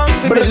the pump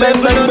for the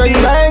level of the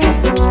bang.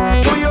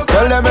 Do you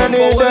tell them any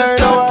day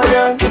now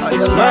again?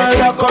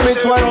 Murder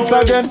commit once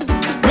again.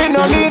 Me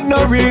no need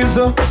no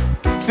reason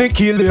to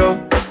kill you.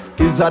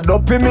 Is a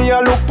dopey me a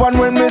look on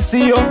when me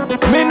see you.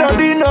 Me no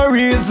need no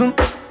reason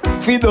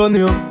fi done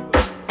you.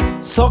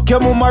 Suck your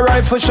mama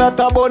rifle shot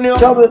a bun you.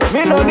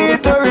 Me no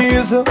need no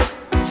reason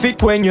fi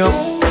when you.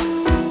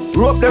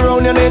 Rope the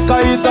round your neck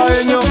and hit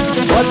a in you.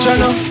 Watch ya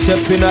now.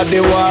 Stepping at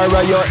the war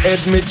or your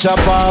head me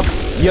chop off.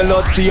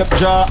 Yellow tape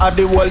jaw at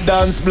the whole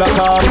dance block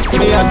off.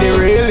 Me and the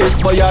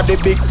realist but you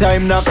the big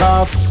time knock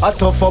off. I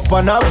tough up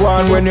and I go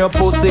on when your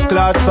pussy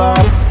clots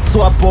off.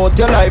 Swap out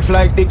your life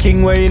like the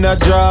king way in a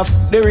draft.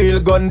 The real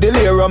gun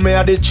delirious, me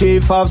a the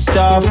chief of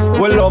staff.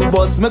 Well love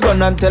bust me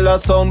gun and tell a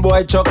sound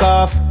boy chuck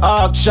off.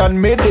 Action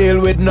me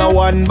deal with no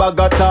one bag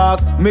of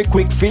talk. Me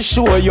quick fish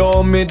show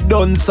you me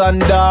dunce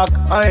and dark.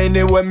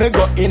 Anyway me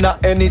go in a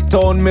any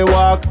town me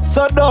walk.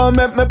 So don't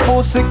make me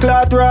pussy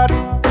clot rat.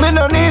 Me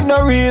no need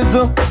no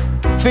reason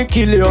fi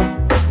kill you.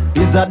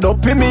 Is a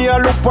dopey me a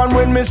look on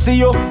when me see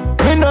you.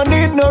 Me no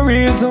need no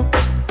reason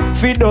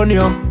fi done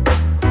you.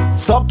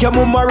 Suck your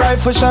mama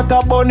rifle shot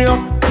a bun you.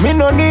 Me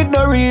no need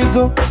no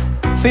reason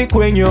fi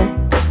queen you.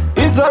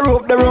 Is a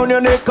rope the round your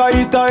neck a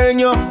hit a hang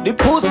you. The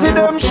pussy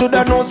them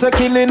shoulda know say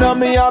killing a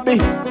me hobby.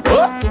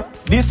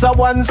 This a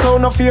one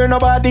sound no fear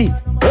nobody.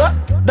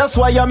 That's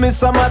why you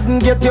miss a mad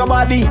and get your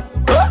body.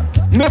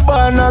 Me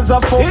born as a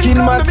fucking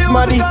mad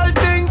smaddy.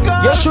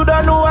 You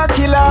shoulda know a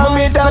killer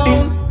me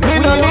daddy. Me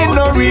no need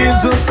no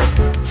reason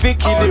fi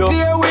kill you.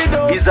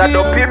 Is a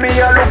dopey me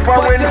a look for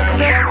when.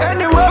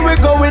 Anywhere we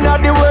go in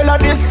the world of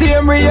the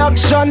same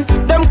reaction.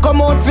 Them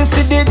come out fi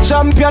see the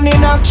champion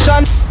in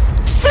action.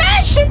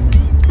 Flash it.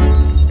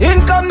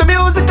 In come the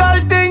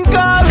musical thing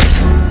called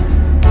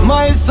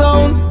my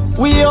sound.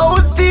 We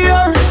out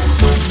here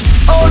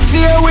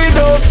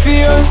without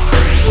fear.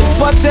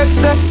 Patexx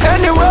say,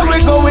 anywhere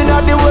we go in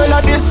the world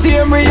of the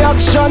same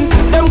reaction.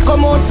 Them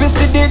come out to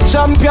see the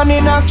champion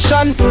in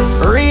action.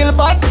 Real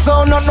bad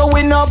sound, not no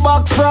we no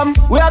back from.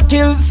 We a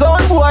kill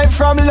sound boy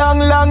from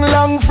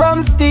long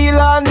from steel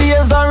and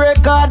years and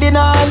recording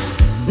on.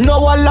 No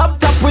a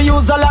laptop we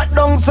use a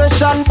lockdown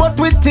session, but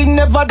we think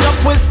never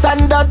drop, we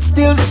standard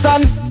still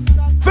stand.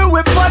 Feel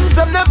we fans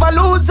them never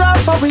lose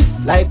half of it.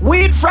 Like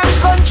weed from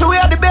country, we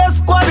are the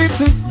best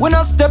quality. We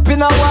not step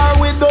in a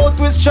war without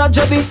with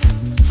tragedy.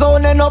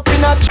 Sound end up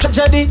in a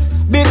tragedy.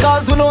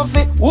 Because we know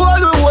fit all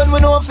we want, we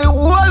know fit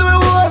all we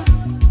want.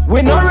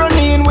 We not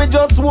running, we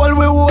just all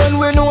we want.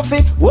 We know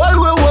fit all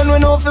we want, we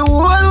know fit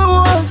all we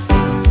want.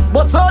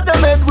 But so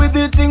them head with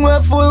the thing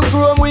we're full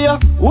grown. We are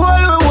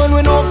all we want,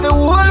 we know fit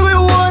all we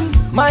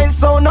want. My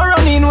sound not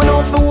running, we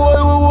know fit all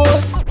we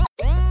want.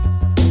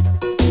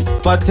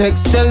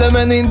 Patexx tell them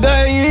any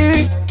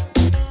day.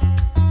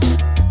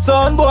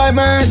 Sound boy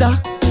murder,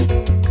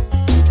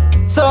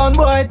 sound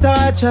boy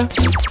torture.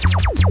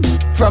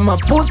 From a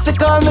pussy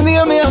call me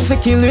name, me have to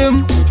kill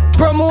him.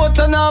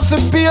 Promoter now fi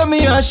pay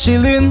me a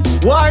shilling.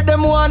 Why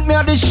them want me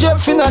a the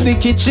chef in the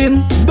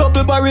kitchen?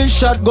 Double barrel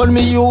shotgun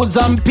me use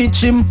and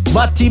pitch him.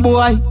 Batty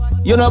boy,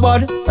 you know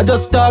bad, I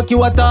just talk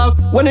you a talk.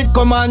 When it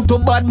come on to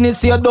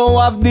badness, you don't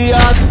have the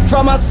heart.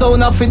 From a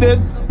sound of dead,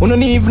 we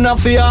don't even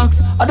have to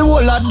ask. I the whole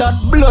of that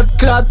blood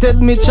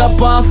clotted me chop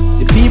off.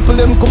 The people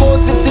them come out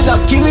to see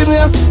that killing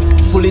me.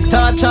 Fully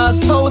touch a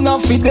sound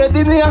of dead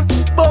in here.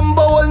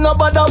 Bumbo will no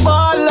bother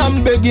ball,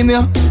 I'm begging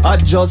ya. I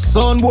just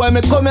sound boy,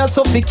 me come here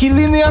so fi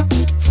killing ya.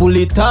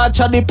 Fully touch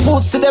a the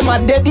pussy, them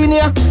a dead in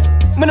ya.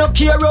 Me no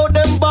care how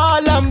them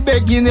ball, I'm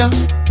begging ya.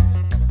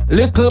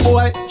 Little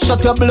boy,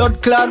 shut your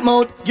blood clot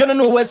mouth. You don't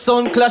know where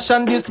Sound Clash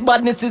and this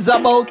badness is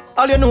about.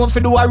 All you know if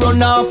you do a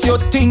run off your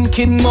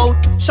thinking mouth.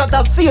 Shut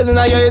a sail in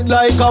your head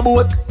like a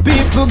boat.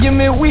 People give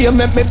me way,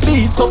 make me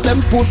beat up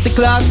them pussy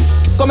class.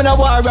 Come in a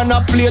war and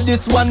I play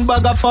this one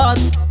bag of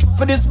fast.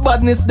 For this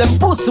badness, them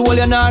pussy all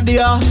you know they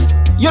are.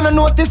 You don't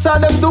notice all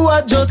them do,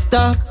 I just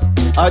talk.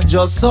 I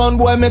just sound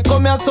boy, me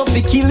come here so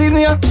fi killing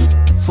ya.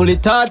 Fully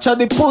torture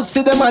the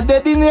pussy, them a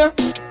dead in ya.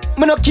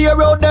 Me no care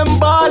how them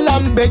ball,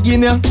 I'm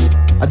begging ya.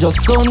 I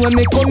just sound when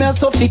me come here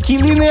so fi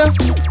killing ya.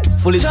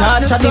 Fully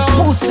torture the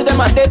pussy, them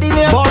a dead in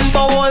ya.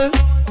 Bumble,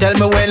 tell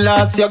me when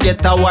last you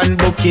get a one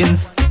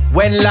bookings.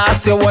 When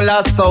last you all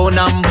a sound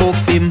and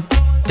buff him.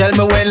 Tell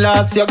me when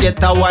last you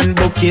get a one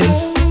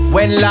bookings.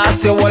 When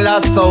last you all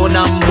a sound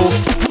and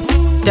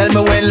buff. Tell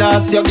me when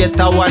last you get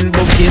a one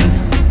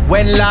bookings.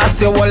 When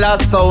last you all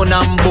a sound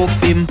and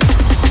buff him.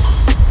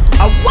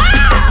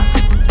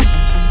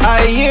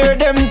 I hear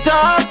them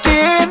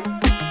talking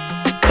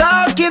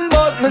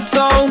about me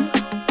sound.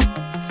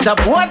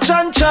 Stop watch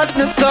and chat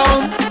me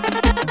sound.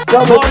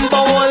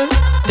 Bumble,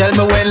 tell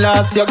me when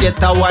last you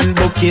get a one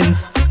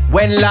bookings.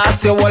 When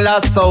last you all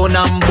a sound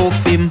and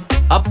buff him.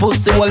 A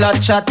pussy will a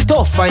chat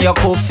tough and you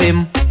cuff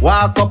him.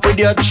 Walk up with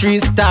your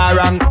 3-star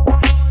rank.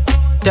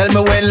 Tell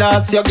me when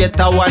last you get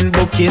a one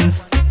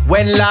bookings.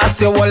 When last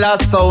you all a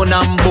sound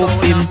and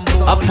buff him.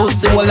 A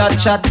pussy will a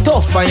chat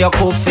tough and you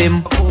cuff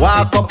him.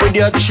 Walk up with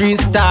your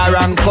 3-star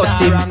and cut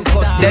him.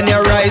 Then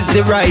you rise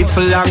the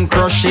rifle and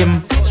crush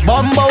him.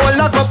 Bumbo will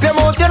lock up your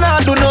mouth, you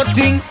not do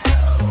nothing.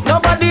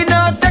 Nobody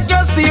not take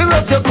you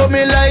serious, you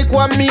coming like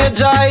one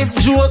major hype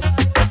joke.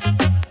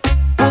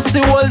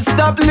 Pussy will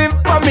stop live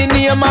for me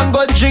name and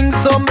go drink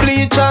some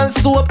bleach and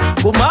soap.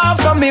 Come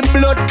off of me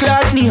blood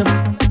clot name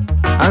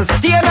and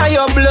stay on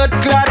your blood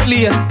clot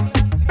lane.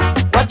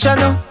 Watch ya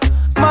now,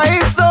 my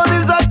sound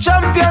is a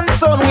champion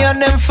son. We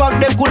and them fuck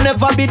they could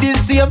never be the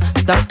same.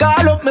 Stop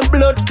call up me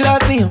blood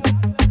clot name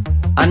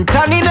and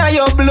turn in on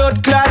your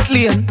blood clot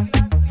lane.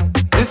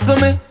 Listen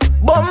me,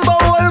 Bumbo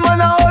old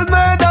man a old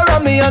murderer.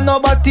 Me and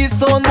nobody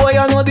sound boy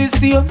I know the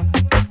same.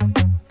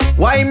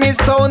 Why me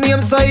sound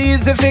name so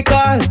easy fi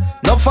call?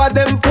 Nuff of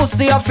them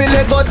pussy a fi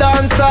Lego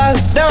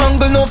dancehall. The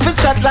angle no fi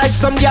chat like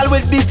some gal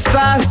with big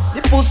sal.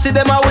 The pussy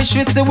them a wish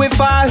we see we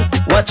fall.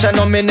 Watch I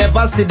know me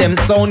never see them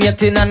sound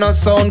yet in a no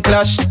sound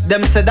clash.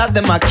 Them say that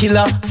them a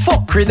killer,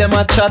 fuckery them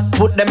a chat.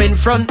 Put them in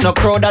front, no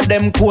crowd of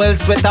them cool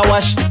sweat a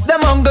wash.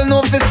 Them angle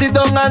no fi sit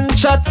down and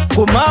chat.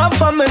 Come off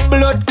of me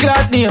blood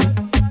clot name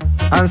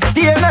and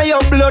stay in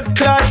your blood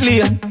clot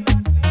lane.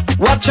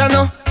 Watch I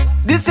know.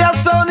 This your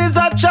sound is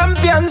a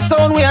champion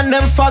sound. We and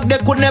them fuck they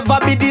could never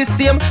be the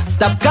same.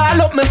 Stop call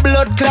up me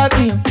blood clot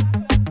name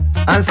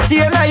and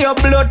stay in your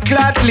blood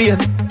clot lane.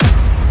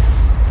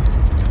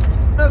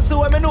 That's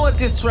what me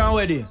notice from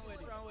where they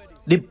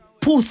the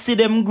pussy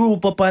them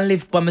group up and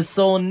live for me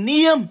sound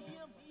name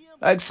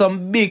like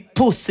some big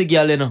pussy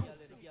girl, you know.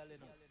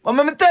 But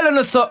me telling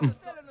you something.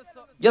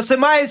 You see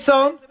my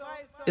sound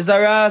is a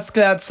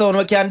rascal sound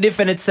we can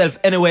defend itself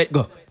anywhere it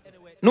go.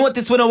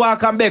 Notice when I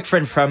walk and beg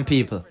friend from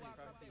people.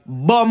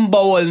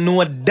 Bumbo will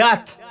know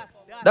that.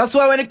 That's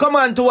why when it come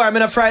on to war, I'm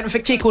not frightened for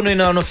kick on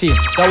in on the field.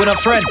 Cause we're a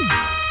friend.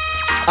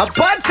 A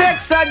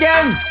Patexx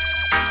again.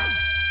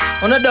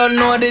 When I don't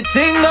know the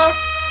thing though.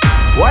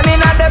 One in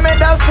a them head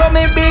that's so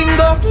me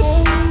bingo.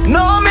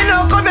 No, me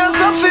no come here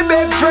so fi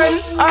beg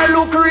friend. I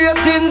look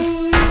ratings.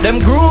 Them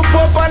group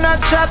up and a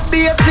chat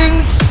be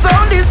things.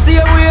 Sound the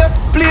same way,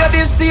 play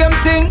the same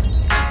thing.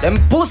 Them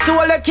pussy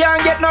well they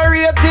can't get no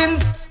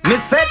ratings. Me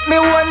set me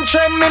one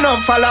trend, me no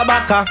follow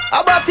back.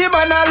 About him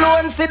and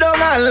alone, sit down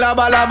and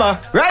laba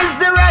laba. Rise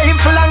the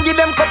rifle and give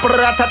them couple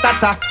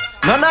ratatata.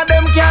 None of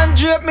them can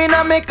drape me,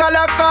 no make a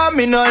lock.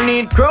 Me no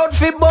need crowd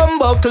fi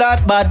bumbo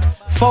clot bad.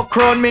 Fuck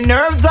round me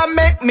nerves and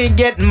make me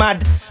get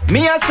mad.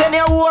 Me a send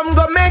you home,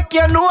 go make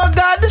you know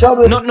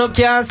God. Not no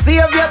can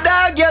save your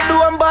dog, you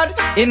doing bad.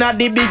 Inna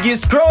the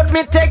biggest crowd,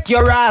 me take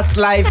your ass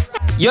life.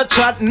 You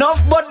chat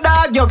enough, but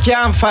dog, you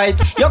can't fight.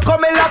 You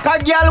come in like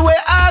a girl, we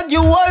argue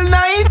all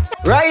night.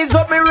 Rise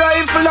up me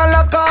rifle and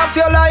lock off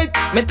your light.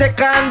 Me take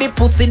on the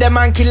pussy, them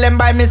and kill them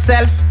by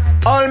myself.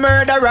 All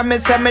murderer, me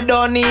say me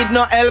don't need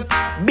no help.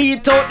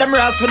 Beat out them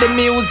rasp with the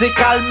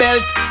musical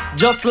belt.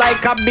 Just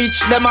like a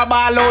bitch, them a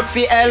ball out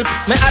fi help.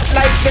 Me act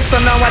like this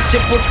and I watch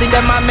your pussy,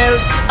 them a melt.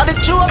 And the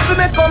truth fi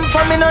me come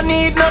from, me no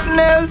need nothing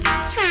else.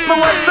 Me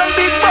want some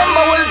big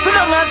bumper, well sit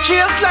down and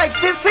chase like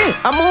sissy.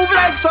 I move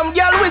like some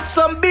girl with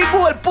some big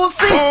old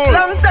pussy.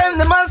 Long time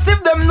the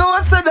massive, them know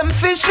say them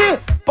fishy.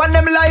 Pon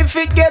them life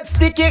it get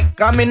sticky.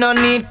 Cause me no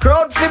need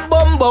crowd fi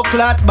bumbo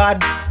clot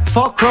bad.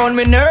 Fuck round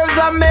me nerves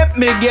and make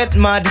me get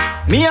mad.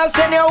 Me a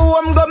send you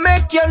home, go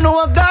make you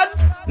know God.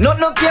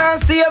 Nothing can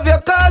save you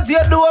cause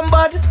you doing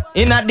bad.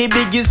 Inna the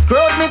biggest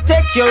crowd, me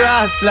take your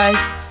ass life.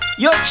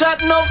 You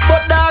chat enough,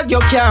 but dog, you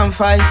can't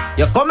fight.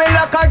 You coming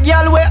like a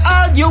girl, we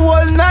argue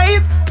all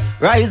night.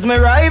 Rise me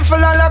rifle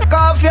and lock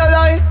off your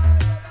light.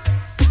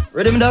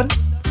 Ready, me done?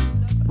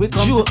 We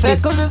come to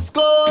circle the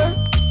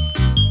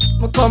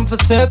score. Me come for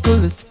circle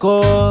the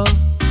score.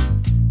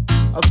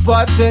 A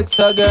Patexx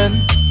again.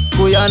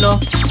 Who ya know?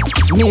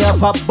 Me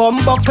have a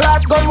bumbo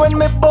clock gun when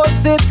me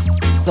bust it.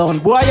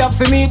 Sound boy you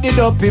fi meet the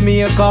dopey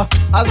maker.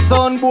 A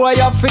sound boy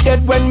you fi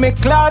dead when me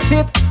clot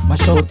it. My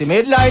shout him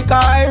head like a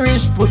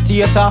Irish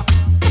potato.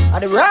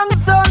 And the wrong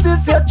sound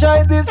this you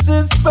try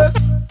disrespect.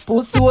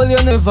 Pussy hole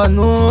you never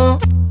know.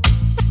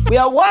 We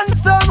are one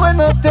sound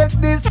when I take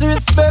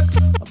disrespect.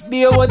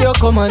 Be what you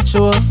come and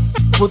show.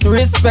 Put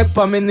respect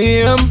for me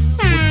name.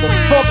 Put some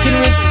fucking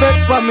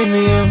respect for me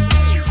name.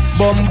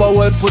 Bumbo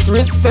will put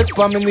respect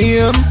for me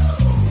name.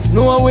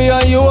 No way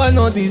are you are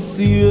not the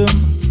same.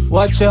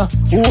 Watch ya,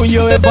 who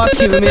you ever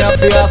kill me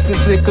if you ask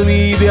this little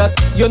idiot.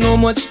 You know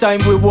much time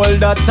we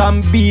hold that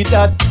and beat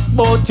that.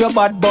 Bout your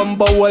bad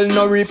bumbo will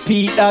no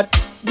repeat that.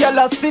 Girl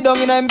a sit down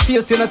in him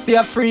face, you know see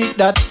a freak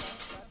that.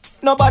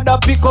 Nobody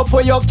pick up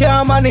where you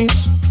can't manage.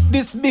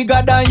 This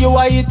bigger than you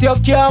I eat you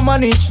can't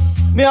manage.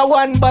 Me a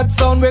one bad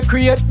sound we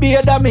create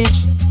beer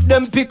damage.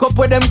 Them pick up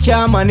where them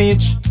can't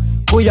manage.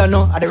 Who you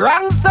know, at the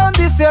wrong sound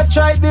this you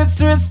try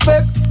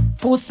disrespect.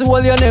 Pussy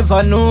hole you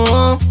never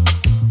know.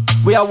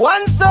 We are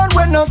one sound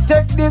when no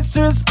take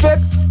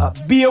disrespect. A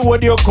beer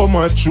what you come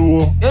at you.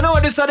 You know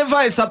this is the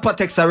voice of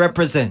Patexx I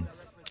represent.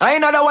 I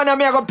another one of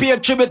me I go pay a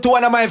tribute to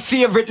one of my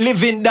favorite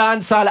living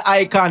dancehall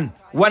icon.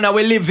 One of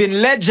we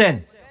living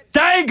legend.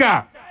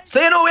 Tiger! So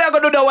you know we are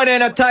gonna do that one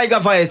in a Tiger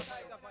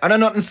voice. And a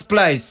nothing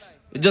splice.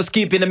 We just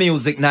keeping the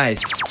music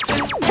nice.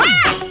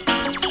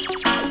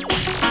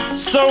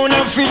 Sound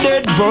of the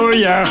dead boy,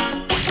 yeah.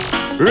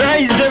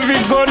 Rise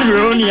every gun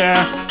round,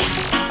 yeah.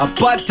 A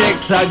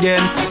Patexx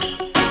again.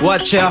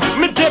 Watch ya.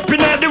 Me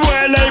tapping at the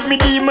wall like me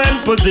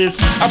demon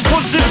possess. A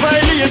pussy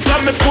violate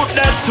and me put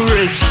that to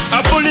rest.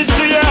 A bullet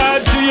to your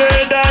heart, to your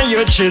head and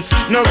your chest.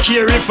 No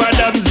care if a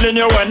dam's then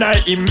you wanna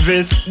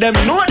invest. Them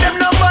know them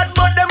no bad,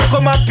 but them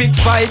come a pick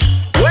fight.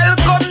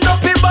 Welcome to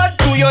be bad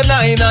to your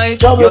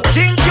 9-9. You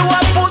think you a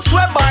puss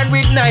we born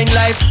with 9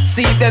 life.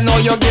 See they know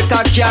you get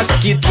a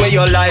casket where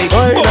you like.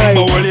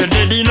 Bumbo while you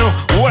dead you know.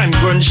 One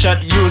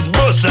gunshot use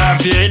bust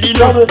off your head you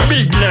know.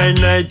 Big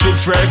 9-9 with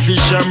fry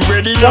fish and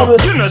bread you know.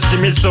 You know see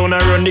me sound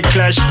around the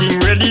clash thing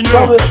ready you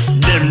know.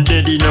 Them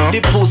dead you know.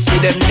 The pussy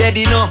them dead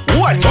you know.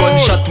 One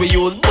gunshot we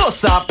use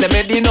bust off them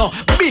head you know.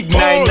 Big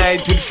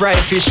 9-9 with fry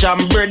fish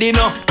and bread you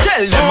know.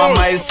 Tell them how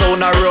my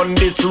sound around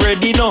this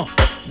ready you know.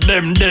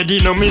 Them dead you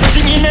know. Me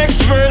singing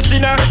next verse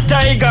in a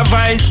Tiger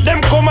voice.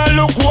 Them come and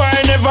look why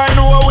I never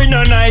know we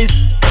no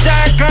nice.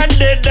 Dark and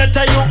dead, that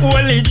are your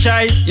only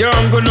choice. You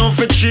ain't gonna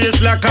for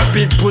chase like a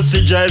big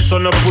pussy jive. So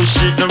no push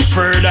it no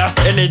further.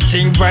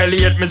 Anything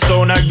violate me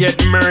sound I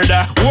get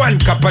murder. One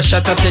copper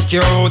shot I take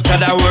you out of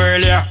the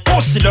world, yeah.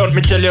 Pussy don't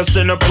me tell you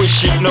say no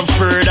push it no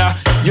further.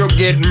 You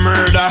get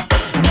murder.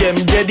 Them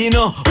dead you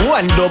know.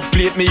 One dub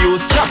plate me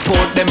use chop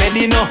out them head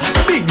you know.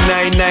 Big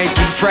 9-9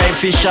 with fry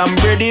fish and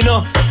bread you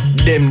know.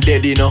 Them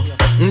dead you know.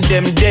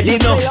 Them dead you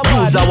know.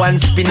 Use a one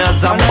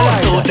spinners and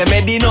bust out them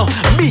head you know.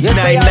 Big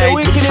 9-9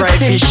 with fry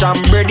fish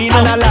and bread you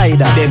know.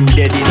 Them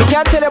dead you know. You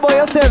can't tell about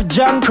yourself,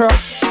 Jankro.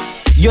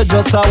 You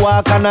just a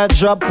walk and a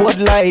drop out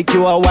like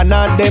you are one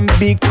of them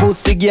big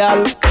pussy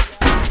girl.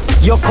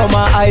 You come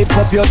and hype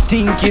up your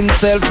thinking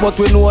self, but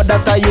we know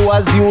that are you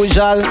as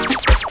usual.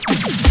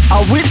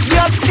 A which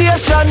gas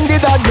station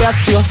did I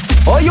gas you?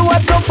 Oh, you a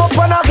tough up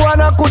and a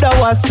guana coulda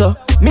was so.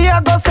 Me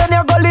a go send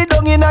you go lay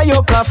down in a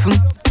your coffin.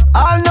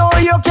 I know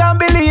you can't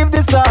believe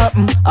this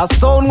happen. A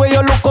sound where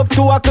you look up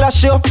to a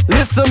clash you.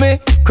 Listen me,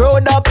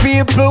 crowd of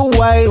people,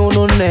 why you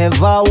no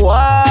never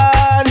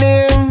want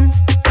him?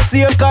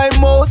 See a kind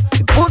mouth,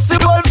 the pussy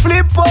will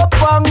flip up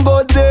and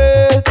go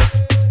dead.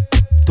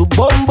 To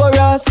Bumbo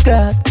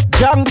Rascal,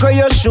 Janko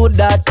you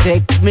shoulda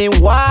take me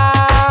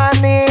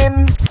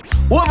warning.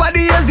 Over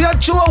the years you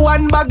chew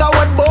one bag of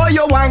what boy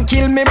you want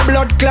kill me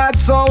blood clot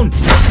sound.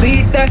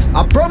 See that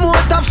a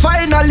promoter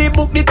finally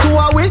book the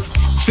tour with.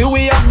 Feel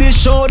we have the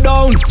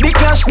showdown. The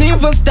clash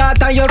never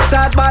start and you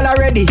start ball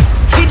already.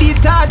 Feed the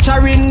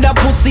torture in the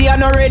pussy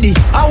and already.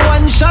 A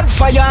one shot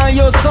fire and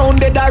you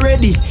sounded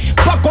already.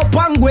 Pack up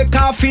and go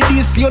coffee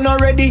this you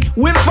not ready.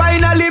 We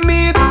finally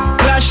meet.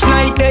 Clash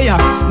night there.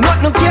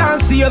 Nothing can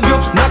save you,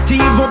 not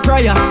even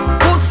prayer.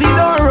 Pussy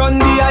don't run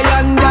the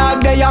iron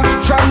dog there.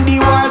 From the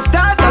war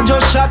start I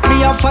just shot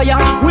me a fire.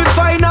 We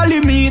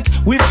finally meet,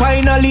 we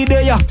finally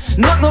there.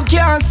 Nothing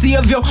can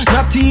save you,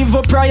 not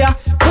even prayer.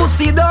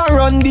 Pussy don't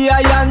run the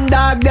iron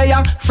dog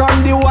there.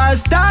 From the war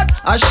start,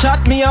 I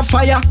shot me a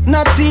fire.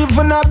 Not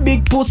even a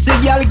big pussy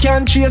girl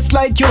can chase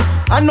like you.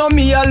 I know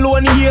me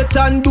alone hate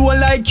and do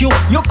like you.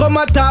 You come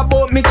and talk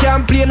about me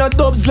can't play no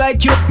dubs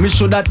like you. Me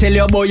shoulda tell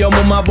you about your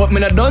mama but me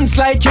no dance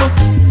like you.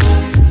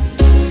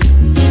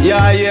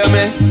 Yeah, hear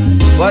me?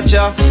 Watch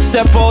ya,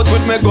 step out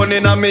with me gun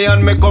in a me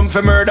and me come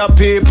for murder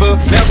people.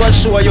 Me a go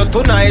show you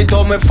tonight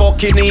how me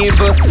fucking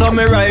evil. So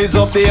me rise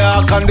up the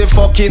ark and the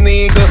fucking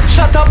eagle.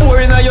 Shot a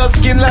bore in your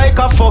skin like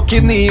a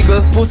fucking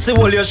eagle. Pussy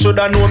hole you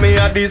shoulda know me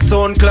a the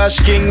Sound Clash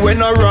king.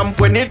 When I ramp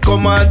when it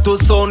come on to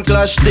Sound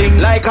Clash thing.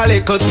 Like a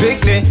little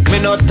picnic, me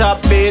not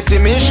top bait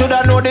him. Me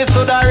shoulda know this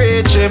shoulda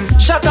reach him.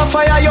 Shot a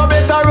fire you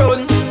better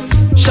run.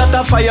 Shot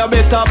a fire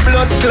better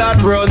blood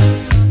clot run.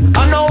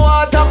 I know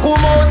water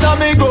come out of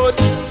me gut.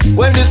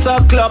 When this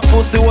a clap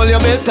pussy well you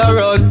better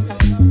run.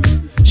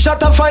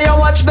 Shut a fire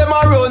watch them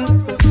a run.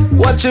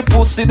 Watch the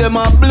pussy them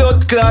a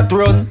blood clot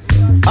run.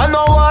 I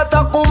know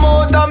water come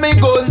out of me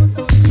gun.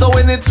 So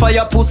when it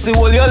fire pussy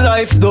well your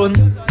life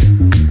done.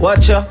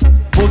 Watch ya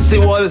pussy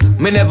wall.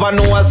 Me never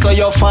know I saw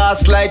you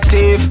fast like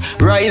thief.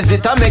 Rise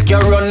it and make you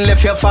run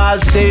left your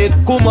false state.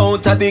 Come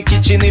out of the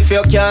kitchen if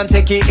you can't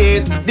take it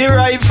eat. The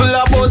rifle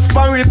a bust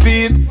and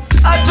repeat.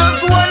 I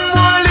just want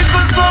more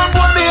little song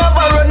when me have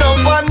a run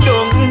up and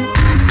down.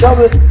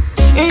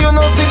 You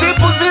know see the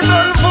pussy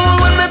done fool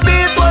when me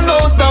beat one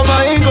out of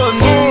my gun.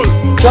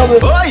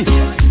 Oi,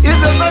 it's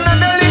just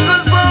another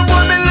little song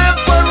when me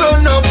left and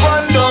run up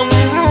and down.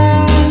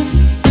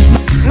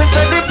 Me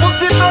say the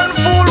pussy done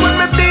fool when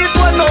me beat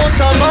one out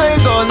of my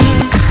gun.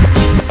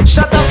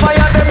 Shut a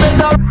fire them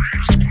better.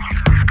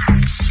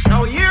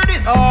 Now hear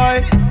this.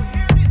 Oi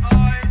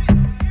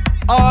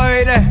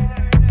there.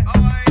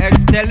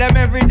 Tell them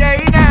every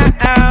day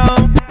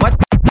now. What?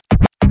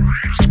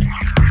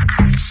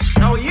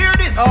 Now hear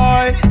this.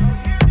 Oi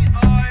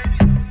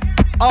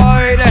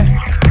there.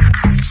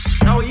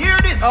 Now hear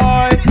this.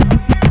 Oi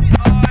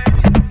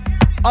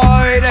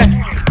there.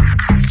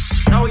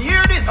 Now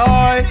hear this.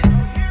 Oi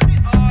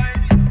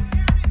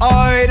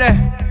there.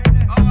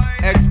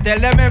 Tell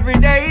them every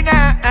day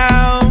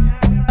now.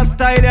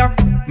 Style ya.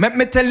 Make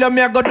me tell you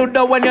me I go do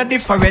that when you're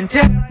different,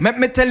 yeah. Make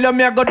me tell you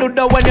me I go do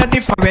that when you're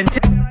different,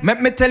 yeah. Make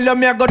me tell you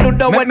me I go do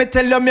that. Make me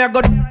tell you me I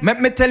go. Make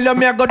me tell you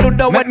me I go do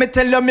that. Make me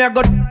tell you me I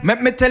go.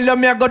 Make me tell you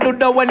me I go do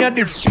that when you're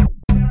different.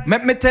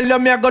 Make me tell you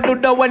me I go do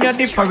that when you're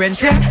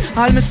different, yeah.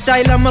 All my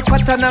style and my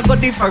pattern I go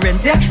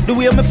different, yeah. The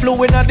way me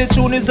flow in the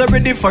tune is very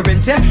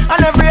different, yeah.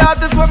 And every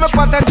artist when my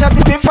pattern chat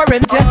is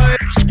different, yeah.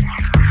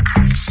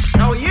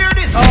 Now hear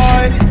this.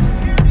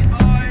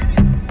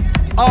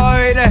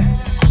 Oi there.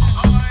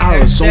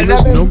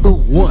 Arizona's number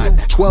one,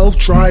 12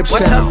 Tribe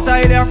Sound. Watch your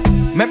style, yeah.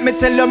 Make me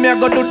tell you me I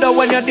go do that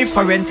when you're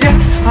different, yeah.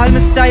 All my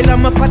style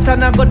and my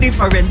pattern I go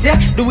different, yeah.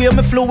 The way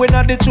me flow in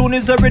the tune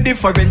is very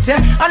different, yeah.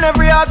 And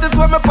every artist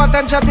when my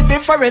pattern chat is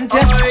different,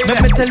 yeah.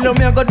 Make me tell you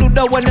me I go do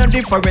that when you're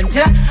different,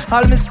 yeah.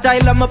 All my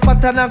style and my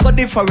pattern I go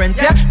different,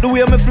 yeah. The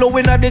way me flow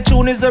in the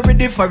tune is very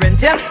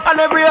different, yeah. And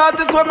every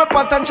artist when my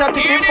pattern chat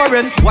is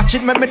different. Watch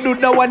it, make me do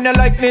that when you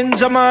like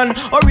Ninja Man.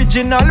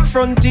 Original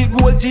front teeth,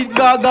 gold teeth,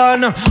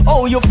 gargan.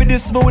 Oh, you feel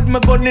this with my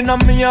gun in a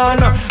me hand.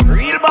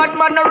 Real bad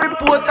man a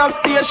report a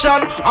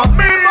station. A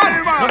me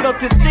man, no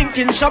dirty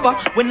stinking shabba.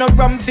 When a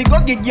ram fi go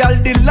give y'all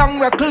the long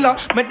recla.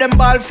 Make them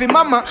ball fi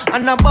mama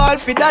and a ball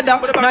fi dada.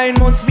 9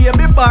 months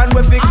baby born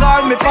we fi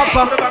call me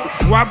papa.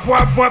 Wap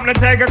wap wap, no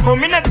tiger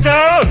come in a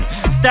town.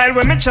 Style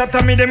when me chat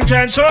and me them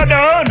can't show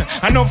down.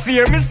 I no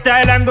fear me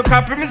style and go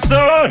copy me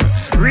son.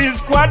 Real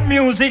squad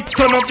music,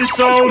 turn up the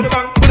sound.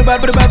 Number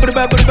one,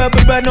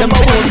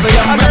 so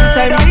a long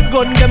time the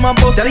gun them a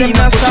bust in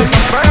a song.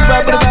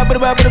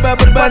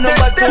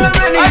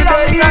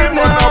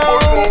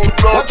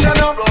 Watch out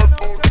now.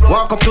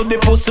 Walk up to the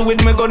pussy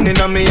with me gun in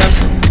a me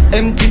hand.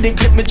 Empty the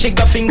clip, me chick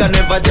a finger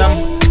never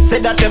jam. Say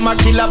that them a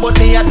killer but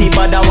they a the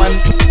bad one.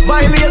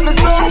 Violate me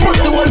so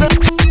pussy hold the.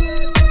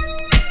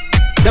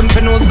 Them fi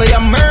know say a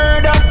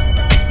murder.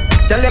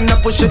 Tell them to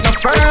push it no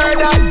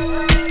further.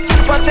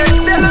 But they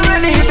still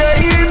already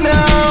there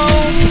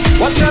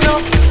now. Watch out now.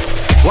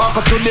 Walk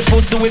up to the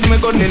pussy with me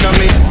gun in a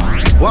me.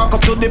 Walk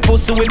up to the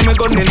pussy with me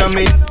gun in a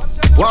me.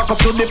 Walk up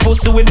to the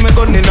pussy with me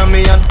gun in a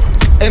me and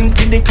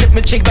empty the clip,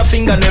 me chick a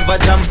finger never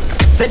jam.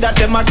 Say that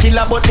them a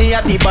killer but they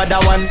a the bad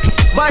one.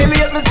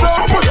 Violate me so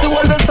pussy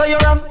hold the say you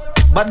ram.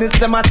 Badness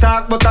them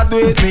attack but I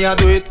do it, me I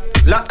do it.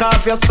 Lock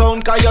off your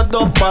sound cause your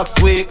dub box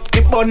weak.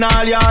 It burn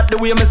all your heart the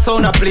way me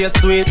sound a play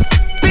sweet.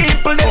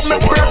 People let me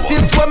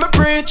practice when me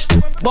preach.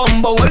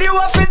 Bumbo, will you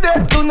have it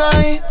dead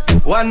tonight?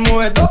 One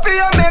more dopey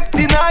you make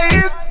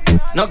tonight.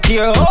 No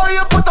care how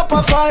you put up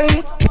a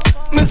fight.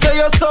 Me say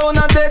your sound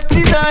a dead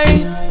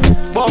tonight.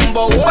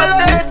 Bumbo, well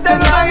that's the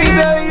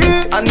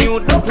night. A new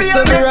dopey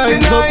you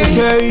make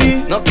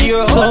tonight. No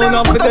care how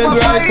you put up a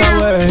fight.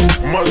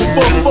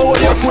 Bumbo,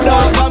 you could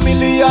have a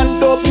million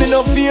dub, me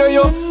no fear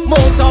you.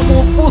 Mount a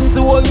move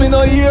pussy hole, me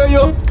no hear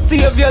you.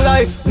 Save your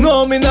life,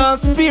 no me not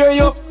spare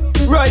you.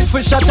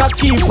 Rifle shot a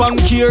keep and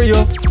cure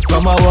you.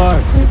 From a war,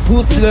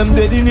 pussy them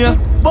dead in ya.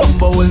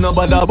 Bumbo will no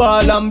bother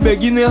ball and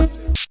begging ya.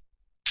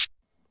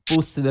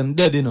 Pussy them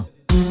dead in ya.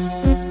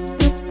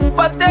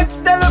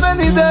 Patexx tell them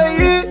any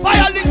day.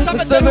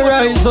 Me say me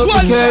rise up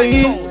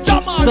okay.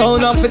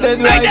 Sound off it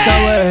dead right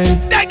away.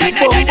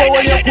 Bumbo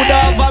when you could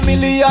have a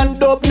million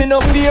dub, me no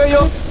fear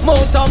you.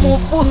 Mount a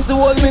move pussy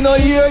hole, me no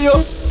hear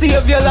you.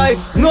 Save your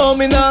life, no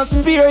me not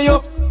spare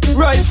you.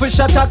 Rifle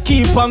shot a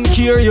keep and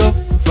cure you.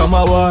 From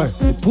a war,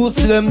 the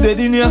pussy them dead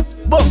in ya.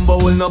 Bumbo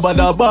will no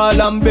bother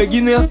ball and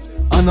begging ya.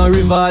 And a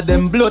river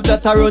them blood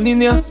that a run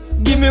in ya.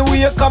 Give me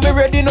way, come me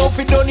ready now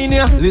fi done in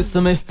ya.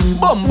 Listen me,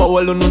 Bumbo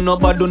well no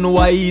bad know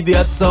why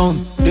idiot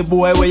sound. The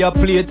boy where you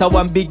play it a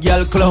one big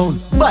gal clown.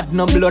 Bad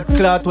no blood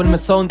clot when me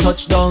sound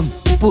touch down.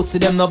 Pussy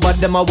them no bad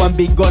them a one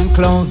big gun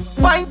clown.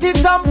 Point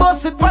it and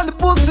bust it pon the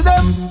pussy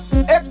them.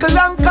 Echo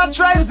and catch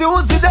rise the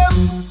Uzi them.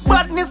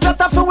 Badness that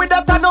a fi with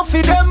that a no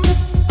fi them.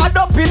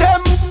 Adopt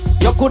them.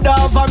 You could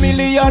have a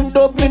million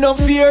dub, me no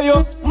fear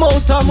you.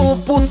 Mount a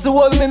move pussy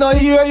hole, me no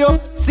hear you.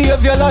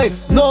 Save your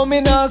life, no me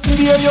not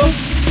spare you.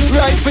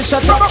 Rifle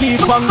shot a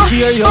keep and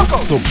cure you.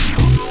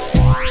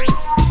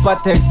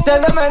 Patexx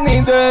tell them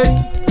any day.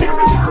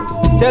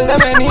 Tell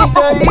them any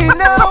day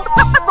now.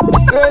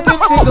 Ready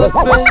for go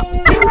spend.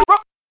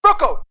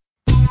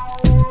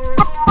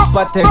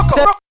 Patexx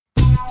tell.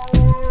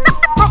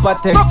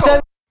 Patexx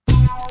tell.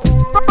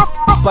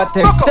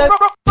 Patexx tell.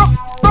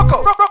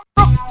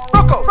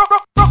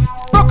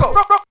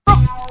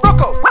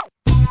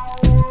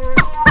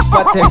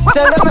 Patexx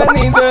tell them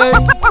any day.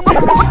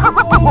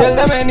 Tell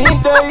them any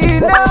day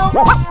now.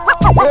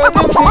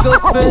 Ready for go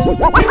spend.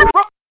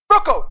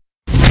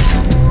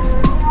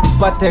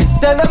 Patexx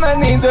tell them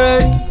any day.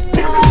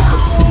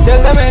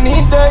 Tell them any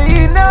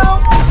day now.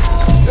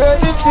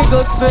 Ready for go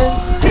spend.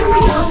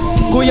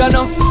 Go ya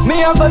know,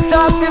 me a go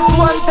talk this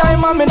one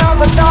time and me not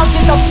go talk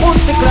it a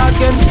pussy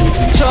clacking.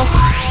 Chuck.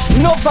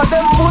 Enough of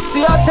them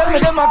pussy, I tell me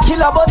them a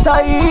killer, but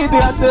I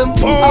idiot them.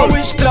 I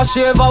wish Clash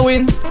you ever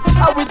win.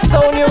 I with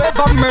sound you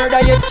ever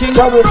murder your king.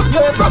 You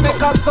ever make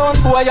a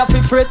sound boy you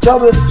fi fret.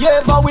 You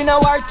ever win a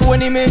war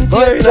 20 minutes.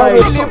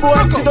 Really boy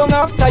sit down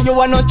after you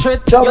are no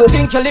threat. You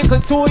think you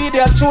little too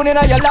idiot, tune in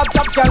on your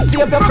laptop can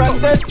save your from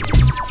death.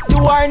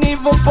 You aren't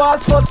even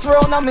past first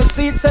round and me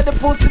seat said the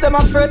pussy them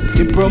a fret.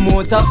 The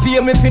promoter pay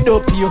me fi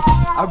dope you.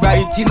 I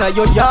write in a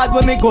your yard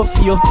when me go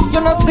for you. You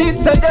know seat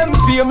said them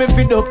pay me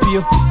fi dope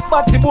you.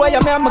 But the boy I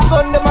me and my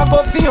gun them a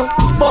go for you.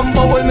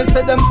 Bumbo will me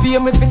say them pay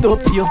me fi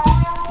dope you.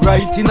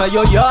 Right in a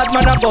your yard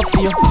man a go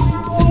for you.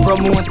 The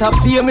promoter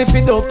pay me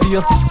fi dope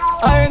you.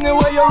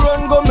 Anyway you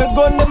run go me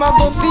gun them a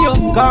go for you.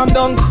 Calm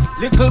down,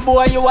 little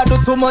boy you a do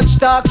too much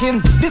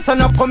talking. This a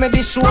no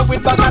comedy show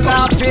with back a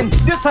laughing.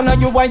 This a no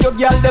you want your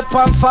girl the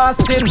pan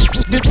fasting.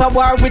 This a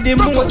war with the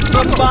most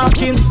gun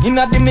barking.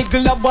 Inna the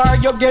middle of war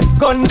you get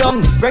gunned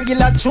down.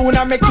 Regular tune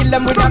I me kill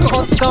them with a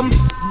custom.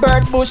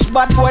 Bird bush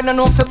bad boy no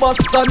know fi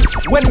bust gun.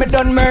 When me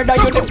done murder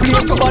you the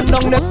place burn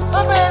down them.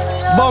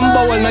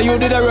 Bumbo well now you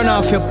did a run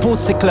off your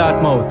pussy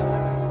clad mouth.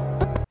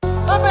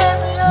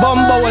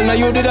 Bumbo well now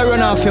you did a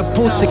run off your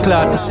pussy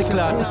clad.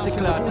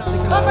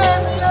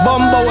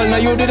 Bumbo well now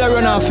you did a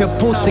run off your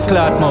pussy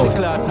clad mouth.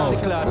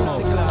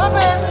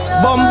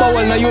 Bumbo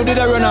well now you did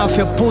a run off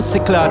your pussy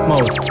clad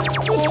mouth.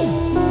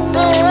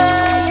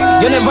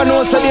 You never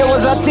know so there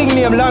was a thing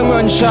named long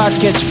run short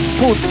catch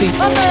pussy.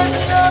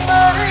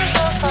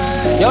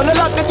 You wanna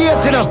lock the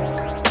gate you know.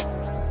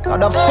 How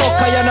the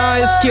fuck are you now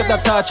escape the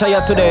torture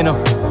you today you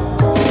know.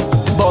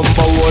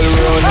 Bumbo will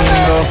run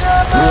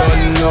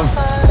no.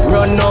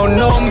 Run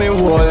no me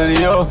wall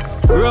yo.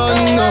 Run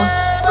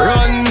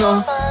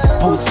no.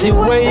 Pussy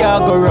where ya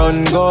go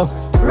run go.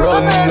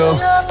 Run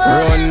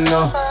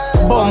no.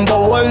 Bumbo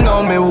wall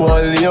no me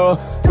wall yo.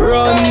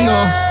 Run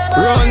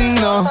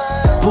no.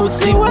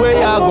 Pussy where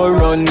ya go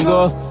run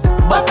go.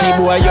 Batty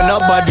boy you no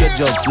bad you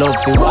just love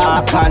to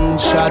walk and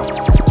shot.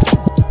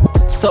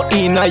 So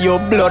inna your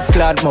blood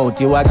clad mouth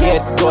you a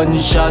get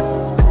gunshot.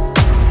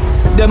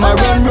 Them a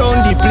run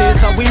round the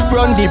place and we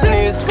run the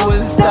place full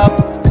stop.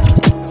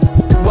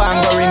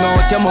 One going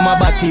out your mama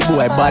batty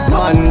boy, bad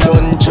man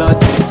done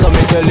chat. So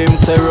me tell him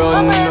say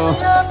run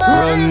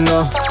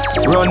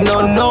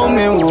no,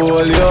 me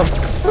hold you.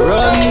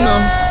 Run no,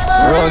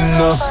 run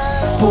no.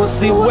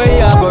 Pussy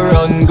way I go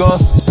run go.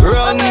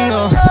 Run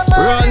no,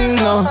 run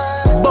no.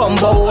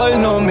 Bumba wall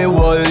no me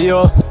wall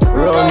yo.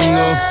 Run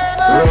no,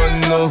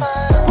 run no.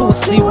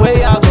 Pussy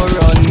way I go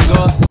run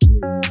go.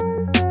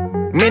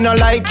 Me no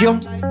like you.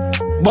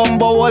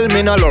 Bumba wall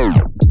me no love.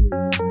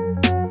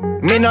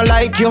 Me no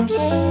like you.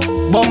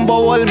 Bumba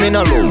wall me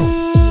no love.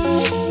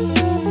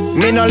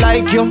 Me no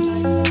like you.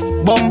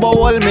 Bumba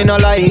wall me no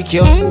like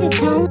you.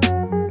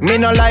 Me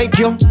no like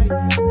you.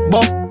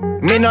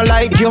 Me no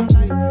like you.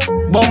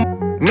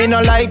 Me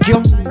no like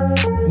you.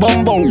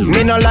 Bumbo,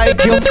 me no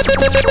like you.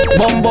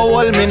 Bumbo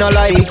wall, me no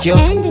like you.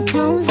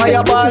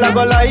 Fireball, I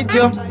go light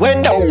you.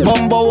 When the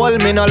bumbo wall,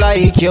 me no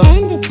like you.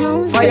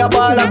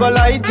 Fireball, I go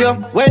light you.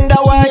 When the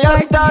wire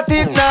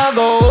started, now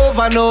go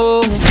over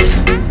no.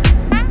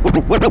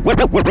 When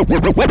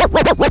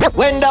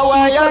the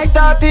wire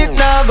started,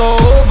 now go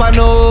over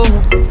no.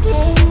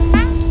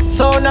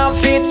 So now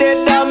feed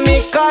it that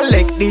me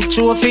collect the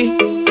trophy.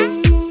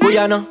 We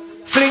are no.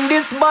 Fling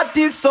this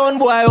body son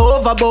boy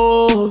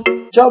overboard.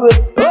 Trouble.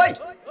 Hey,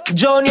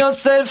 drown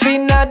yourself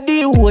in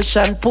the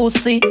ocean,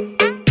 pussy.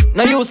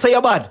 Now you say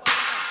you're bad.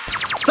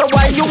 So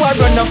why you a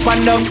run up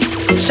and down?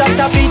 Shot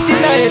a beat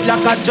in the head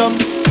like a drum.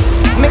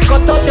 Me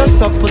cut out your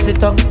soft pussy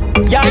tongue.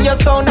 Yeah, your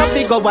sound a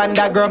figure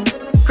underground.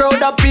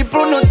 Crowd of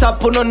people no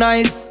tap no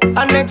nice.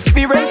 And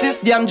experience is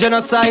damn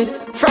genocide.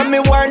 From me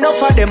war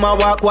enough of them a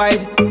walk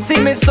wide. See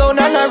me sound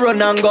and I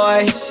run and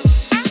go.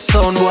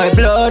 Sound boy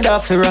blood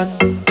off a run.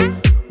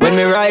 When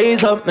me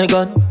rise up me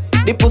gun.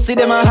 The pussy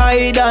them a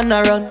hide and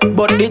a run.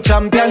 But the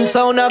champion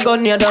sound a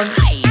gun you done.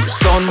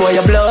 Sound boy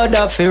your blood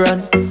off a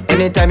run.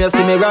 Anytime you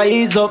see me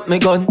rise up me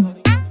gun.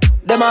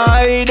 Them a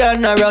hide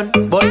and a run.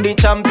 But the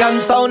champion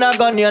sound a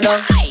gun you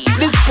done.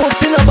 This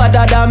pussy no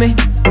better than me.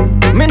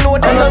 Me know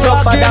them no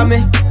tougher than me.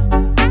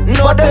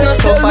 No them no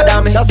tougher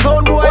than me. The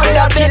sound boy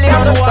they kill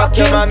him and suck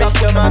your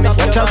mommy.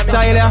 Watch your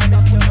style ya.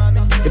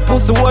 The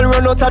pussy will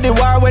run out of the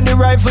war when the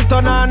rifle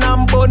turn on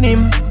and burn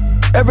him.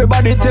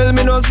 Everybody tell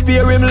me no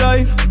spare him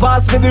life.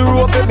 Pass me the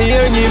rope and me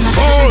hang him.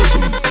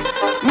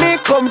 Me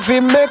come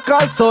fi make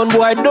a son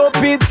boy no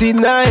pity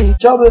night.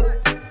 Trouble.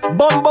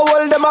 Bumba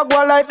wall them a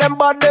go like them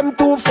but them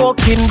too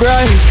fucking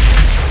bright.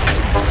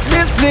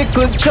 This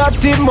little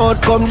chatty mouth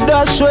come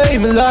dash way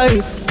him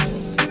life.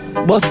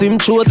 Bust him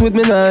throat with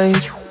me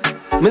knife.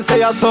 Me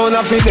say a son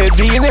a fi dead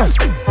in ya.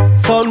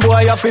 Son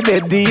boy a fi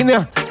dead in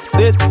ya.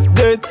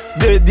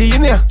 Dead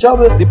in ya.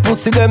 Trouble. The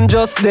pussy them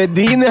just dead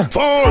in ya.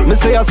 Me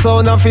say a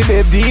son a fi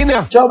dead in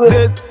ya. Trouble.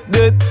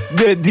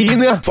 Dead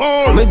in ya.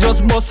 Me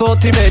just bust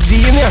out him head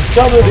in ya.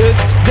 Trouble.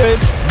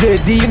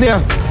 Dead in ya.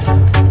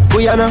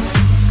 Guyana.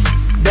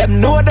 Them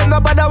know them no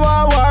bother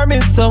war me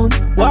sound.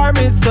 War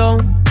me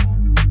sound.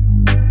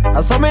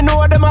 And so me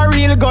know them a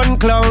real gun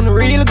clown.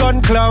 Real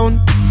gun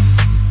clown.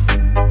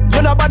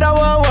 You no bother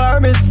war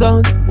me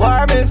sound.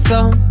 War me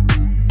sound.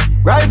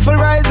 Rifle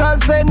rise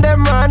and send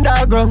them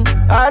underground.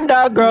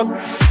 Underground.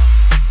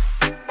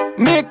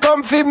 Me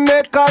come fi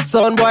make a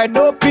sound boy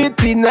no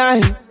pity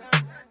night.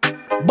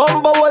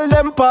 Bumba wall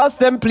them pass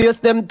them place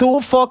them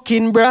too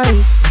fucking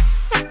bright.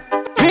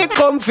 Me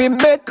come fi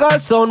make a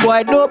sound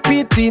boy no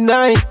pity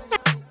night.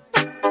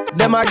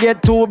 Them a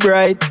get too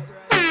bright.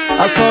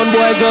 A sound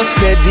boy just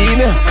dead in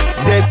ya.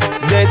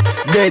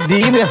 Dead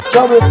in ya.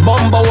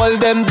 Bumba wall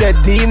them dead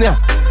in ya.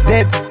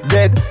 Dead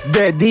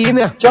in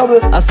ya.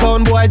 A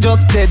sound boy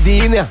just dead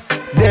in ya.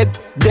 Dead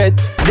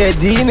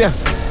in ya.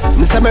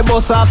 Me say me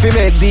boss off him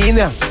head in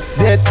ya.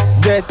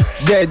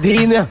 Dead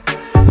in ya.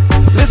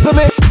 Listen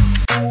me.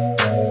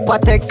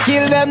 Patexx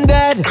kill them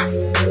dead.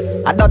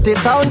 A dirty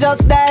sound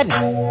just dead.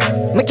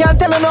 Me can't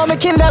tell you no me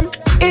kill them.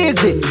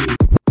 Easy.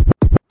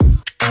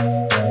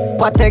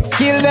 Patexx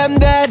kill them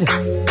dead.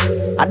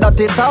 A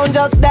dirty sound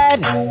just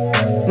dead.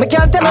 Me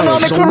can't tell you no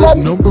me kill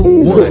them. Number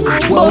one,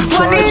 12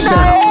 Tribe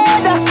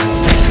Sound.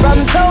 From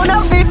sound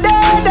of it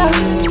dead.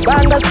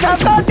 When the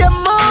stop out your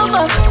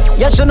mama,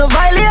 you shouldn't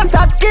violate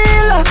a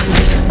killer.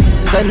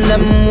 Send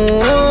them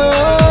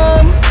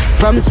home.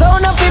 From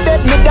sound of it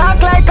dead, me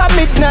dark like a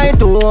midnight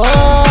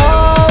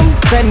home.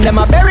 Send them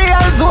a burial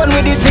zone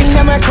with the thing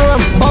them a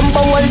chrome.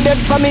 Bumper wall dead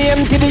for me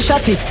empty the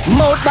shotty.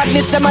 Mouth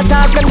badness them a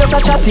talk, them just a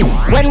chatty.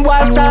 When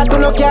war start to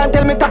look can't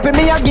tell me tappy.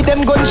 Me a give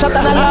them gunshot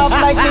and a laugh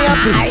like me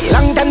happy.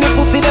 Long time the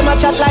pussy them a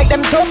chat like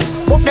them tough.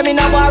 Book them in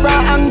a war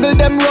and angle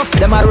them rough.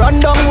 Them a run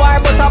down war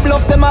but a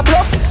bluff them a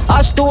bluff.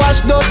 Ash to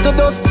ash, dust to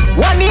dust.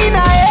 One in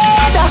a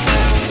head.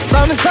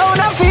 From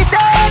sound of it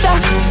dead.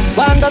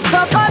 When the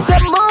suck out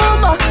them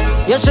mama,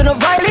 you shouldn't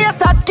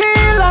violate a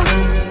killer.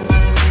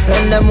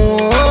 Send them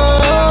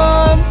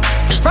home.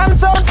 From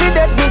sound fi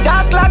dead, be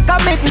dark like a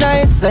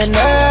midnight. Send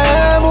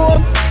them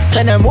home.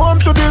 Send them home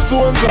to the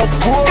zones of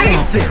gold.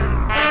 Easy.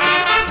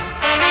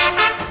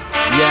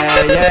 Yeah.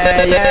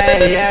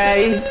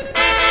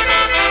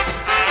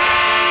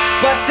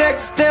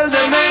 Patexx tell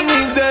them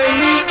any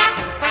day.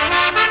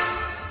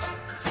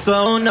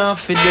 Sound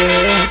of it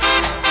dead.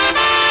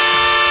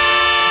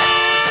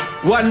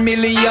 1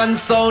 million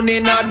sound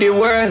in the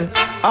world.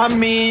 And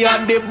me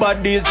and the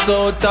bodies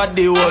out of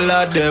the whole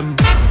of them.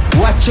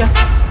 Watch ya.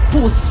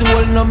 Pussy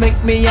will no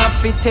make me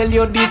have to tell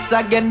you this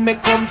again. Me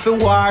come for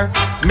war.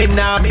 Me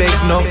nah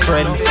beg no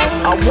friend.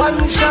 A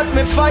one shot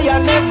me fire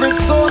and every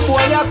soul boy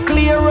I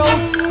clear out.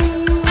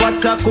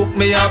 What I cook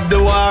me have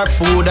the war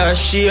food I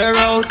share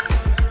out.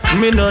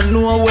 Me no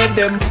know where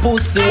them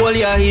pussy will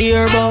you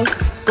hear about.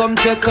 Come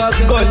take a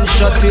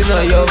gunshot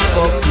in your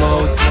fuck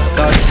mouth.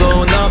 Cause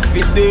sound of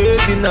it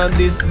dead in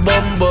this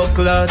bumbo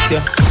clot,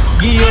 yeah.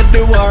 Give you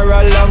the war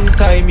a long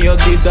time, you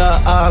did a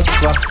ask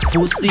for.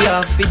 Pussy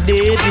off it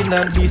dead in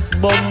this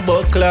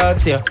bumbo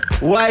clot, yeah.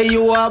 Why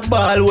you a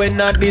ball when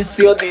not this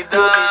you did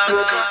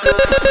ask?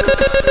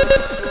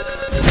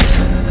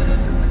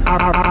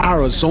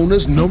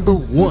 Arizona's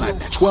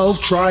 #1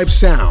 12 Tribe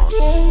Sound.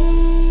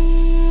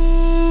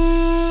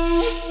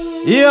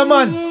 Yeah,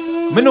 man.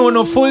 Me know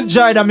no full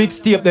joy the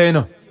mixtape there, you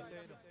know.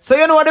 So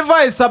you know the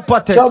voice of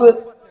Patexx.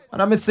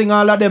 And I sing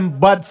all of them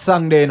bad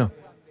songs there, you know.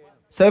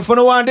 So if you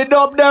don't want to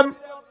dub them,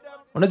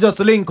 you just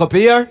link up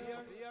here.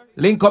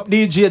 Link up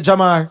DJ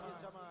Jahmar.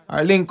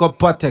 Or link up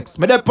Patexx.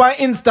 Me there on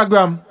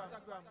Instagram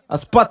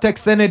as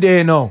Patexx any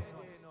day now.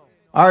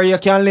 Or you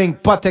can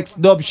link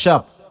Patexx Dub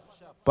Shop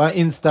on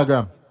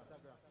Instagram.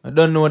 I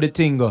don't know the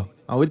thing go.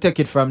 And we take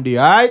it from there,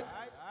 alright?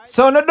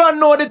 So I don't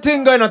know the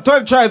thing go, you know.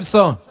 12 Tribe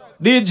Sound.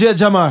 DJ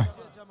Jahmar.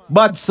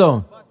 Bad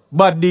sound.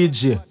 Bad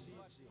DJ. You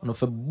know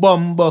for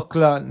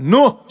bumbuckler.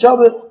 No.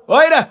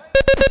 Oi there.